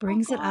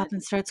 brings it up, God.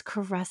 and starts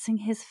caressing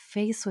his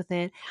face with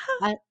it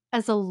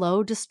as a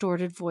low,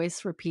 distorted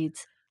voice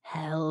repeats,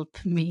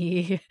 "Help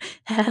me,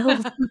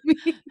 help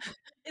me."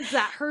 Is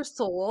that her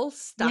soul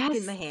stuck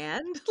in the Yes.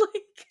 hand?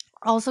 Like,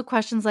 Also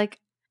questions like,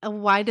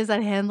 why does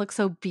that hand look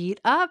so beat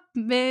up,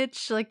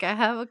 Mitch? Like, I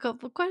have a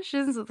couple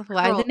questions with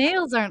why the girl,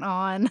 nails aren't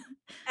on.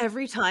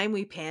 every time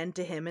we pan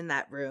to him in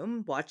that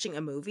room watching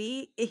a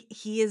movie,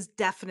 he is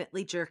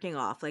definitely jerking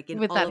off. Like in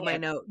With all that of my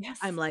hand. notes, Yes.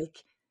 I'm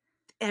like,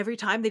 every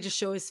time they just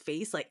show his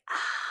face, like,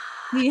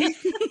 ah.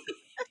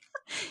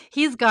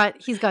 He's got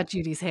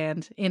Judy's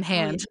hand in Oh, yeah.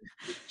 hand.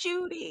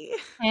 Judy.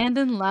 Hand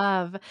in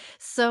love.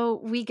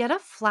 So we get a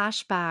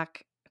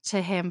flashback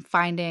to him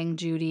finding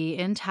Judy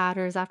in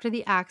tatters after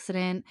the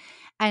accident.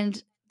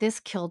 And this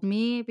killed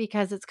me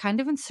because it's kind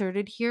of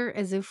inserted here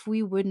as if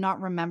we would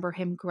not remember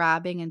him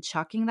grabbing and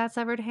chucking that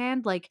severed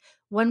hand. Like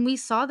when we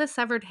saw the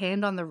severed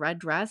hand on the red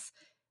dress,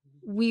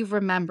 we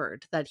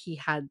remembered that he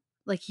had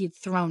like he'd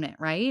thrown it,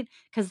 right?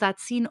 Because that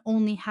scene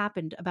only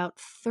happened about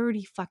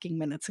 30 fucking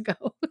minutes ago.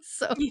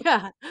 So,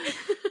 Yeah.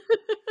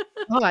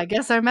 oh, I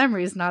guess our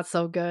memory's not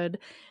so good.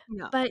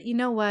 No. But you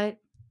know what?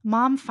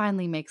 Mom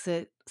finally makes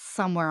it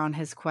somewhere on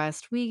his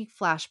quest. We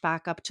flash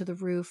back up to the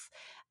roof,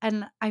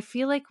 and I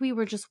feel like we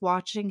were just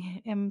watching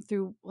him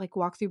through, like,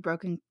 walk through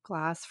broken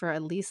glass for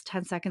at least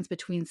 10 seconds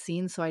between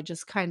scenes. So I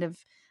just kind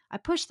of I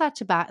pushed that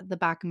to the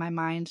back of my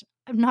mind.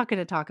 I'm not going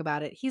to talk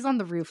about it. He's on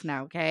the roof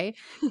now, okay?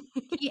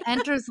 He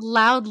enters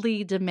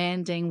loudly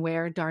demanding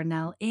where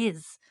Darnell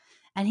is.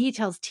 And he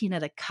tells Tina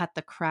to cut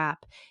the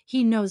crap.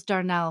 He knows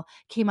Darnell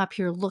came up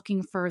here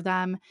looking for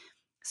them.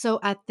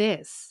 So at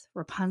this,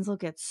 Rapunzel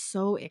gets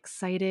so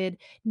excited.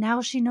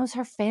 Now she knows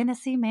her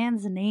fantasy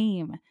man's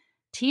name.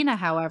 Tina,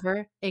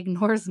 however,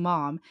 ignores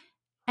Mom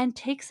and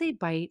takes a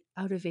bite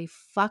out of a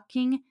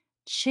fucking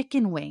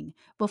chicken wing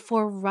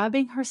before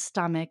rubbing her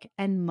stomach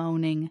and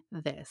moaning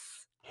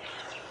this.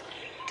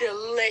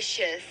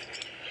 Delicious.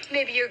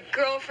 Maybe your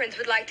girlfriends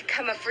would like to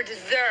come up for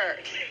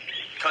dessert.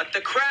 Cut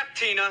the crap,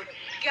 Tina.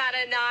 Got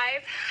a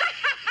knife?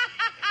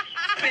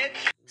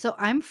 Bitch. So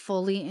I'm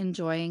fully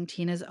enjoying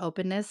Tina's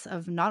openness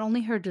of not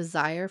only her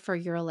desire for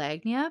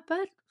urolagnia,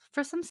 but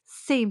for some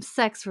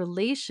same-sex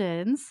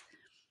relations.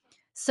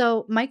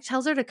 So Mike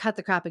tells her to cut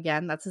the crap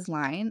again, that's his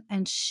line,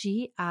 and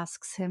she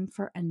asks him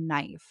for a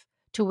knife,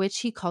 to which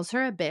he calls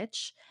her a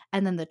bitch,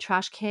 and then the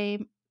trash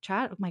can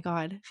oh my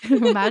god,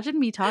 imagine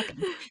me talking.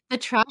 The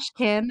trash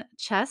can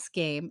chess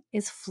game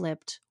is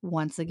flipped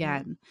once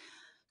again.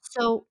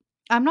 So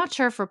I'm not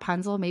sure if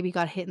Rapunzel maybe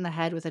got hit in the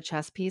head with a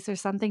chess piece or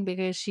something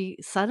because she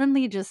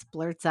suddenly just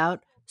blurts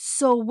out,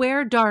 "So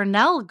where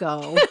Darnell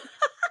go?"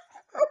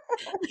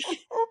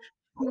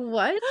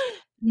 What?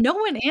 No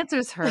one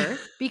answers her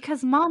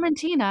because Mom and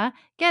Tina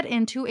get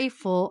into a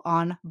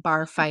full-on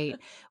bar fight.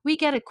 We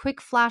get a quick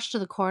flash to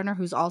the coroner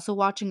who's also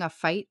watching a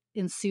fight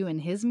ensue in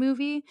his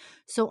movie.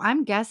 So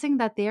I'm guessing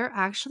that they're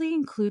actually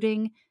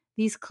including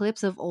these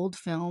clips of old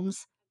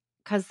films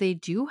because they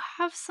do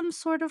have some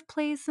sort of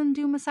place in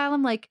Doom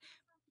Asylum. Like,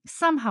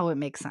 somehow it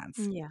makes sense.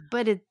 Yeah.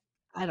 But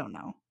I don't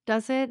know.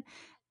 Does it?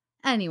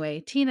 Anyway,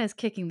 Tina is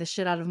kicking the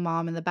shit out of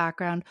Mom in the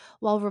background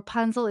while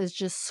Rapunzel is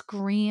just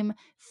scream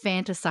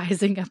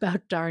fantasizing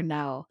about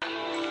Darnell. Darnell!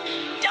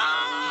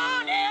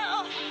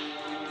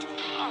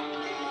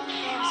 Oh,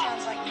 game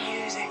sounds like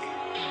music.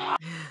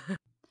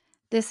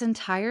 This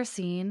entire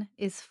scene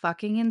is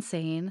fucking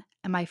insane,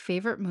 and my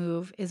favorite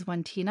move is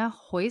when Tina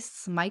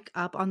hoists Mike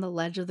up on the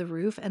ledge of the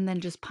roof and then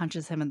just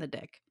punches him in the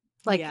dick.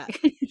 Like, Yeah.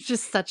 it's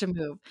just such a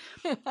move.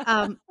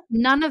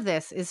 None of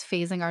this is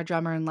phasing our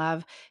drummer in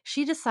love.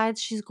 She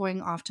decides she's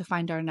going off to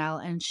find Darnell,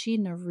 and she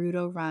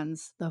Naruto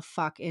runs the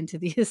fuck into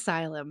the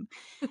asylum.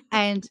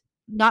 And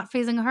not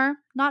phasing her,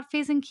 not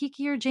phasing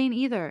Kiki or Jane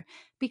either,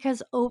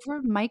 because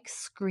over Mike's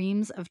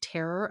screams of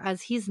terror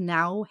as he's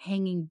now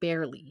hanging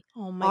barely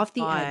Oh my off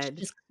the edge, god.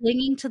 just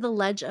clinging to the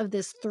ledge of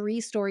this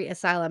 3-story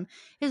asylum,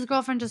 his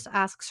girlfriend just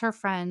asks her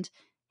friend,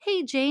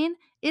 "Hey Jane,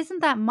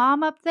 isn't that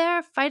Mom up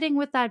there fighting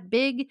with that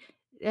big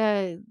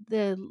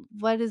the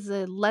what is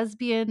a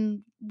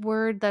lesbian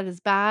word that is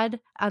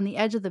bad on the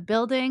edge of the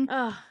building?"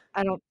 Ugh.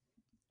 I don't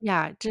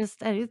Yeah,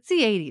 just it's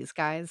the 80s,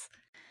 guys.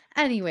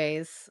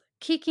 Anyways,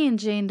 Kiki and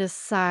Jane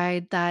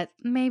decide that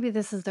maybe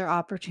this is their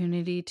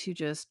opportunity to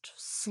just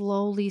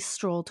slowly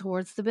stroll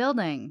towards the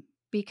building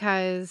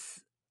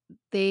because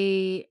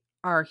they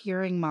are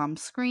hearing Mom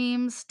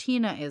screams.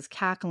 Tina is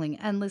cackling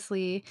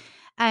endlessly.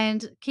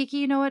 And Kiki,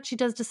 you know what? She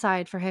does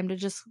decide for him to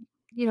just,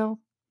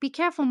 be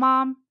careful,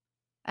 Mom.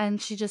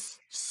 And she just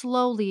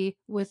slowly,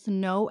 with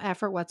no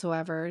effort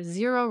whatsoever,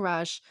 zero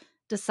rush,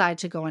 decide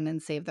to go in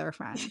and save their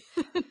friend.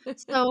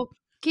 So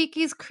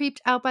Kiki's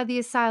creeped out by the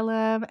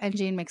asylum, and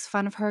Jane makes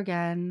fun of her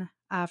again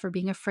for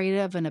being afraid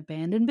of an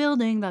abandoned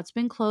building that's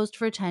been closed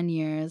for 10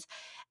 years.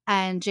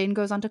 And Jane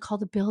goes on to call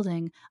the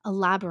building a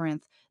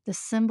labyrinth, the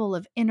symbol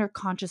of inner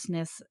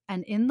consciousness.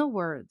 And in the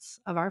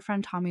words of our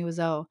friend Tommy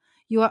Wiseau,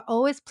 "You are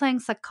always playing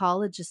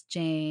psychologist,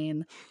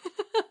 Jane."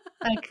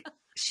 Like,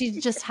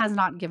 she just has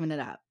not given it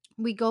up.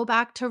 We go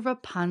back to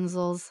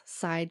Rapunzel's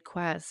side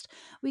quest.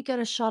 We get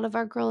a shot of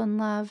our girl in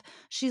love.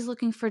 She's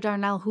looking for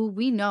Darnell, who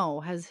we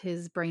know has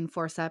his brain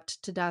forceps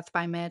to death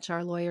by Mitch,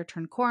 our lawyer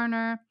turned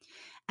coroner.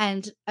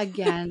 And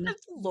again,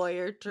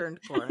 Lawyer turned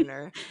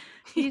coroner.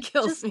 He he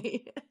kills just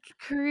me.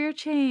 career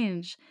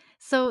change.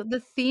 So the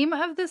theme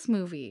of this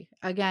movie,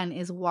 again,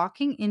 is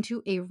walking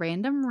into a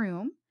random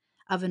room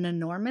of an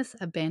enormous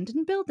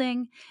abandoned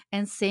building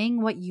and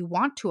saying what you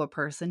want to a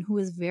person who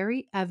is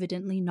very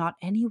evidently not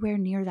anywhere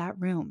near that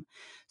room.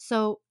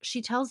 So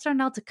she tells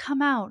Darnell to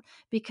come out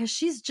because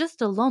she's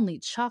just a lonely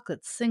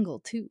chocolate single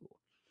too.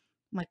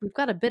 Like, we've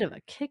got a bit of a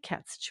Kit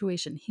Kat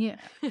situation here.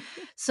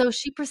 So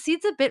she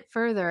proceeds a bit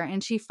further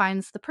and she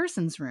finds the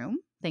person's room.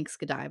 Thanks,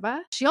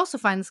 Godiva. She also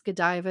finds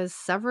Godiva's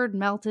severed,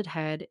 melted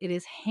head. It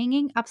is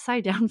hanging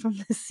upside down from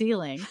the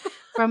ceiling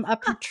from a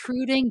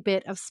protruding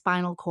bit of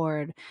spinal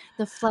cord.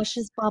 The flesh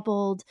is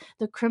bubbled.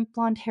 The crimped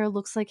blonde hair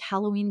looks like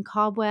Halloween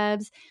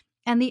cobwebs.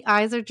 and the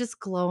eyes are just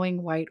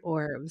glowing white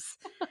orbs.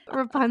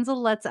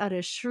 Rapunzel lets out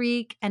a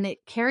shriek and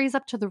it carries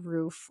up to the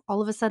roof.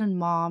 All of a sudden,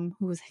 Mom,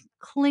 who was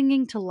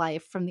clinging to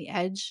life from the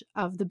edge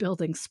of the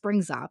building,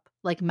 springs up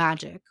like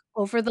magic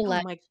over the Oh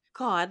ledge. my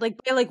god, like,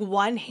 by, like,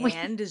 one Wait,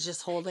 hand is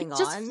just holding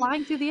just on.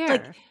 flying through the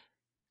Like, air.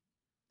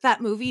 that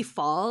movie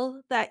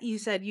Fall that you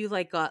said you,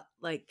 like, got,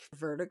 like,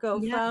 vertigo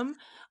Yes. from,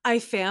 I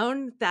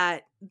found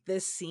that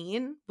this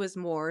scene was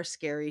more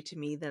scary to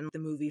me than the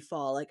movie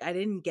Fall. Like, I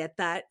didn't get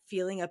that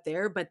feeling up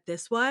there, but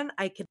this one,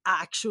 I could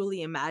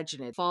actually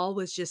imagine it. Fall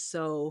was just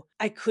so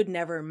I could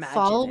never imagine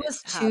Fall it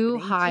was too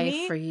happening to high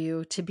me. for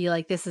you to be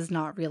like, this is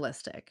not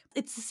realistic.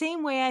 It's the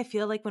same way I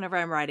feel like whenever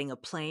I'm riding a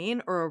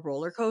plane or a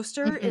roller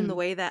coaster, in the Mhm.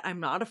 way that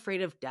I'm not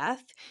afraid of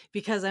death,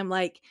 because I'm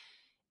like,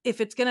 if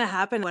it's gonna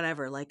happen,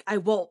 whatever, like, I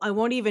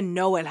won't even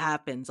know it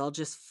happens, I'll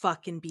just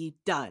fucking be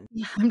done,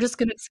 Yeah, I'm just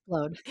gonna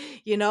explode.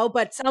 you know?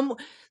 But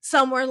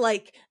somewhere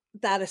like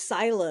that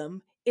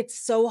asylum, it's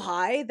so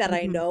high that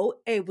I Mhm. know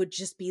it would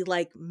just be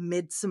like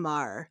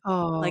Midsommar,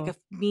 like Oh, a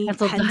me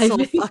pencil pencil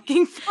diving.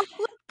 fucking falling.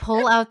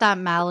 Pull out that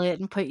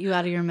mallet and put you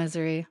out of your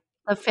misery.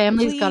 The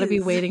family's gotta be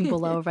Please. waiting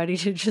below, ready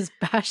to just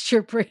bash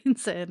your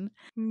brains in.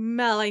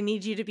 Mel, I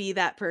need you to be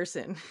that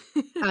person.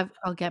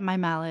 I'll get my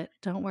mallet,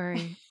 don't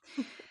worry.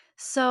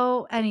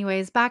 So,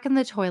 anyways, back in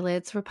the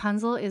toilets,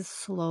 Rapunzel is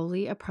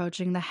slowly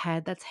approaching the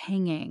head that's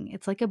hanging.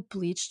 It's like a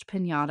bleached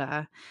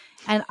pinata.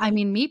 And I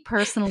mean, me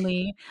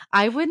personally,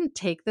 I wouldn't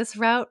take this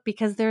route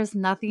because there's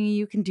nothing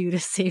you can do to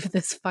save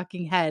this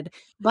fucking head.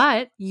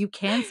 But you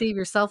can save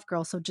yourself,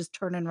 girl, so just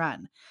turn and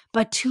run.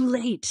 But too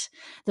late.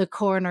 The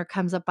coroner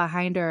comes up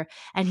behind her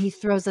and he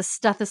throws a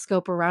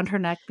stethoscope around her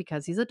neck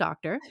because he's a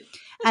doctor.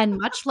 And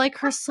much like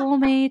her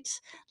soulmate,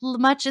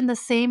 much in the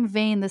same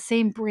vein, the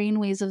same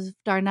brainwaves of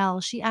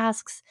Darnell, she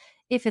asks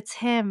if it's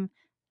him.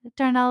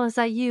 Darnell, is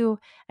that you?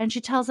 And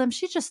she tells him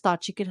she just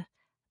thought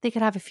they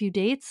could have a few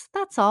dates.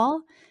 That's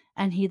all.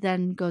 And he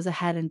then goes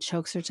ahead and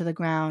chokes her to the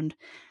ground.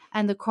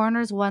 And the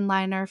coroner's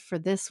one-liner for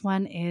this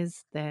one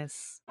is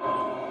this.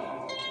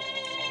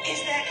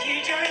 Is that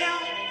you,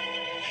 Darnell?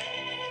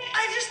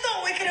 I just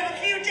thought we could have a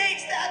few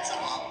dates, that's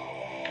all.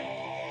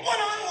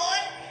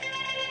 One-on-one.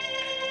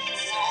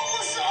 Soul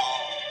to soul.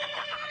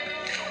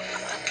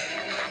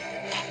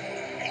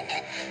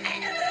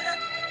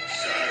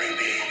 Sorry,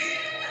 baby.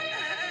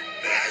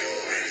 But I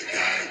already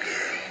got a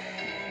girl.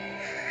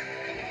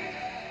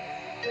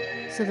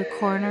 So the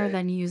coroner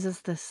then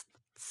uses this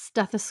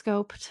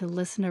stethoscope to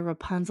listen to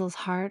Rapunzel's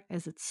heart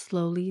as it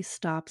slowly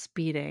stops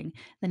beating.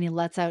 Then he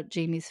lets out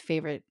Jamie's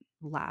favorite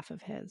laugh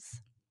of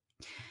his.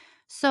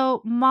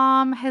 So,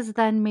 Mom has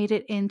then made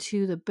it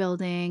into the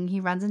building. He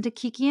runs into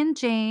Kiki and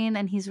Jane,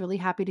 and he's really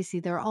happy to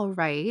see they're all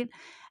right.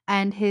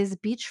 And his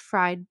beach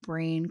fried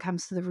brain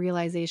comes to the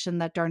realization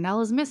that Darnell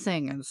is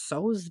missing, and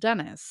so is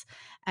Dennis.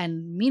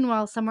 And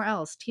meanwhile, somewhere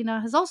else, Tina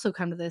has also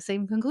come to the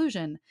same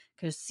conclusion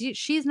because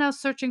she's now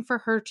searching for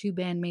her two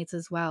bandmates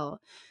as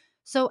well.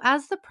 So,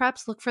 as the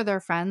preps look for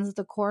their friends,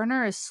 the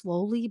coroner is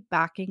slowly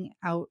backing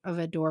out of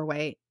a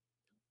doorway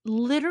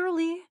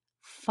literally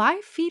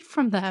 5 feet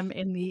from them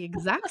in the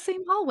exact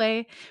same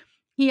hallway.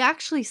 He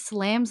actually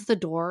slams the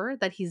door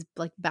that he's,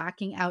 like,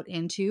 backing out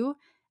into,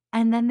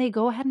 and then they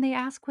go ahead and they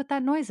ask what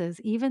that noise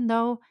is, even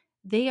though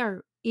they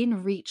are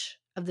in reach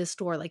of this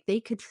door, like,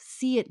 they could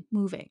see it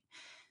moving.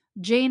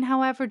 Jane,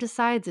 however,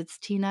 decides it's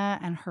Tina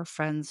and her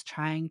friends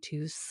trying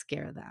to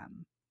scare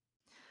them.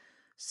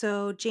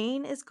 So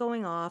Jane is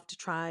going off to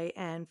try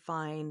and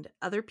find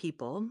other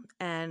people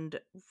and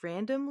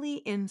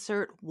randomly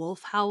insert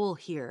wolf howl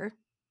here.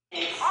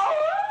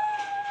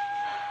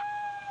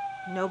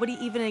 Nobody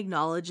even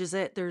acknowledges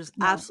it. There's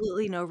No.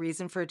 absolutely no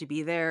reason for it to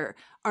be there.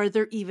 Are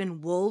there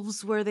even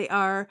wolves where they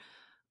are?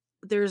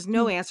 There's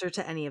no Do answer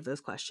to any of those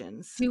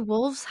questions. do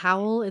wolves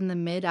howl in the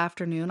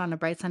mid-afternoon on a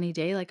bright, sunny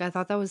day? Like, I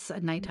thought that was a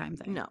nighttime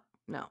thing. No,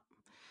 no.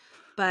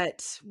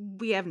 But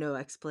we have no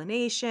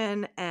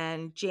explanation,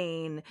 and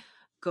Jane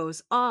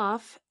goes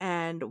off,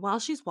 and while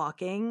she's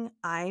walking,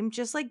 I'm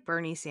just like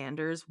Bernie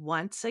Sanders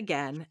once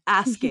again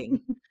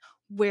asking,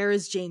 where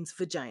is Jane's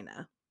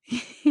vagina?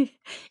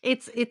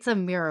 It's a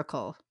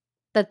miracle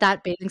that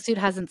that bathing suit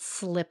hasn't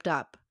slipped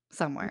up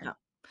somewhere. No.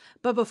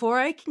 But before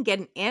I can get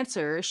an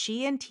answer,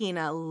 she and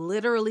Tina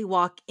literally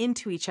walk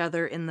into each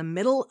other in the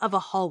middle of a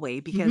hallway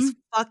because Mhm.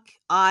 fuck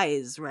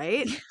eyes,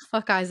 right?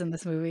 Fuck eyes in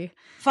this movie.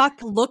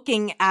 Fuck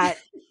looking at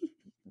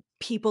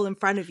people in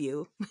front of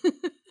you.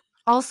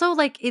 Also,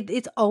 like,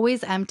 it's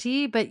always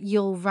empty, but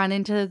you'll run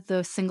into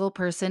the single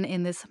person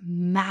in this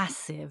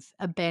massive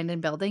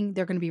abandoned building.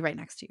 They're gonna be right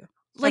next to you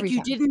Like, every you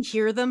time, didn't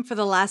hear them for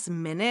the last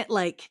minute,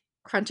 like,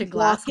 crunching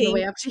glass on the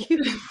way walking up to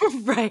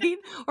you. right?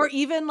 Or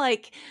even,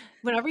 like,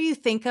 whenever you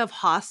think of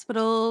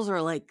hospitals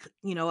or, like,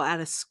 at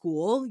a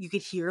school, you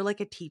could hear,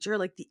 like, a teacher,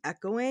 like, the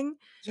echoing,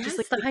 just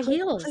like Yes, the the high click, click,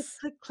 heels.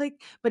 click,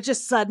 click, but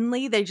just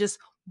suddenly, they just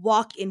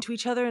walk into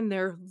each other, and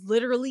they're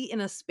literally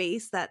in a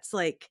space that's,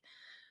 like,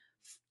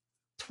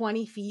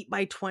 20 feet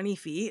by 20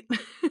 feet.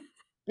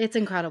 It's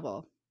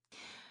incredible.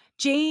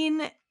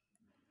 Jane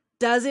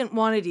doesn't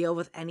want to deal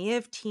with any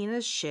of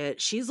Tina's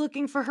shit. She's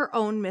looking for her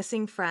own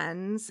missing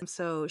friends.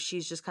 So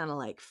she's just kind of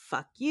like,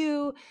 fuck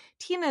you.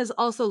 Tina is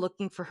also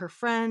looking for her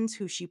friends,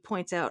 who she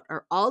points out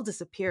are all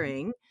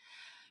disappearing.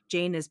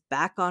 Jane is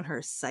back on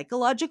her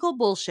psychological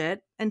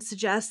bullshit and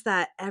suggests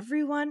that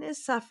everyone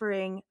is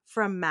suffering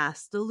from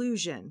mass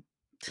delusion.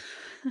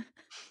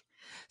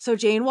 So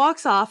Jane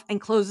walks off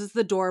and closes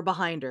the door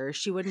behind her.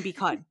 She wouldn't be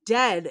caught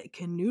dead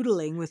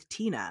canoodling with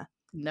Tina.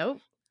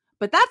 Nope.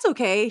 But that's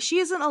okay. She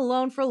isn't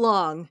alone for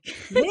long.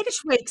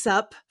 Mitch wakes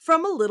up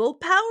from a little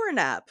power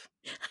nap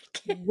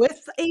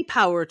with a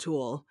power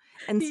tool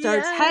and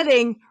starts Yes.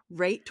 heading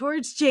right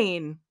towards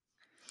Jane.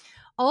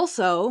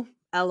 Also,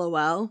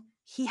 LOL,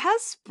 he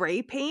has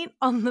spray paint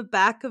on the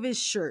back of his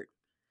shirt.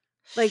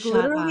 Like, Shut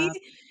literally, up.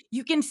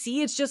 you can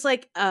see it's just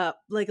like it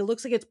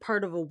looks like it's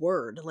part of a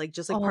word, like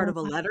just like part Oh of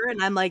a my letter.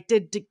 And I'm like,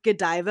 did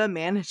Godiva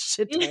manage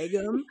to tag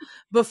him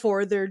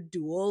before their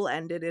duel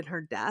ended in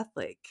her death?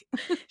 Like,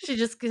 She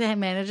just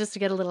manages to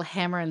get a little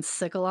hammer and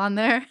sickle on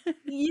there.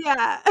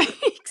 yeah,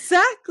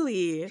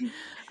 exactly.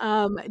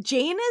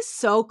 Jane is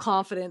so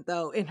confident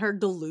though in her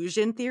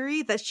delusion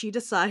theory that she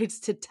decides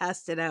to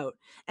test it out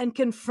and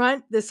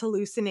confront this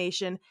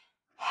hallucination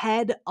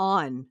head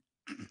on.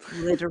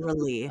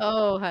 Literally.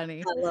 Oh,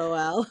 honey.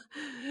 LOL.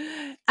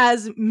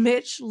 As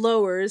Mitch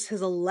lowers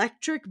his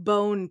electric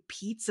bone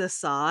pizza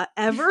saw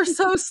ever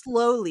so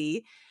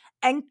slowly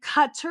and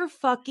cuts her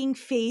fucking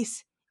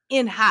face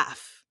in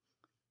half.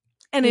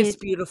 And it's It's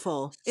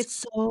beautiful.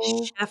 It's so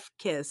chef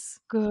kiss.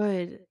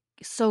 good.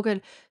 So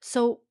good.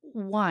 So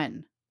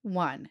one,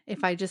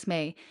 if I just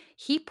may,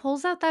 he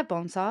pulls out that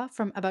bone saw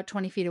from about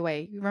 20 feet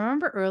away. You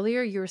remember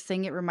earlier you were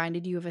saying it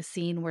reminded you of a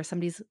scene where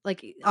somebody's like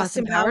Austin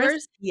Austin Powers,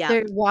 Powers? Yeah.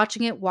 they're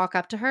watching it walk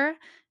up to her.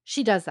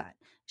 She does that.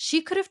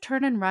 She could have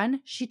turned and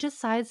run. She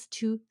decides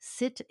to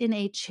sit in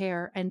a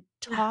chair and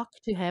talk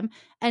to him.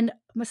 And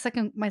my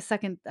second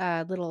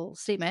little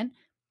statement,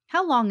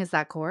 how long is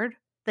that cord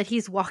that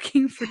he's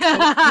walking for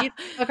 20 feet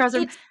across the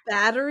room? It's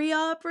battery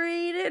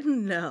operated?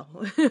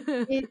 No.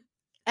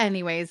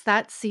 Anyways,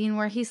 that scene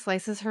where he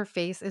slices her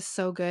face is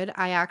so good.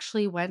 I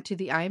actually went to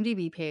the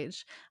IMDb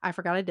page. I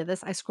forgot I did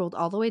this. I scrolled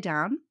all the way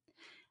down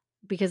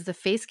because the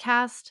face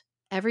cast,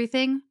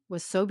 everything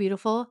was so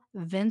beautiful.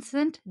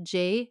 Vincent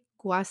J.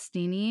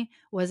 Guastini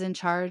was in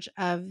charge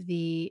of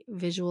the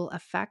visual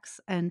effects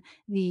and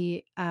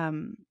the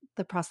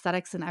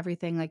prosthetics and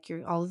everything, like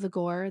all of the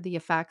gore, the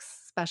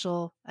effects,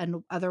 special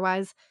and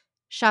otherwise.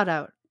 Shout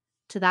out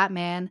to that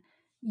man.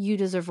 You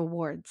deserve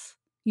awards.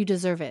 You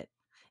deserve it.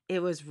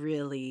 It was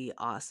really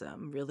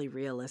awesome, really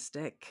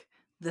realistic.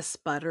 The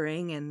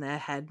sputtering and the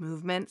head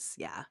movements.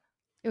 Yeah.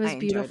 It I was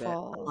enjoyed it a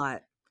beautiful.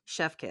 lot.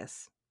 Chef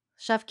kiss.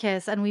 Chef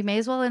kiss, and we may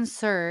as well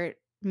insert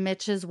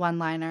Mitch's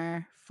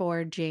one-liner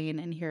for Jane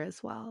in here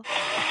as well.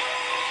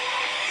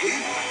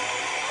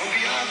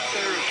 Beyond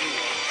therapy.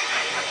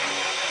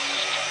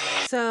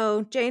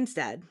 So Jane's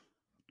dead.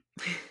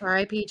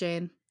 R.I.P.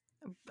 Jane.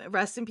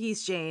 Rest in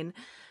peace, Jane.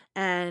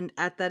 And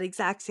at that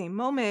exact same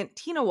moment,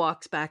 Tina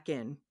walks back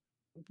in.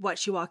 What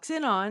she walks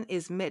in on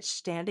is Mitch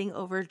standing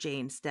over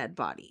Jane's dead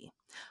body.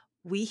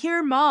 We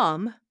hear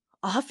Mom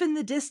off in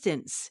the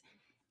distance,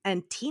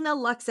 and Tina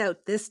lucks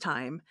out this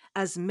time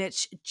as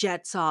Mitch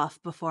jets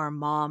off before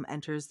Mom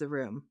enters the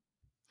room.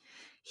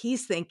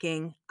 He's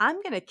thinking, I'm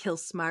going to kill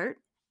smart,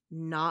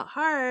 not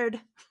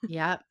hard.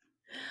 Yep.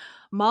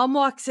 Mom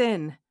walks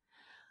in.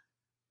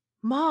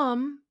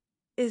 Mom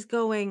is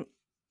going,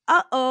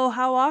 uh-oh,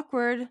 how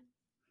awkward.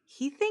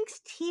 He thinks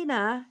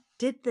Tina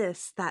did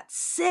this, that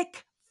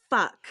sick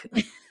fuck.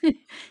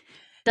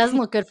 Doesn't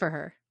look good for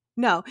her.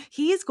 No,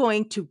 he's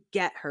going to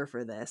get her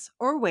for this.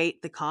 Or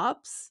wait, the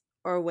cops?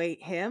 Or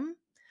wait, him?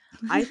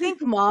 I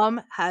think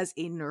Mom has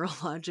a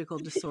neurological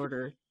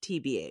disorder,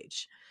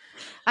 TBH.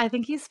 I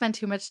think he spent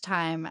too much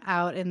time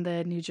out in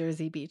the New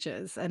Jersey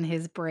beaches, and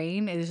his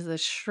brain is a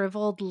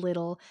shriveled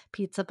little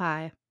pizza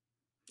pie.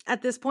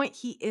 At this point,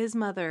 he is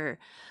Mother.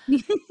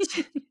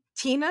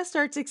 Tina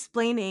starts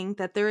explaining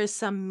that there is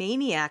some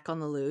maniac on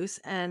the loose,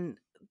 and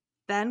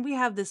then we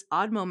have this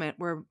odd moment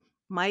where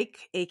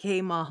Mike,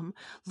 aka Mom,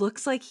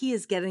 looks like he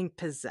is getting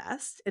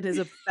possessed and is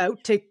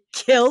about to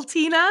kill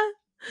Tina.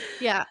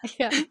 Yeah.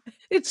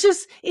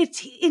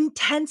 It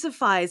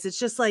intensifies. It's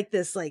just like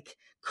this like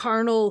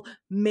carnal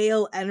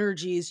male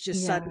energy is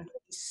just suddenly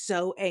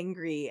so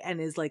angry and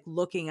is like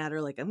looking at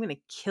her like, I'm gonna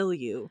kill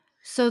you.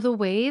 So the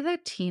way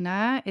that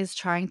Tina is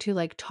trying to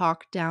like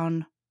talk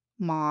down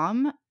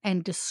Mom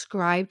and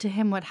describe to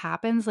him what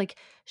happens, like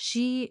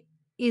she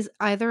is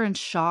either in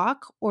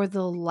shock or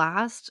the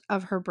last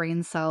of her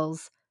brain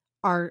cells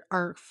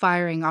are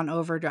firing on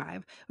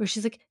overdrive, where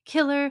she's like,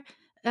 killer,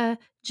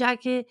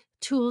 jacket,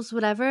 tools,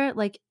 whatever.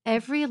 Like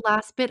every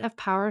last bit of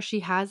power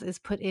she has is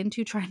put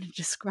into trying to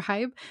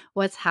describe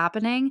what's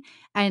happening.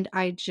 And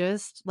I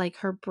just like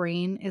her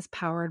brain is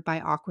powered by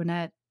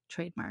Aquanet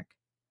trademark.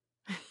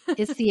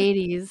 It's the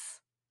 80s.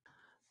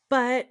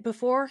 But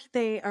before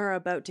they are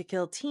about to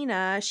kill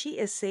Tina, she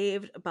is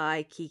saved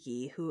by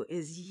Kiki, who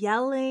is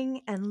yelling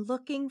and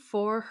looking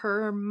for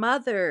her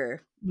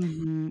mother.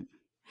 Mhm.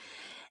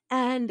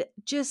 And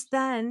just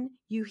then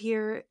you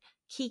hear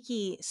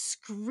Kiki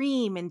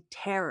scream in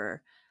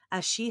terror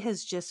as she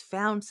has just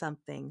found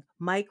something.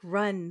 Mike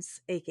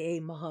runs, aka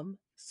Mom,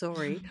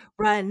 sorry,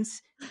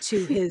 runs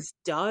to his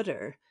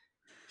daughter.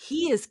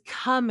 He is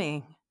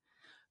coming,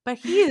 but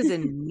he is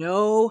in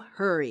no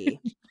hurry.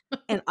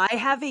 And I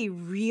have a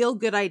real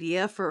good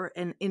idea for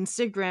an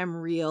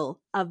Instagram reel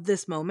of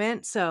this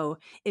moment. So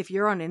if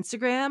you're on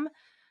Instagram,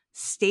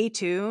 stay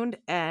tuned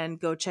and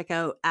go check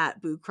out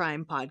at Boo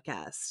Crime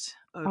Podcast.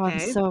 Oh, I'm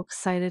Okay. so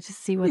excited to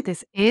see what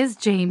this is,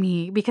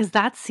 Jamie, because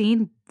that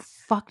scene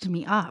fucked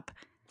me up.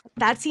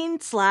 That scene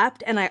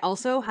slapped, and I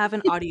also have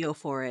an audio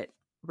for it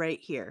right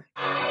here.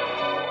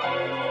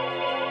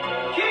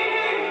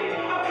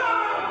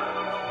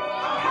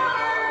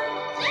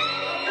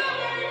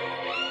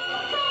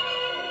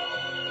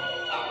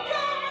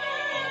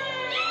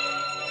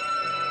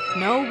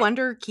 No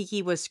wonder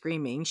Kiki was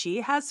screaming.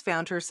 She has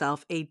found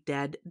herself a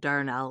dead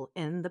Darnell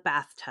in the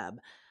bathtub.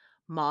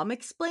 Mom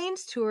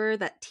explains to her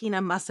that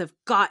Tina must have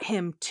got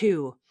him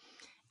too.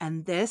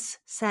 And this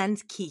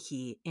sends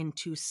Kiki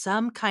into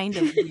some kind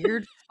of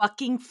weird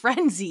fucking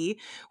frenzy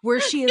where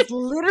she is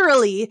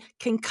literally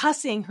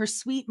concussing her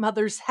sweet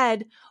mother's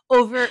head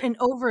over and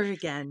over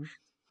again.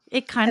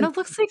 It kind And of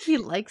looks like he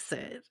likes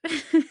it.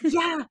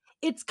 yeah,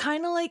 it's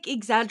kind of like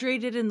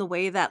exaggerated in the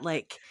way that,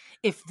 like,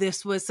 if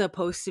this was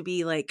supposed to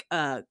be like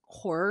a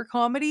horror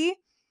comedy.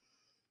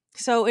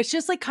 So it's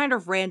just like kind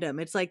of random.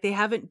 It's like they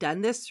haven't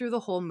done this through the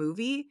whole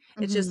movie.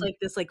 It's just Mhm. like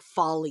this like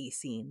folly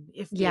scene.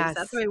 If is that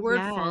the Yes, right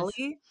word? yes.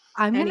 Folly?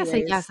 I'm gonna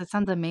say yes, Anyways, it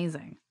sounds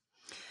amazing.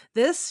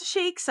 this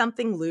shakes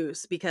something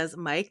loose because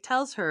Mike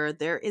tells her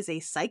there is a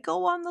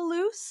psycho on the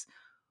loose.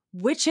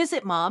 Which is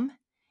it, Mom?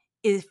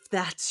 If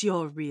that's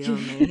your real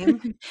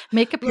name.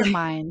 Make up your Like,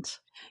 mind.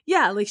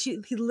 yeah, like he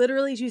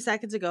literally 2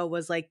 seconds ago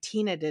was like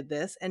Tina did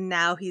this, and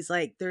now he's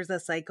like, there's a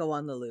psycho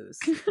on the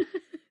loose.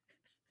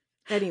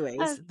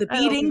 Anyways, the I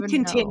don't beating even know.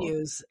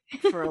 continues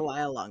for a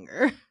while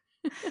longer.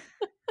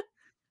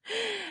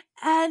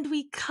 And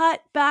we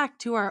cut back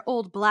to our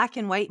old black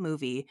and white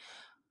movie.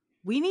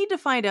 We need to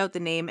find out the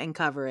name and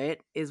cover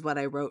it, is what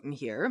I wrote in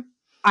here.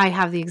 I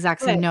have the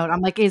exact same But, note.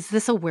 I'm like, "Is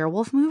this a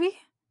werewolf movie?"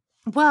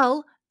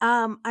 well,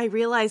 I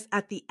realized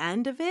at the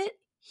end of it,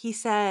 he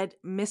said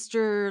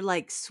Mr.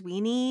 like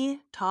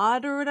Sweeney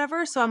Todd or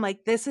whatever. So I'm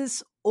like, this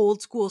is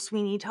old school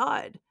Sweeney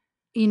Todd.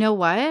 You know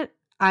what?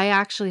 I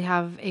actually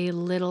have a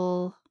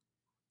little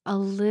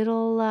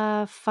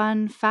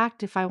fun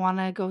fact if I want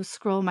to go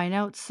scroll my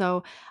notes.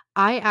 So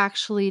I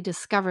actually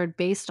discovered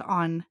based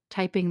on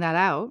typing that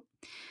out.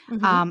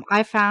 Mm-hmm.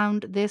 I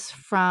found this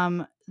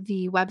from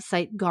the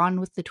website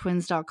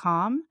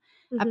gonewiththetwins.com.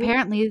 Mm-hmm.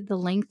 Apparently, the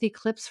lengthy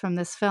clips from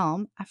this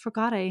film, I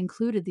forgot I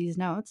included these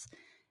notes.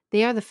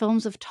 They are the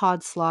films of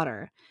Todd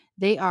Slaughter.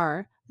 They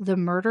are The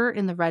Murder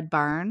in the Red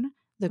Barn,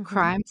 The Mm-hmm.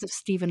 Crimes of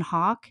Stephen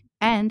Hawke,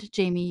 and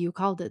Jamie, you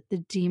called it The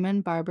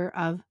Demon Barber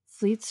of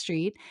Fleet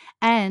Street.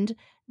 And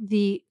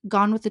the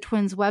Gone with the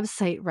Twins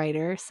website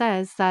writer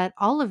says that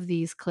all of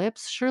these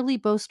clips surely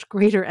boast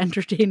greater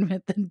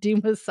entertainment than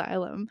Doom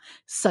Asylum.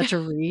 Such a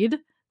read.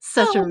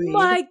 Such a Oh read.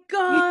 my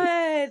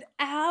god!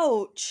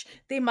 Ouch!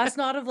 They must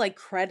not have like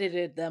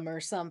credited them or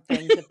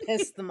something to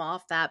piss them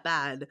off that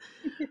bad.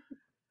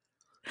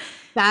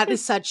 That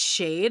is such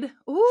shade. Such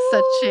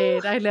Ooh!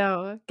 shade. I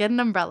know. Get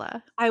an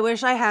umbrella. I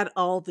wish I had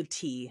all the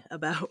tea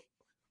about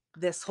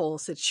this whole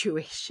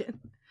situation.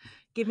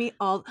 Give me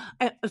all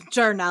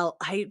Darnell.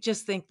 I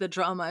just think the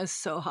drama is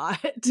so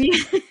hot.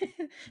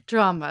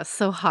 Drama.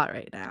 So hot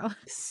right now.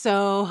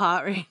 So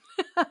hot right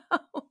now.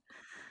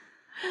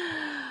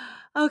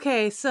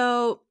 Okay,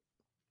 so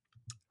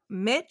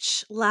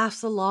Mitch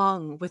laughs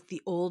along with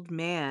the old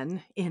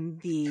man in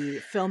the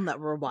film that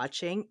we're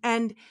watching,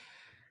 and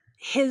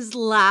his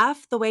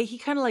laugh, the way he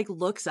kind of like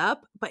looks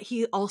up, but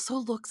he also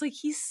looks like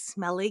he's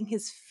smelling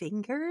his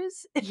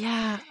fingers.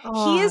 Yeah. He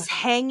Oh, is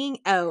hanging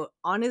out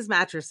on his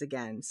mattress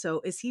again. So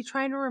is he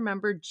trying to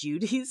remember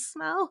Judy's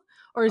smell,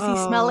 or is he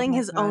oh smelling my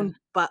his God. own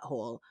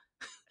butthole?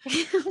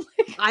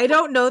 I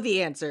don't know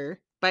the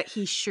answer, but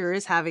he sure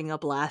is having a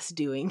blast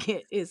doing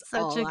it, is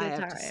Such all a I good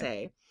have to time.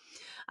 say.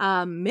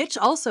 Mitch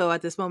also,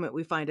 at this moment,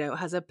 we find out,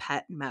 has a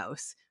pet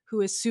mouse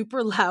who is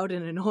super loud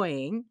and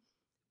annoying,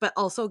 but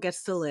also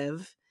gets to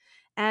live.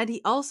 And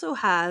he also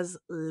has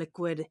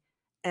liquid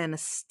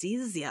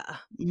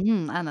anesthesia,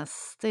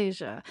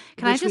 Anastasia.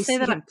 Can I which we just say see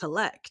that him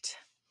collect.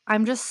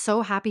 I'm just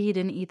so happy he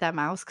didn't eat that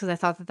mouse because I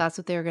thought that that's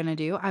what they were going to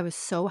do. I was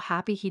so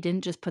happy he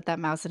didn't just put that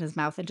mouse in his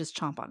mouth and just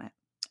chomp on it.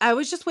 I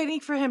was just waiting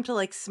for him to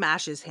like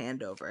smash his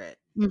hand over it,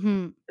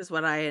 Mm-hmm. is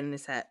what I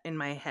in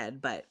my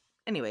head. But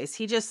anyways,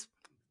 he just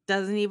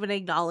doesn't even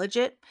acknowledge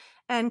it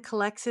and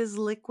collects his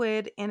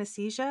liquid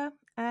anesthesia.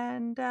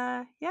 And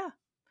yeah,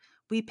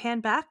 we pan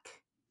back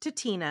to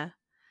Tina,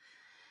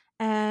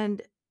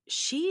 and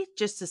she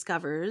just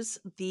discovers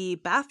the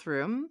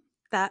bathroom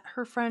that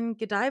her friend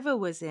Godiva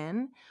was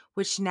in,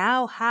 which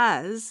now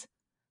has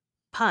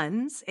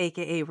Puns,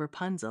 aka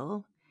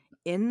Rapunzel,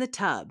 in the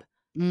tub.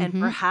 and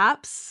Mm-hmm.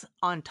 perhaps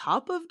on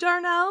top of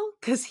Darnell,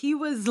 because he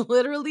was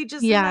literally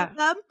just in Yeah. that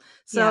tub.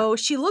 So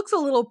she looks a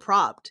little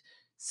propped.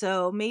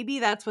 So maybe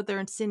that's what they're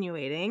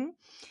insinuating.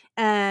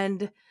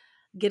 And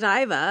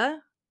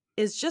Godiva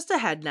is just a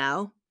head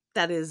now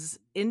that is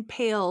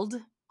impaled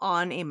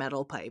on a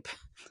metal pipe.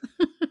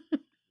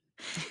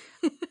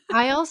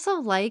 I also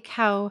like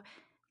how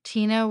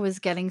Tina was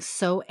getting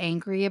so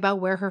angry about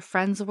where her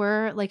friends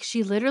were. Like,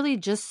 she literally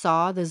just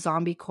saw the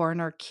zombie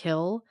coroner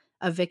kill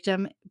a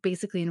victim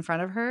basically in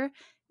front of her.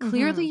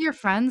 Clearly, Mhm. your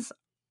friends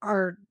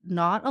are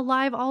not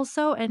alive,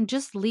 also, and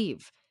just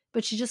leave.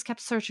 But she just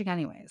kept searching,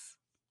 anyways.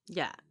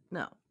 Yeah,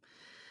 no.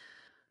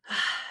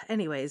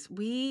 Anyways,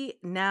 we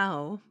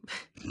now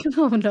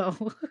Oh,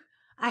 no.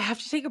 I have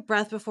to take a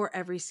breath before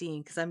every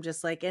scene because I'm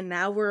just like, and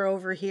now we're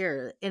over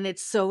here and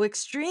it's so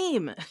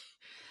extreme.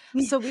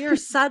 So we are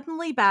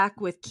suddenly back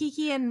with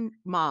Kiki and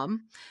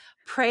Mom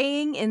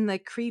praying in the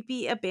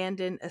creepy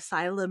abandoned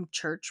asylum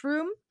church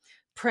room,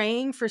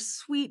 praying for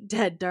sweet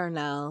dead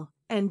Darnell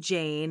and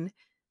Jane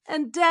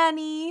and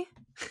Danny,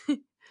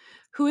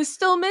 who is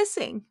still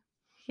missing.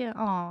 Yeah.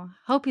 Aw.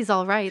 Hope he's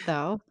all right,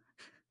 though.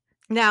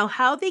 Now,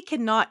 how they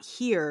cannot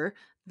hear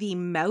the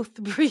mouth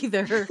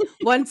breather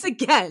once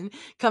again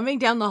coming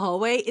down the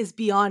hallway is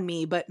beyond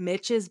me, but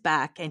Mitch is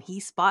back and he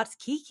spots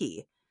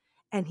Kiki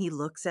and he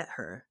looks at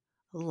her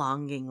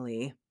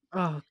longingly.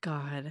 Oh,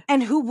 God.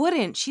 And who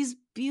wouldn't? She's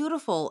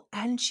beautiful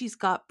and she's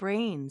got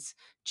brains.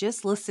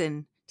 Just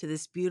listen to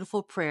this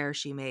beautiful prayer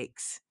she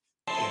makes.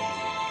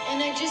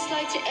 And I'd just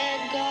like to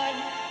add, God,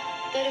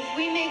 that if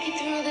we make it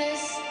through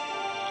this,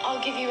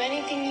 I'll give you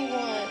anything you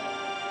want.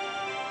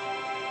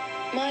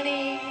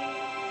 Money,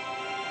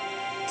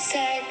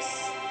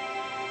 sex,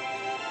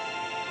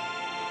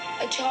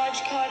 a charge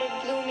card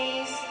at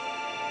Bloomies.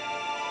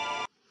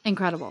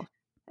 Incredible.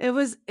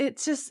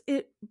 It's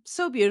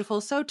so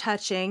beautiful, so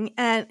touching.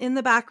 And in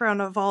the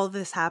background of all of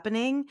this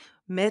happening,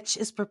 Mitch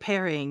is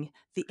preparing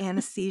the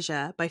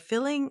anesthesia by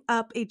filling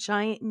up a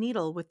giant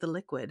needle with the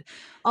liquid.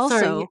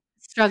 Sorry, Also,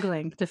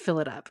 struggling to fill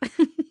it up.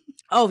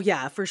 oh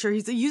yeah, for sure.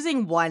 He's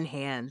using one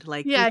hand.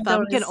 Like Yeah, your I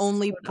thumb can noticed.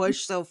 only So dumb.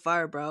 push so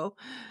far, bro.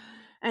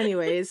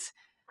 Anyways,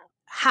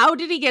 how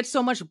did he get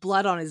so much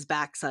blood on his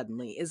back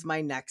suddenly is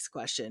my next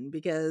question.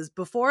 Because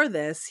before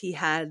this, he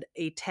had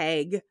a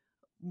tag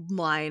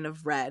line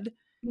of red.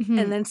 Mhm.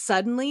 And then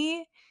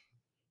suddenly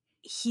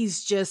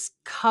he's just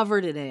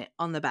covered in it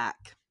on the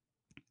back.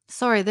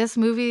 Sorry, this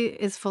movie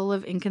is full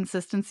of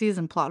inconsistencies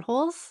and plot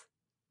holes.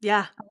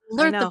 Yeah, I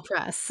Alert the know.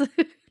 press.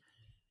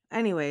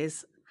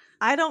 Anyways,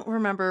 I don't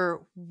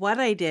remember what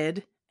I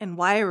did and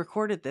why I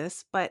recorded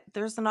this, but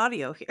there's an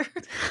audio here.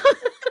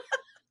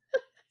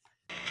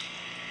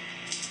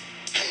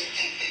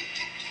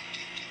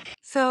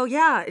 So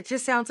yeah, it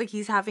just sounds like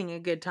he's having a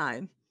good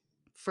time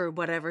for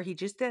whatever he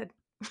just did.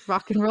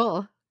 Rock and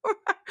roll.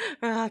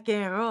 Rock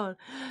and roll.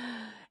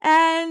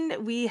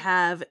 And we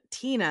have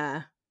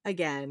Tina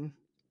again.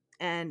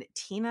 And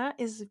Tina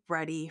is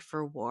ready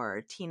for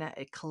war. Tina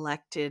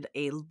collected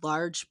a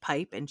large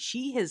pipe and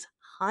she is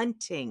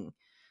hunting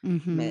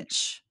Mhm.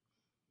 Mitch.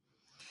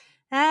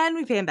 And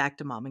we pan back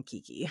to Mom and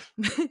Kiki.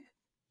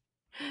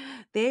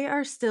 They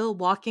are still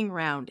walking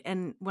around.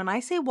 And when I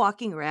say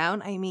walking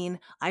around, I mean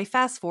I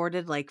fast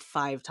forwarded like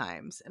 5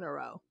 times in a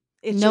row.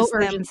 It's No just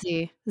them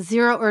urgency.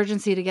 Zero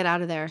urgency to get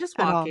out of there just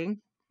at all.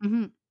 walking.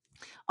 Mhm.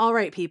 All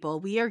right, people,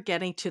 we are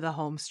getting to the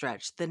home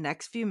stretch. The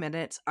next few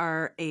minutes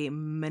are a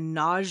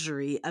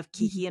menagerie of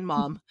Kiki and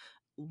Mom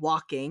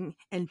walking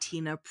and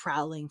Tina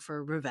prowling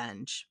for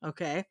revenge.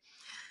 Okay.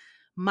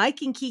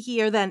 Mike and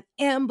Kiki are then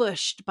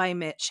ambushed by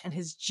Mitch and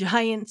his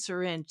giant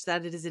syringe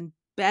that it is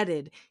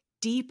embedded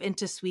deep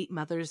into Sweet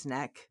Mother's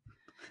neck.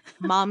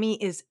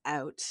 Mommy is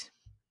out.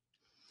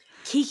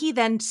 Kiki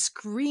then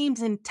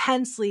screams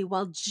intensely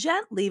while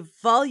gently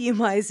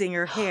volumizing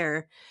her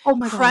hair. Oh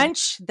my God.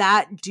 Crunch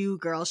that do,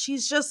 girl.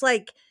 She's just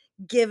like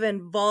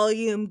giving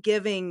volume,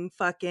 giving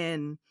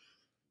fucking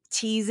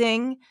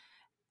teasing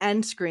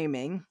and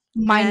screaming.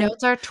 My And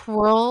notes are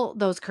twirl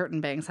those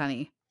curtain bangs,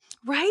 honey.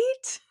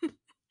 right?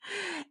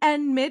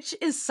 And Mitch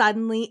is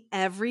suddenly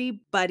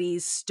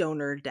everybody's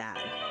stoner dad.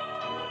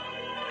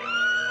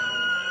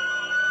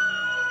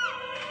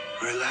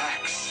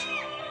 Relax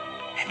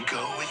and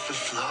go with the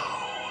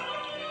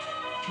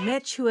flow.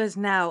 Mitch, who has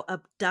now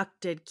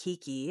abducted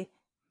Kiki,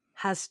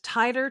 has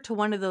tied her to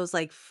one of those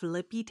like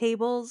flippy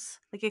tables.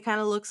 Like it kind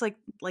of looks like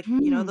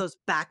Hmm. those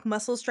back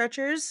muscle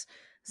stretchers.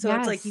 So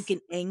it's like you Yes.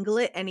 can angle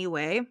it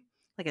anyway,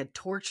 like a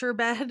torture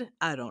bed.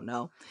 I don't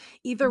know.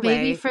 Either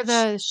Maybe way, for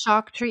the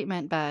shock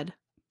treatment bed.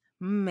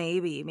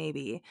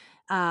 maybe.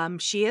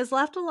 She is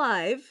left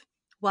alive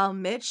while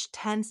Mitch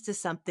tends to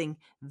something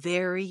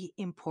very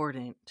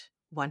important.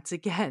 Once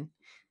again,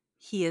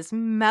 he is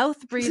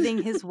mouth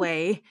breathing his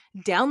way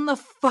down the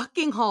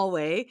fucking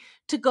hallway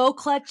to go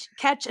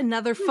catch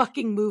another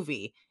fucking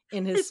movie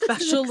in his It doesn't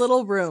special make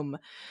little room.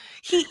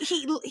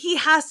 He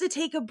has to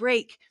take a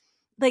break.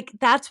 Like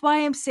that's why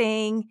I'm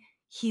saying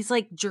he's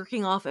like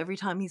jerking off every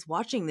time he's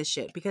watching this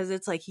shit because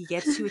it's like he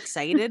gets too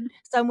excited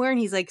somewhere and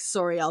he's like,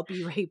 sorry, I'll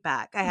be right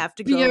back. I have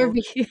to go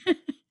BRB.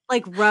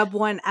 like rub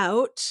one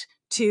out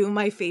to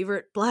my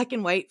favorite black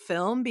and white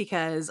film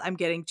because I'm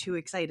getting too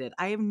excited.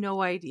 I have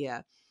no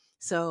idea.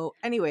 So,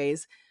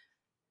 anyways,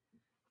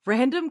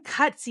 random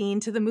cutscene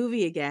to the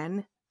movie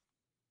again.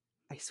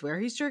 I swear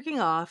he's jerking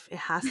off. It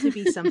has to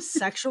be some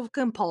sexual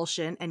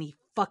compulsion, and he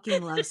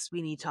fucking loves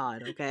Sweeney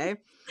Todd, okay?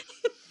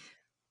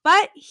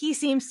 But he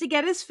seems to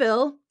get his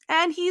fill,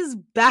 and he's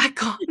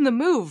back on the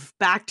move,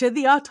 back to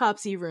the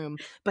autopsy room.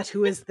 But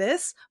who is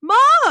this?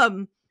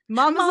 Mom!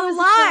 Mom is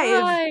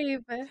alive!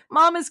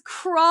 Mom is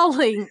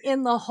crawling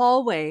in the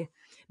hallway.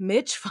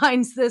 Mitch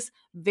finds this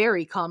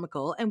very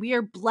comical, and we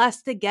are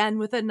blessed again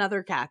with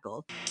another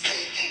cackle.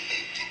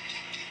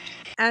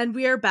 And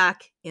we are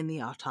back in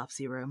the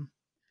autopsy room.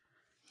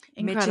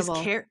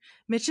 Incredible.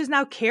 Mitch is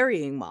now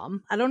carrying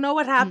Mom. I don't know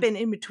what happened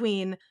in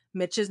between.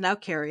 Mitch is now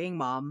carrying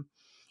Mom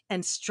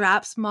and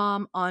straps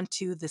Mom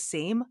onto the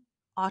same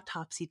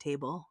autopsy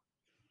table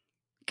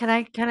Can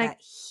I?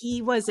 that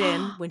he was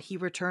in when he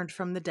returned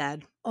from the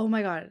dead. Oh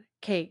my God.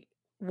 Okay.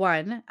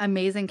 One,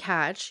 amazing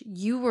catch.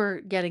 You were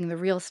getting the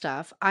real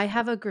stuff. I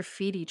have a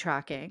graffiti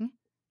tracking.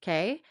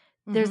 Okay.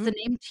 There's the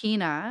name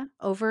Tina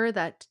over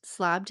that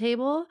slab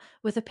table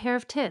with a pair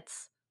of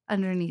tits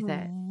underneath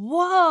it.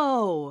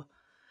 Whoa!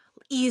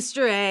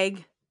 Easter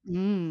egg.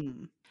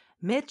 Mm.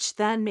 Mitch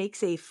then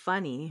makes a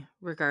funny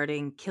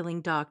regarding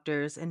killing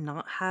doctors and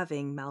not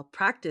having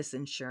malpractice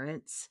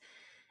insurance.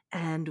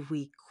 And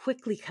we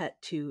quickly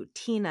cut to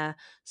Tina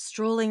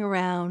strolling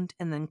around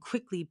and then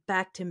quickly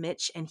back to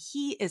Mitch. And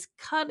he is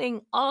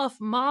cutting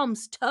off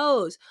Mom's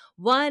toes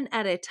one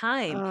at a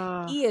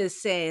time. He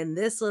is saying,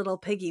 this little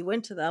piggy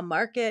went to the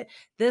market.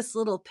 This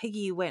little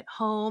piggy went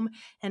home.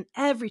 And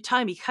every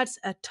time he cuts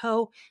a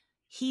toe,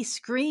 he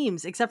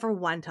screams, except for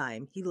one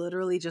time. He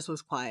literally just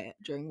was quiet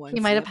during one. He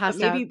might have snip, passed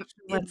maybe, out.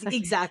 1 second.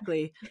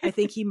 Exactly. I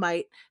think he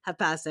might have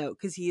passed out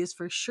because he is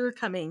for sure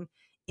coming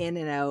in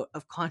and out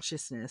of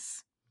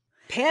consciousness.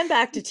 Pan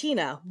back to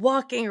Tina,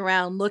 walking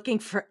around looking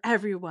for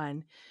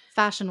everyone.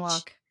 Fashion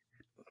walk.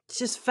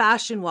 Just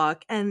fashion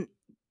walk. And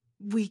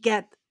we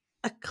get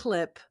a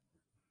clip,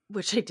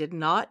 which I did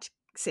not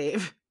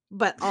save,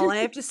 but all I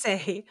have to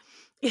say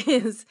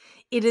is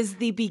it is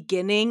the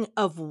beginning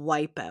of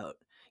Wipeout.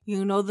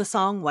 You know the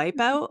song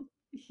Wipeout?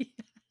 Yes.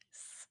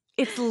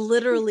 It's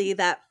literally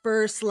that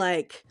first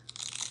like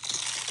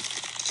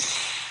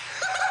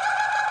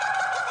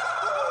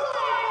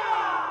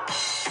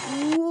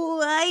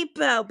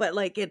Wipeout, but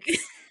like it's,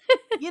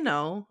 you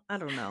know, I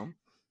don't know.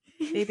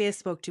 Maybe I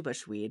spoke too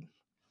much weed.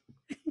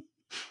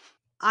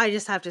 I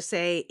just have to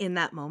say, in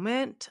that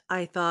moment,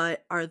 I thought,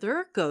 are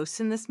there ghosts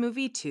in this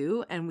movie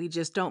too? And we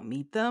just don't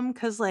meet them?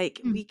 Because,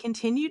 like, we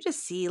continue to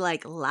see,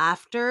 like,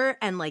 laughter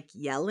and, like,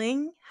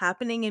 yelling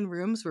happening in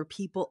rooms where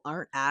people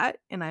aren't at.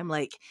 And I'm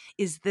like,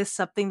 is this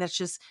something that's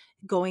just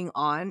going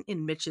on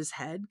in Mitch's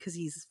head? Because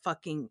he's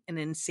fucking an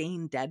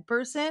insane dead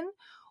person?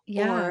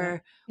 Yeah.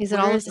 Or is it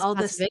all of where's his all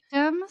past this,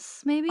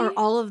 victims, maybe? or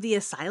all of the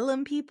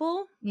asylum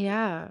people?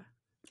 Yeah.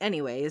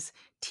 Anyways,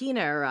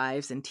 Tina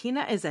arrives, and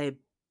Tina is a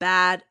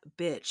bad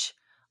bitch.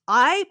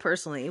 I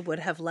personally would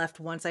have left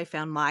once I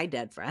found my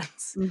dead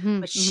friends,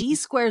 but she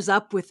squares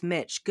up with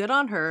Mitch. Good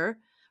on her.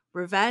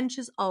 Revenge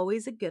is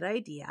always a good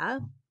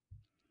idea,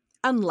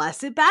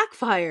 unless it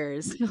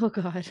backfires. Oh,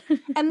 God.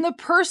 And the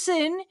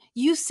person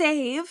you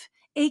save,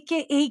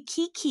 aka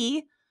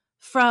Kiki,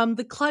 from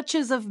the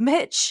clutches of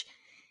Mitch,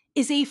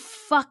 is a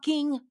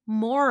fucking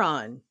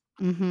moron.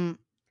 Mm-hmm.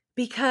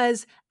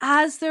 Because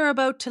as they're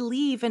about to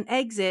leave and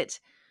exit,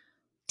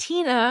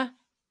 Tina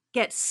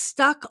gets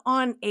stuck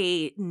on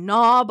a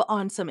knob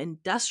on some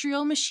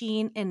industrial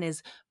machine and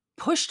is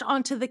pushed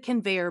onto the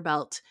conveyor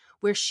belt,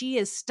 where she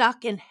is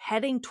stuck and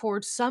heading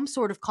towards some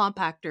sort of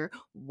compactor.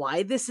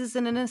 Why this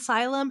isn't an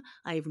asylum,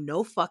 I have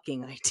no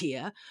fucking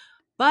idea.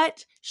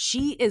 But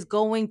she is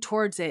going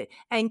towards it,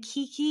 and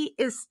Kiki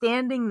is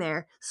standing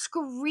there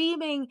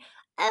screaming,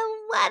 and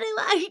what do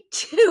I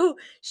do?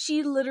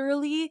 She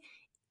literally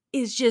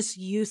is just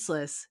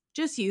useless.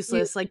 Just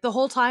useless. Like the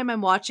whole time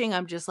I'm watching,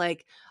 I'm just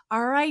like,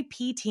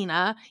 R.I.P.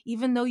 Tina,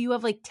 even though you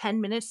have like 10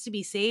 minutes to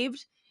be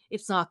saved,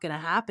 it's not going to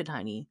happen,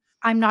 honey.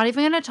 I'm not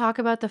even going to talk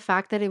about the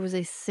fact that it was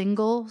a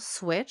single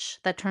switch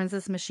that turns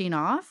this machine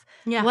off.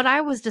 Yeah. What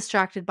I was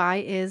distracted by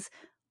is,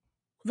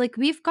 like,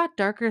 we've got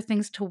darker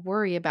things to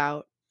worry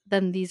about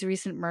than these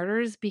recent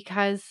murders,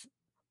 because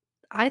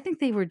I think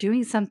they were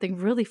doing something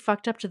really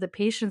fucked up to the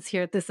patients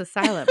here at this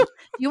asylum.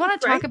 You want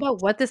to talk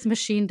about what this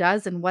machine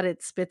does and what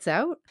it spits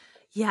out?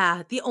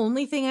 Yeah, the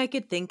only thing I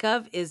could think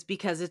of is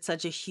because it's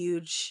such a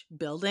huge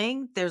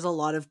building, there's a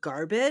lot of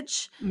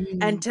garbage,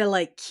 and to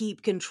like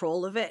keep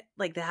control of it,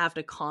 like they have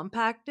to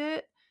compact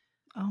it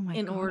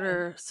in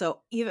order.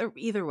 So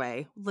either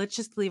way, let's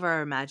just leave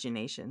our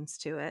imaginations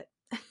to it.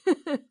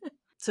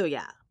 So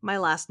yeah, my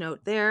last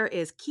note there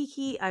is,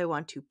 Kiki, I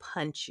want to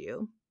punch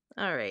you.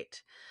 All right.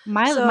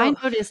 My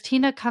note is,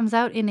 Tina comes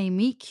out in a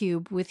meat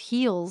cube with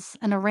heels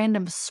and a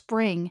random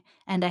spring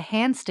and a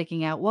hand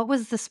sticking out. What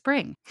was the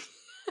spring?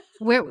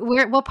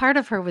 What part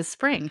of her was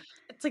spring?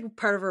 It's like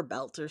part of her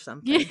belt or Yeah.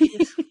 something. I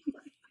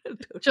don't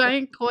know.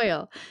 Giant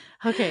coil.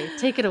 Okay,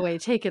 take it away.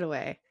 Take it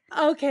away.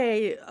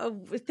 Okay,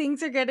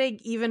 things are getting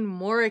even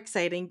more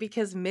exciting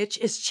because Mitch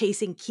is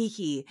chasing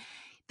Kiki.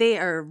 They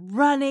are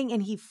running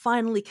and he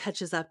finally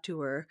catches up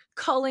to her,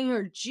 calling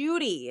her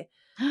Judy.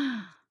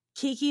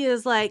 Kiki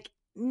is like,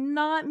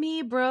 not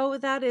me, bro.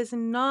 That is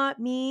not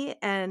me.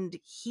 And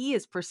he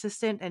is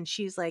persistent. And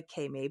she's like,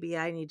 hey, maybe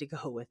I need to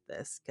go with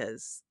this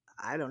because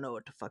I don't know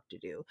what the fuck to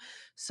do.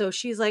 So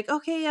she's like,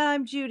 okay, yeah,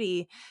 I'm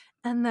Judy.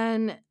 And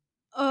then,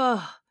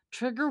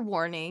 trigger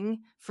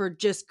warning for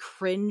just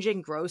cringe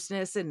and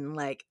grossness and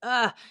like,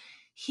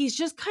 he's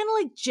just kind of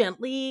like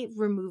gently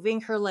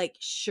removing her like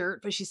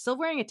shirt, but she's still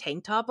wearing a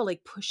tank top, but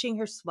like pushing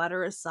her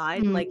sweater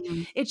aside. And like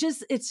Mm.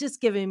 it's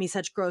just giving me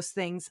such gross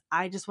things.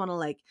 I just want to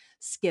like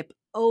skip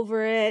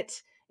over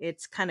it.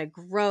 It's kind of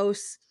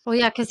gross. Well,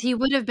 yeah, because he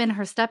would have been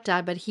her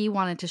stepdad, but he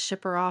wanted to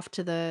ship her off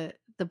to the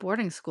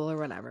boarding school or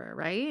whatever,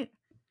 right?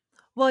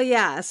 Well,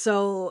 yeah,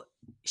 so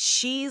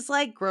she's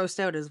like grossed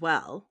out as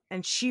well,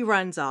 and she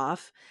runs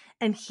off,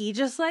 and he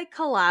just like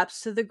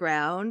collapsed to the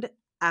ground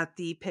at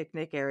the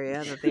picnic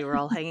area that they were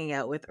all hanging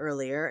out with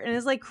earlier and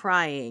is like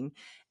crying.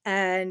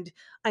 And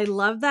I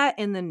love that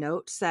in the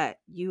notes that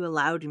you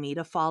allowed me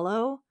to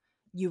follow,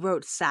 you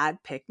wrote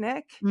sad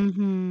picnic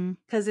Mm-hmm.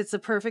 because it's a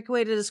perfect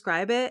way to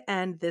describe it.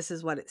 And this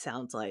is what it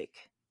sounds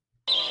like.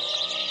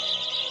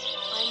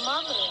 My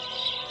mother.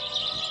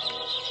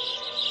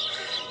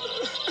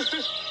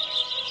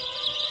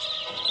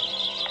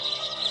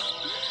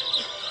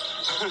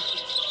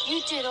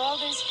 You did all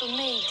this for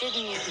me,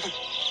 didn't you?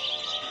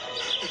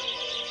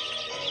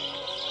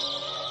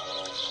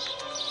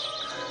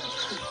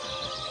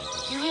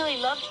 You really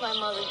loved my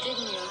mother,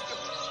 didn't you?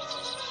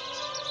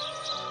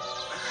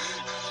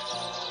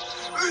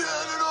 We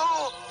had it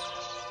all.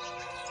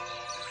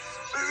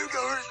 We were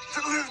going to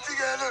live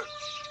together.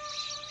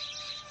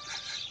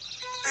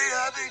 Be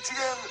happy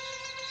together.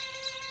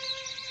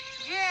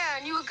 Yeah,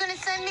 and you were gonna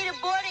send me to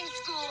boarding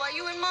school while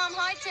you and Mom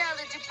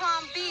hightailed it to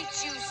Palm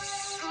Beach, you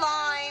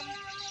slime.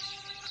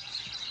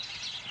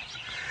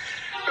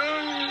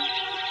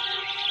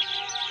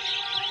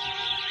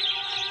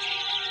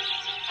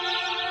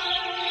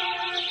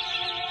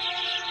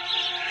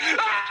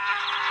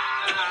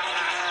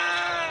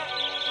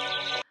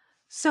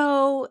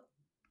 So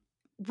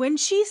when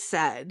she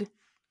said,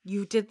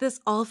 you did this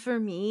all for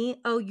me,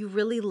 oh, you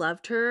really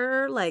loved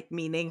her, like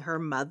meaning her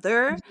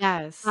mother.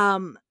 Yes.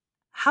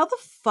 How the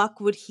fuck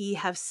would he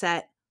have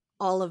set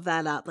all of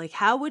that up? Like,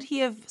 how would he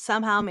have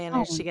somehow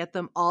managed to don't. get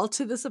them all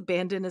to this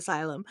abandoned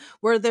asylum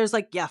where there's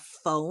like, yeah,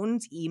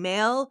 phones,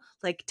 email,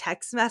 like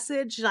text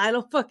message? I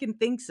don't fucking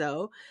think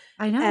so.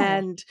 I know.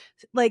 And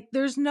like,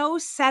 there's no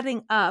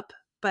setting up.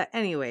 But,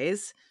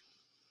 anyways,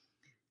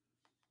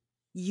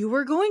 you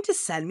were going to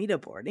send me to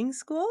boarding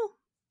school?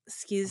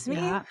 Excuse me?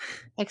 Yeah.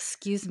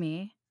 Excuse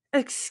me.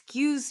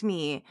 Excuse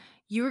me.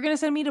 You were going to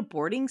send me to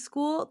boarding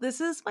school?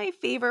 This is my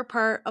favorite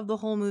part of the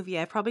whole movie.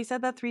 I've probably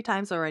said that 3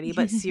 times already,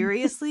 but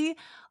seriously,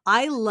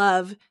 I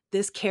love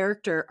this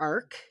character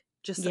arc,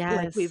 just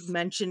like we've Yes.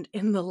 mentioned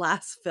in the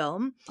last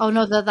film. Oh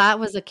no, that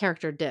was a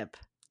character dip.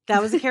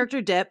 That was a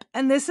character dip.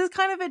 And this is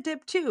kind of a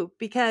dip too,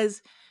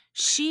 because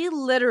she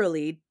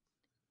literally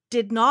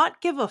did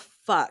not give a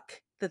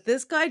fuck that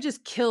this guy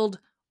just killed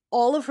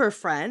all of her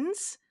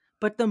friends.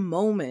 But the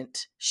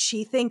moment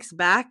she thinks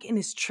back and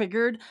is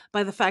triggered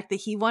by the fact that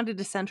he wanted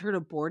to send her to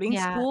boarding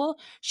Yeah. school,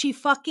 she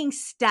fucking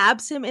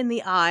stabs him in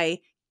the eye,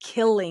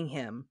 killing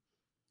him.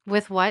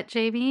 With what,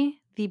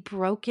 Jamie? The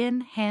broken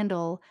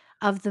handle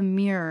of the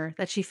mirror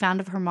that she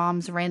found of her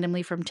mom's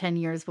randomly from 10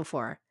 years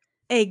before.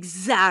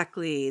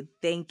 Exactly.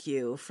 Thank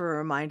you for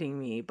reminding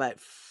me. But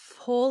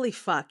holy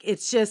fuck.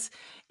 It's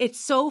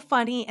so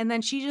funny. And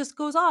then she just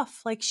goes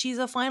off like she's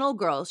a final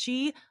girl.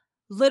 She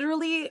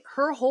literally,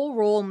 her whole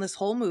role in this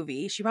whole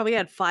movie, she probably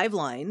had 5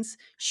 lines.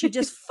 She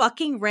just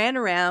fucking ran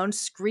around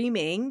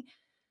screaming,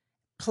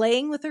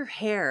 playing with her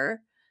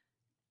hair,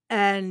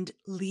 and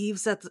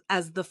leaves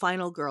as the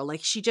final girl.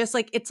 Like she just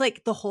like, it's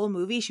like the whole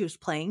movie she was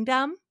playing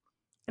dumb.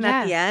 And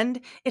at the Yes.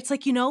 end, it's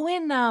like, you know,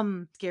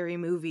 in Scary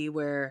Movie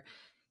where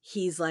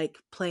he's like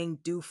playing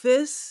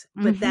doofus,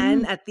 but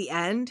then at the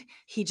end,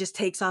 he just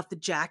takes off the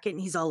jacket and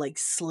he's all like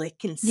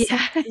slick and Yeah.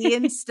 sexy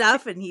and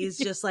stuff. And he's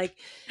just like,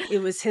 it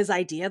was his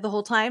idea the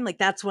whole time. Like,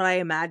 that's what I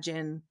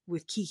imagine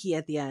with Kiki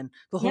at the end.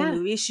 The whole Yeah.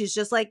 movie, she's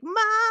just like,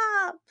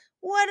 Mom,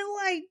 what do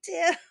I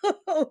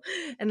do?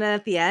 And then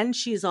at the end,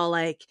 she's all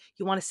like,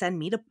 you want to send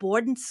me to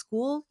boarding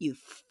school, you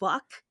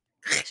fuck?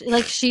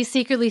 Like she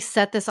secretly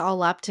set this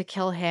all up to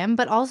kill him.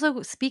 But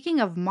also,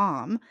 speaking of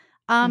mom,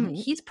 Mhm.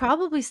 he's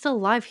probably still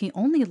alive. He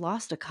only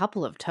lost a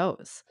couple of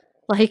toes.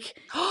 Like,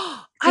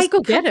 I just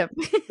go get him.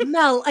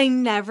 Mel, I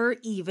never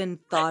even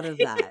thought of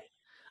that.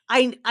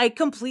 I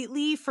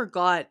completely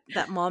forgot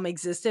that mom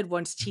existed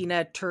once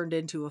Tina turned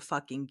into a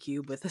fucking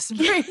cube with a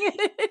spring in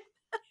it.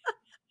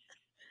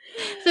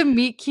 The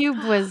meat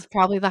cube was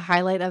probably the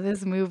highlight of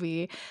this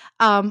movie.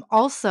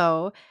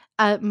 Also,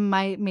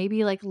 My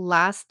maybe like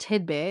last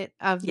tidbit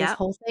of this Yep.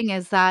 whole thing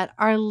is that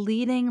our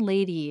leading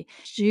lady,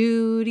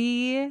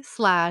 Judy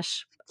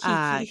slash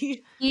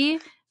Kiki. Kiki,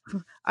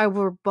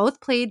 were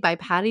both played by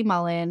Patty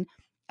Mullen,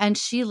 and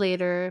she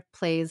later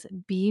plays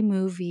B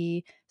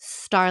movie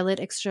starlet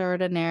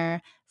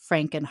extraordinaire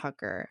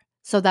Frankenhooker.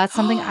 So that's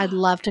something I'd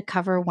love to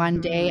cover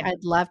one day. Mhm.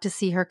 I'd love to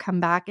see her come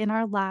back in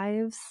our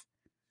lives.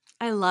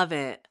 I love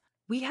it.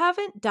 We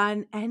haven't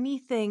done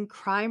anything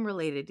crime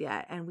related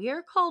yet, and we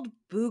are called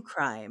Boo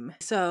Crime.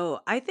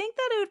 So I think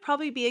that it would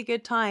probably be a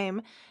good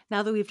time,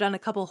 now that we've done a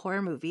couple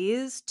horror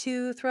movies,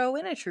 to throw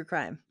in a true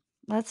crime.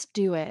 Let's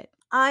do it.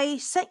 I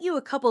sent you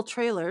a couple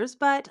trailers,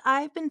 but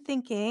I've been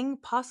thinking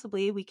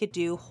possibly we could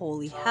do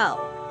Holy Hell.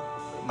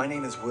 My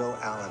name is Will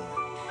Allen.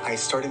 I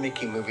started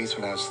making movies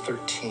when I was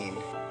 13.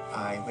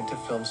 I went to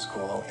film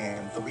school,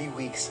 and 3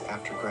 weeks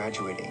after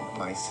graduating,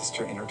 my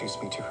sister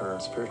introduced me to her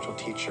spiritual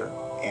teacher,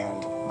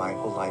 and my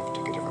whole life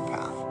took a different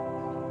path.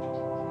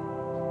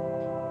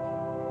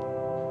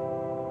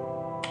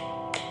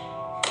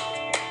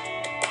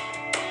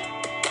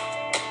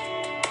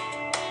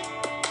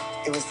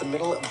 It was the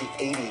middle of the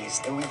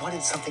 80s, and we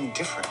wanted something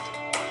different.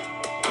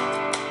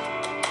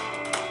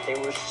 They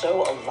were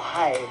so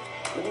alive,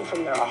 living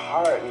from their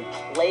heart and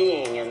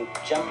playing and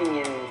jumping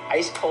in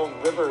ice-cold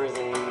rivers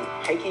and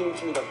hiking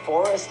through the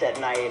forest at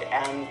night.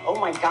 And oh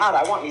my God,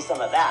 I want me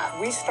some of that.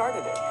 We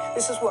started it.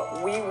 This is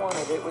what we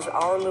wanted. It was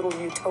our little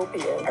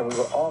utopia. And we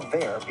were all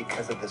there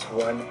because of this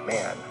one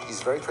man.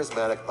 He's very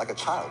charismatic, like a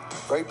child,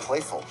 very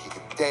playful. He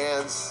could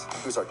dance,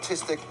 he was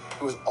artistic,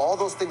 he was all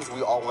those things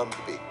we all wanted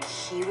to be.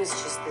 He was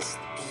just this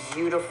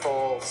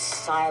beautiful,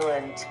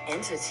 silent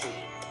entity.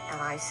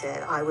 And I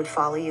said, I would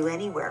follow you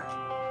anywhere.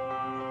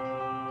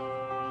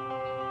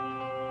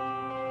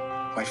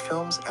 My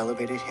films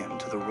elevated him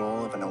to the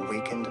role of an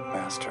awakened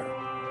master.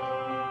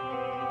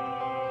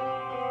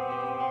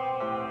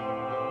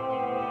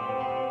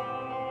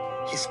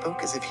 He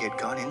spoke as if he had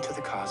gone into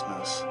the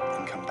cosmos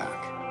and come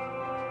back.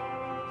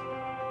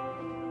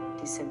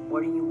 He said,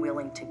 what are you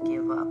willing to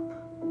give up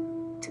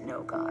to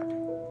know God?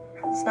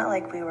 It's not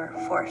like we were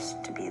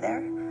forced to be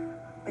there.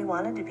 We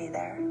wanted to be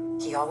there.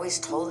 He always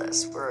told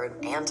us we're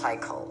an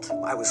anti-cult.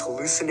 I was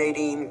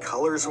hallucinating,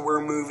 colors were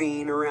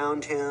moving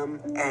around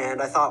him,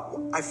 and I thought,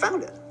 I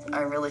found it.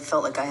 I really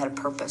felt like I had a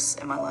purpose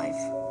in my life.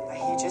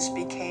 He just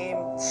became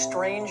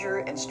stranger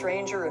and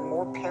stranger and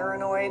more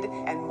paranoid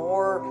and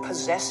more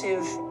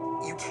possessive.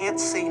 You can't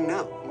say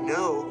no.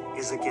 No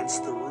is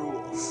against the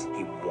rules.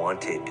 He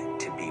wanted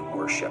to be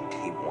worshipped.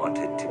 He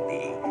wanted to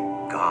be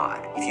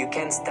God. If you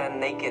can't stand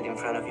naked in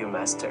front of your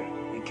master,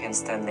 you can't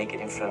stand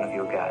naked in front of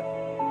your God.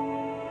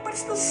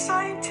 What's the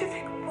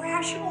scientific,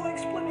 rational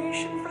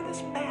explanation for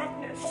this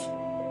madness?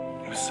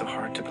 It was so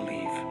hard to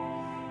believe,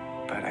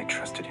 but I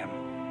trusted him.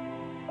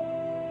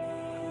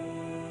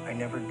 I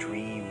never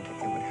dreamed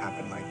it would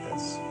happen like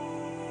this.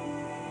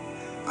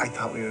 I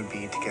thought we would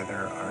be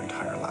together our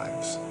entire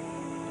lives.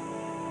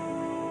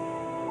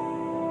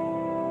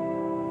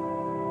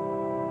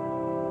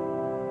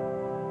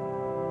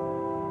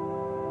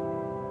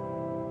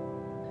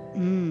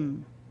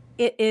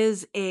 It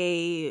is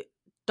a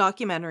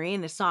documentary,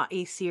 and it's not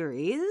a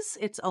series.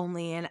 It's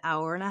only an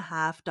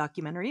hour-and-a-half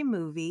documentary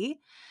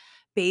movie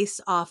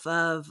based off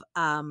of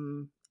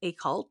a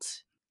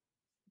cult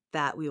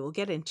that we will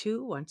get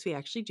into once we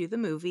actually do the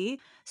movie.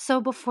 So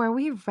before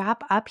we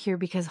wrap up here,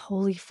 because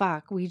holy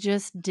fuck, we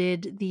just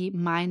did the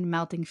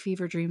mind-melting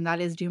fever dream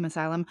that is Doom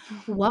Asylum.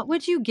 What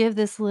would you give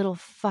this little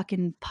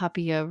fucking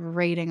puppy a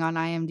rating on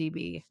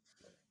IMDb?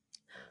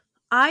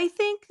 I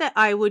think that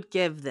I would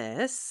give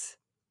this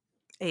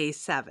a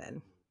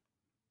 7.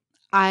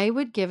 I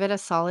would give it a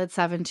solid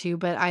 7 too,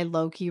 but I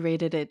low-key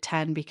rated it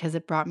 10 because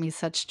it brought me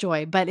such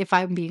joy. But if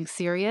I'm being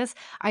serious,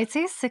 I'd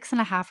say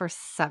 6.5 or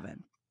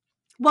 7.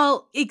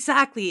 Well,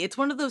 exactly. It's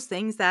one of those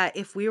things that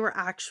if we were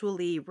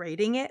actually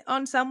rating it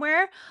on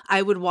somewhere,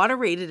 I would want to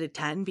rate it a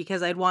 10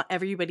 because I'd want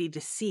everybody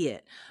to see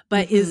it.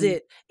 But is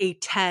it a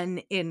 10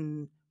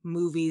 in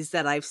movies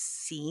that I've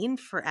seen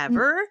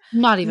forever?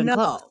 Not even No.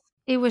 close.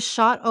 It was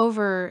shot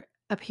over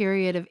a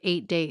period of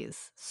 8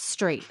 days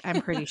straight,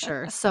 I'm pretty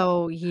sure.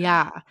 So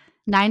yeah,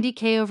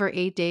 90K over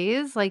 8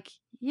 days. Like,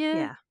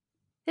 yeah,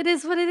 it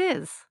is what it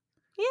is.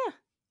 Yeah.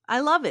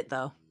 I love it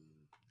though.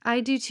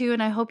 I do too,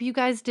 and I hope you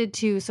guys did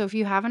too. So if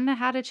you haven't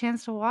had a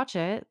chance to watch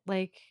it,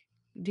 like,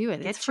 do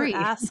it. It's Get free. your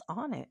ass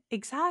on it.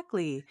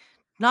 Exactly.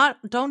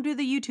 Don't do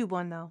the YouTube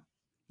one though.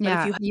 But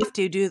Yeah, if you have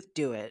to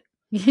do it.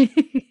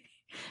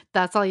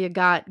 That's all you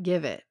got.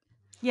 Give it.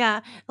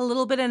 Yeah, a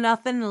little bit of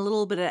nothing, a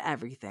little bit of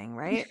everything,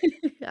 right?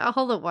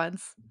 All at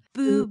once.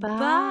 Boo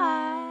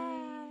bye.